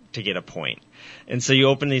down to get a point. And so you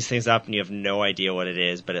open these things up and you have no idea what it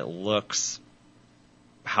is, but it looks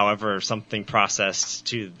however something processed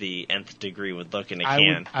to the nth degree would look in a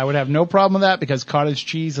can. I would have no problem with that because cottage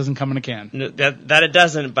cheese doesn't come in a can. No, that it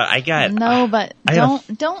doesn't, but I got No, but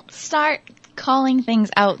don't start calling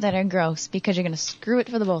things out that are gross because you're going to screw it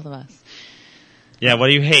for the both of us. Yeah, what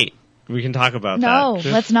do you hate? We can talk about that. No,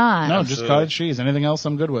 let's not. No, just cottage cheese. Anything else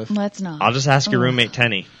I'm good with. Let's not. I'll just ask your roommate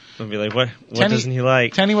Tenny. I'll be like, what doesn't he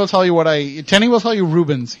like? Tenny will tell you Tenny will tell you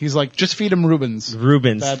Rubens. He's like, just feed him Rubens.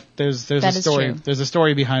 Rubens. There's That a is story. true. There's a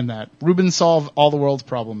story behind that. Rubens solve all the world's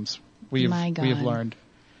problems. We My God. have learned.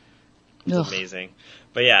 It's Ugh. amazing.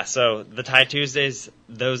 But yeah, so the Tie Tuesdays,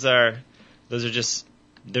 those are just,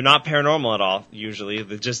 they're not paranormal at all, usually.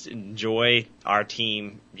 They just enjoy our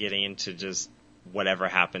team getting into just whatever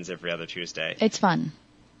happens every other Tuesday. It's fun.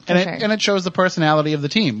 For And sure. it shows the personality of the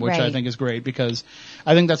team, which I Right. think is great because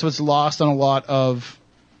I think that's what's lost on a lot of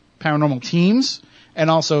paranormal teams and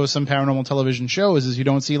also some paranormal television shows is you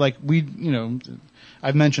don't see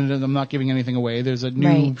I've mentioned it, I'm not giving anything away. There's a new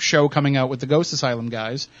Right. show coming out with the Ghost Asylum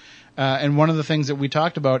guys. And one of the things that we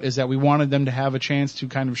talked about is that we wanted them to have a chance to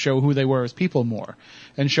kind of show who they were as people more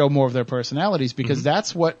and show more of their personalities because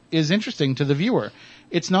that's what is interesting to the viewer.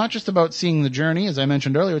 It's not just about seeing the journey, as I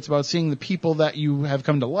mentioned earlier, it's about seeing the people that you have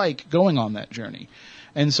come to like going on that journey.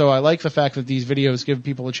 And so I like the fact that these videos give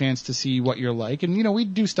people a chance to see what you're like. And, we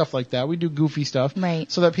do stuff like that. We do goofy stuff.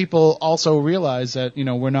 Right. So that people also realize that,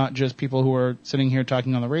 we're not just people who are sitting here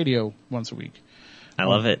talking on the radio once a week. I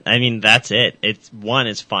love it. I mean, that's it. It's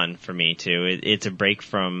fun for me too. It's a break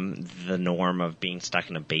from the norm of being stuck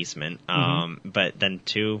in a basement. But then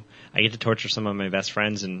two, I get to torture some of my best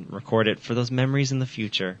friends and record it for those memories in the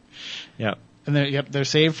future. Yep. And they're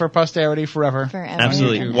saved for posterity forever. Forever.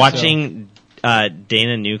 Absolutely. YouTube, Watching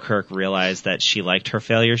Dana Newkirk realize that she liked her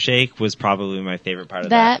failure shake was probably my favorite part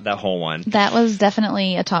of that whole one. That was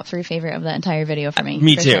definitely a top 3 favorite of that entire video for me.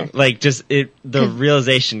 Me for too. Sure. Like just the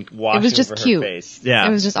realization washing It was just over cute. her face. Yeah.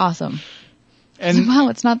 It was just awesome. And Wow,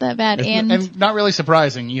 it's not that bad. And not really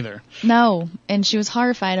surprising either. no, and she was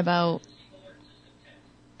horrified about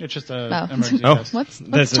It's just a emergency Oh. test. what's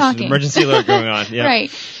There's talking. an emergency alert going on. Yeah.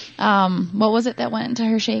 Right. What was it that went into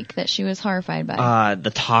her shake that she was horrified by?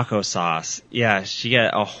 The taco sauce. Yeah, she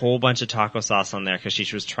got a whole bunch of taco sauce on there because she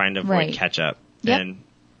was trying to avoid Right. ketchup. Yep. And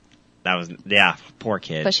that was, poor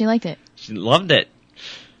kid. But she liked it. She loved it.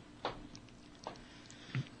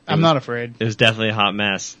 I'm not afraid. It was definitely a hot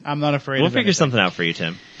mess. I'm not afraid We'll of figure anything. something out for you,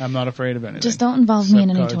 Tim. I'm not afraid of anything. Just don't involve me in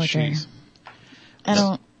any Except cottage torture. cheese. I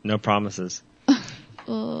don't. No promises. Ugh.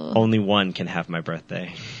 Only one can have my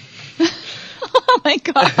birthday. Oh my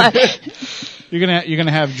god. You're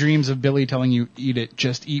gonna have dreams of Billy telling you eat it.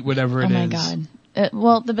 Just eat whatever it is. Oh my god.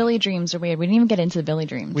 Well, the Billy dreams are weird. We didn't even get into the Billy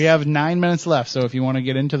dreams. We have 9 minutes left, so if you want to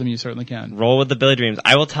get into them, you certainly can. Roll with the Billy Dreams.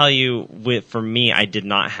 I will tell you, for me, I did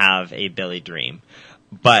not have a Billy Dream.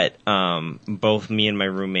 But both me and my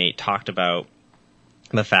roommate talked about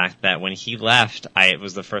the fact that when he left, it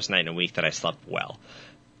was the first night in a week that I slept well.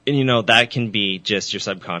 And, that can be just your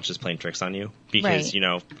subconscious playing tricks on you. Because,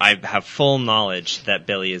 Right. I have full knowledge that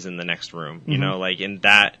Billy is in the next room. And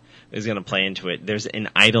that is going to play into it. There's an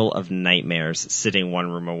idol of nightmares sitting one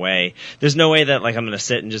room away. There's no way that, I'm going to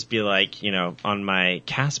sit and just be on my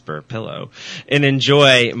Casper pillow and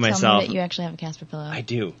enjoy myself. Tell me that you actually have a Casper pillow. I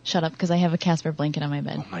do. Shut up, because I have a Casper blanket on my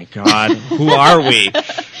bed. Oh my god. Who are we?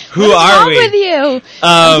 Who What's are wrong we? with you?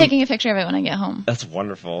 I'm taking a picture of it when I get home. That's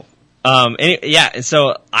wonderful. So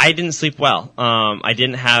I didn't sleep well. I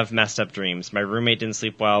didn't have messed up dreams. My roommate didn't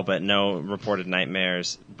sleep well, but no reported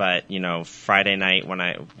nightmares. But, Friday night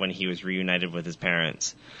when he was reunited with his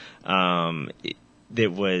parents, it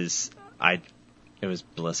was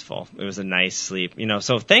blissful. It was a nice sleep.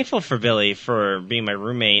 So thankful for Billy for being my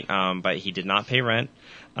roommate, but he did not pay rent.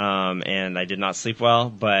 And I did not sleep well,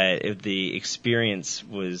 but the experience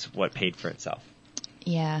was what paid for itself.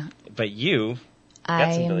 Yeah. But you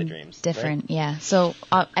got some Billy I'm dreams. different, yeah. So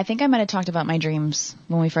I think I might have talked about my dreams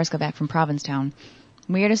when we first got back from Provincetown.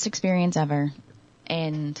 Weirdest experience ever.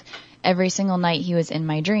 And every single night he was in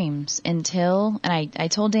my dreams and I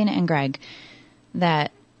told Dana and Greg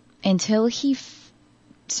that until he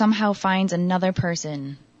somehow finds another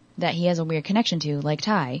person that he has a weird connection to, like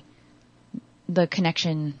Ty, the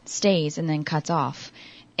connection stays and then cuts off.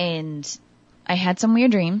 And I had some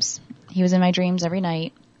weird dreams. He was in my dreams every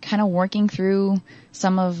night, kind of working through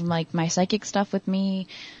some of my psychic stuff with me,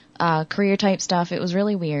 career type stuff. It was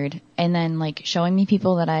really weird. And then showing me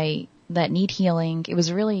people that need healing. It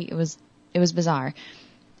was bizarre.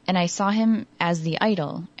 And I saw him as the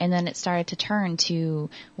idol, and then it started to turn to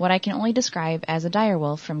what I can only describe as a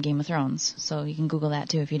direwolf from Game of Thrones. So you can Google that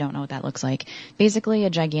too if you don't know what that looks like. Basically a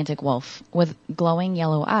gigantic wolf with glowing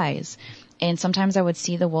yellow eyes. And sometimes I would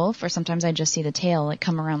see the wolf, or sometimes I'd just see the tail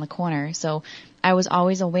come around the corner. So I was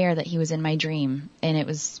always aware that he was in my dream, and it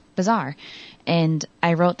was bizarre. And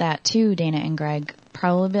I wrote that to Dana and Greg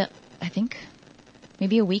probably I think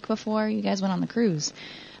maybe a week before you guys went on the cruise.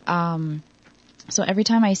 So every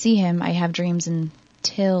time I see him, I have dreams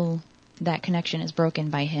until that connection is broken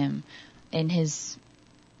by him, and his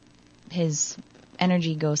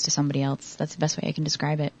energy goes to somebody else. That's the best way I can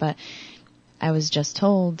describe it. But I was just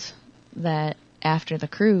told that after the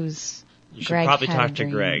cruise, You should Greg probably had talk a to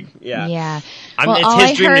dream. Greg. Yeah. Yeah. It's all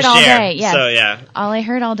his I dream heard to all share. day, yes. So, yeah. All I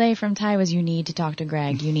heard all day from Ty was, you need to talk to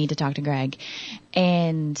Greg. You need to talk to Greg.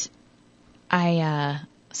 And I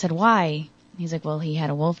said, why? He's like, well, he had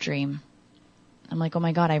a wolf dream. I'm like, oh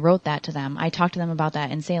my God, I wrote that to them. I talked to them about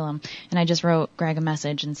that in Salem. And I just wrote Greg a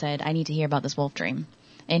message and said, I need to hear about this wolf dream.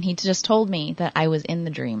 And he just told me that I was in the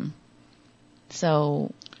dream.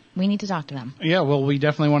 So we need to talk to them. Yeah, well, we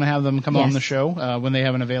definitely want to have them come on Yes. the show when they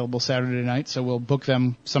have an available Saturday night, so we'll book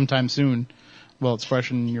them sometime soon. Well, it's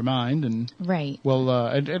fresh in your mind, and Right. well,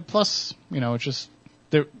 and plus, it's just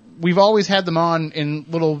we've always had them on in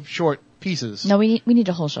little short pieces. No, we need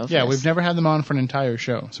a whole show for Yeah, this. we've never had them on for an entire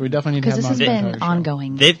show, so we definitely need to Because have this them has on for an been entire show.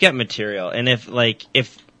 ongoing. They've got material, and if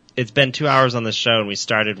it's been 2 hours on the show, and we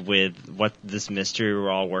started with what this mystery we're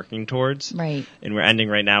all working towards. Right. And we're ending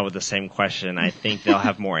right now with the same question. I think they'll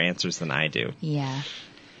have more answers than I do. Yeah.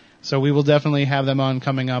 So we will definitely have them on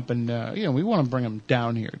coming up, and we want to bring them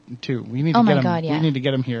down here too. We need to get them. God, yeah. We need to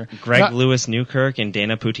get them here. Greg Lewis Newkirk and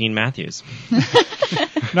Dana Poutine Matthews.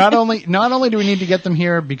 Not only do we need to get them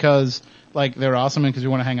here because like they're awesome and because we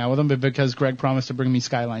want to hang out with them, but because Greg promised to bring me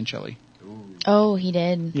Skyline chili. Oh, he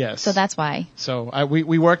did. Yes. So that's why. So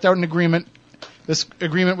we worked out an agreement. This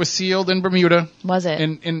agreement was sealed in Bermuda. Was it?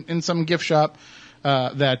 In some gift shop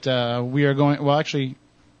that we are going. Well, actually,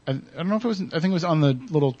 I don't know if it was. I think it was on the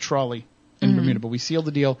little trolley in Bermuda. But we sealed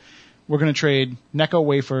the deal. We're going to trade Necco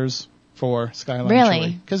wafers for Skyline Really?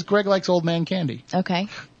 chili because Greg likes old man candy. Okay.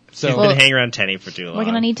 So So he's been hanging around Tenny for too long. We're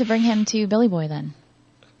going to need to bring him to Billy Boy then.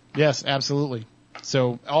 yes, absolutely.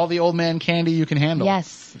 So all the old man candy you can handle.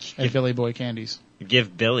 Yes. At Billy Boy Candies.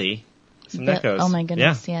 give Billy some Bi- Neckos. Oh my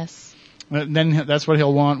goodness, yes. Then that's what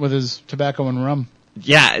he'll want with his tobacco and rum.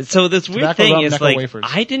 Yeah, so this weird Tobacco thing rum, is Necco like wafers.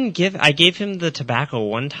 I gave him the tobacco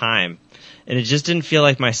one time, and it just didn't feel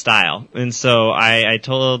like my style. And so I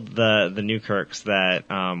told the Newkirks that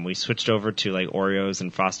we switched over to like Oreos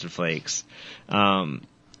and Frosted Flakes,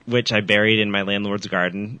 which I buried in my landlord's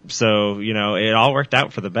garden. So it all worked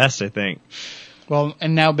out for the best, I think. Well,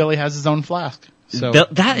 and now Billy has his own flask. So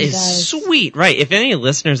That He is does. sweet, right? If any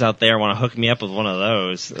listeners out there want to hook me up with one of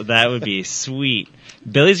those, that would be sweet.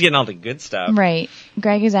 Billy's getting all the good stuff. Right.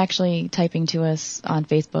 Greg is actually typing to us on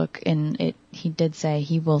Facebook, and he did say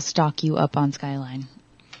he will stock you up on Skyline.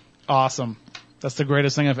 awesome. That's the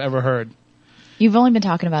greatest thing I've ever heard. You've only been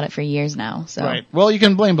talking about it for years now, so. Right. Well, you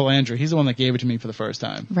can blame Belandra. He's the one that gave it to me for the first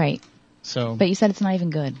time. Right. So But you said it's not even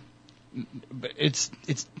good. but it's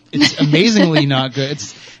amazingly not good.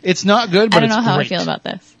 It's not good, but I don't it's know how great. I feel about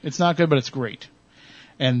this. It's not good, but it's great.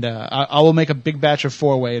 And I will make a big batch of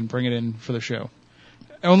 4-way and bring it in for the show.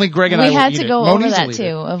 Only Greg and I We will had eat to it. go Moniz over that will eat too,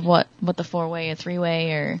 it. of what the 4-way, a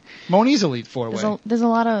 3-way, or Moniz will eat 4-way. there's a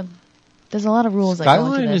lot of rules that go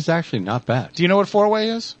Skyline into is this. actually not bad. Do you know what 4-way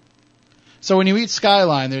is? So when you eat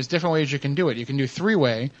Skyline, there's different ways you can do it. You can do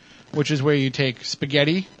 3-way, which is where you take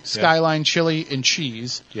spaghetti, Skyline, chili, and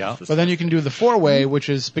cheese. Yeah. But then you can do the 4-way, which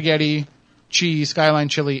is spaghetti, cheese, Skyline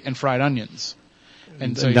chili, and fried onions.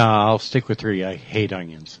 And so, No, I'll stick with 3. I hate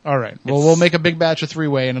onions. all right. Well, we'll make a big batch of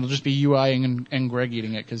 3-way, and it'll just be you, I, and Greg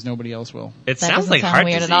eating it because nobody else will. It That sounds doesn't like sound heart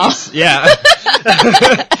weird disease. at all. Yeah.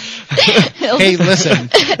 Hey, listen,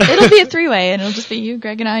 It'll be a 3-way, and it'll just be you,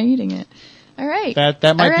 Greg, and I eating it. All right.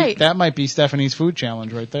 that might be Stephanie's food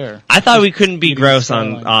challenge right there. I thought we couldn't be Eating gross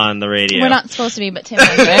Skyline. on the radio. We're not supposed to be, but Tim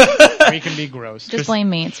is, right? We can be gross. Just blame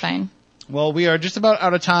me. It's fine. Well, we are just about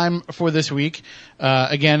out of time for this week.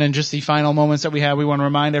 Again, in just the final moments that we have, we want to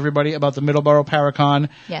remind everybody about the Middleborough Paracon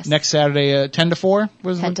Yes. next Saturday, 10 to 4.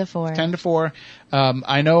 10 to 4. 10 to 4.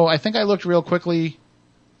 I think I looked real quickly,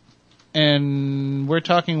 and we're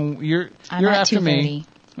talking, you're I'm at after me,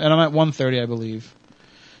 and I'm at 1:30, I believe.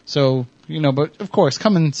 So, but of course,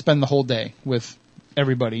 come and spend the whole day with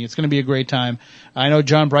everybody. It's going to be a great time. I know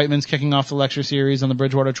John Brightman's kicking off the lecture series on the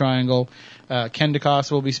Bridgewater Triangle. Ken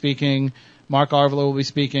DeCosta will be speaking. Mark Arvelo will be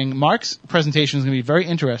speaking. Mark's presentation is going to be very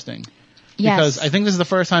interesting. Yes. Because I think this is the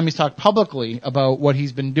first time he's talked publicly about what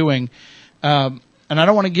he's been doing. And I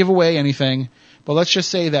don't want to give away anything, but let's just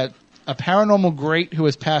say that a paranormal great who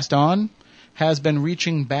has passed on has been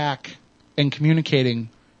reaching back and communicating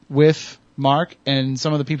with Mark and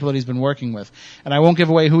some of the people that he's been working with. And I won't give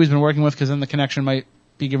away who he's been working with because then the connection might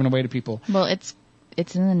be given away to people. Well, it's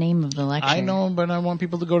in the name of the lecture. I know, but I want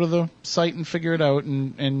people to go to the site and figure it out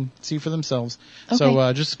and see for themselves. Okay.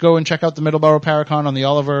 So just go and check out the Middleborough Paracon on the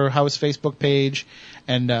Oliver House Facebook page,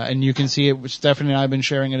 and you can see it. Which Stephanie and I have been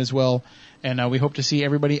sharing it as well. And we hope to see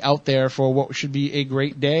everybody out there for what should be a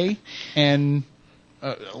great day and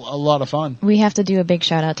a lot of fun. We have to do a big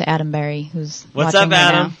shout out to Adam Berry, who's What's watching up, right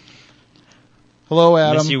Adam? now. Hello,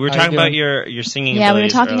 Adam. Miss you. We were How talking you about doing? your singing. Yeah, we were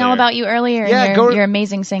abilities talking all earlier. about you earlier. Yeah, and go to- your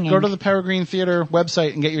amazing singing. Go to the Peregrine Theater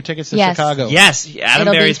website and get your tickets to Yes. Chicago. Yes, Adam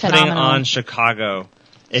It'll be Berry's putting phenomenal. on Chicago.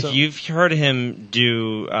 If So- you've heard him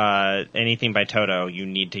do anything by Toto, you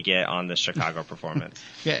need to get on the Chicago performance.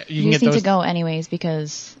 Yeah, you You can just get need those. to go anyways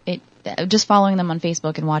because just following them on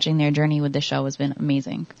Facebook and watching their journey with the show has been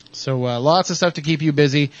amazing. So lots of stuff to keep you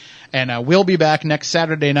busy. And we'll be back next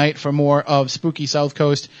Saturday night for more of Spooky South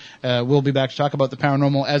Coast. We'll be back to talk about the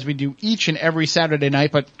paranormal as we do each and every Saturday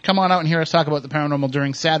night. But come on out and hear us talk about the paranormal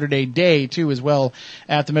during Saturday day, too, as well,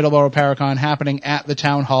 at the Middleborough Paracon happening at the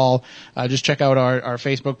Town Hall. Just check out our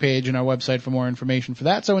Facebook page and our website for more information for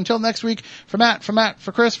that. So until next week, for Matt,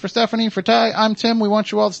 for Chris, for Stephanie, for Ty, I'm Tim. We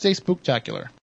want you all to stay spooktacular.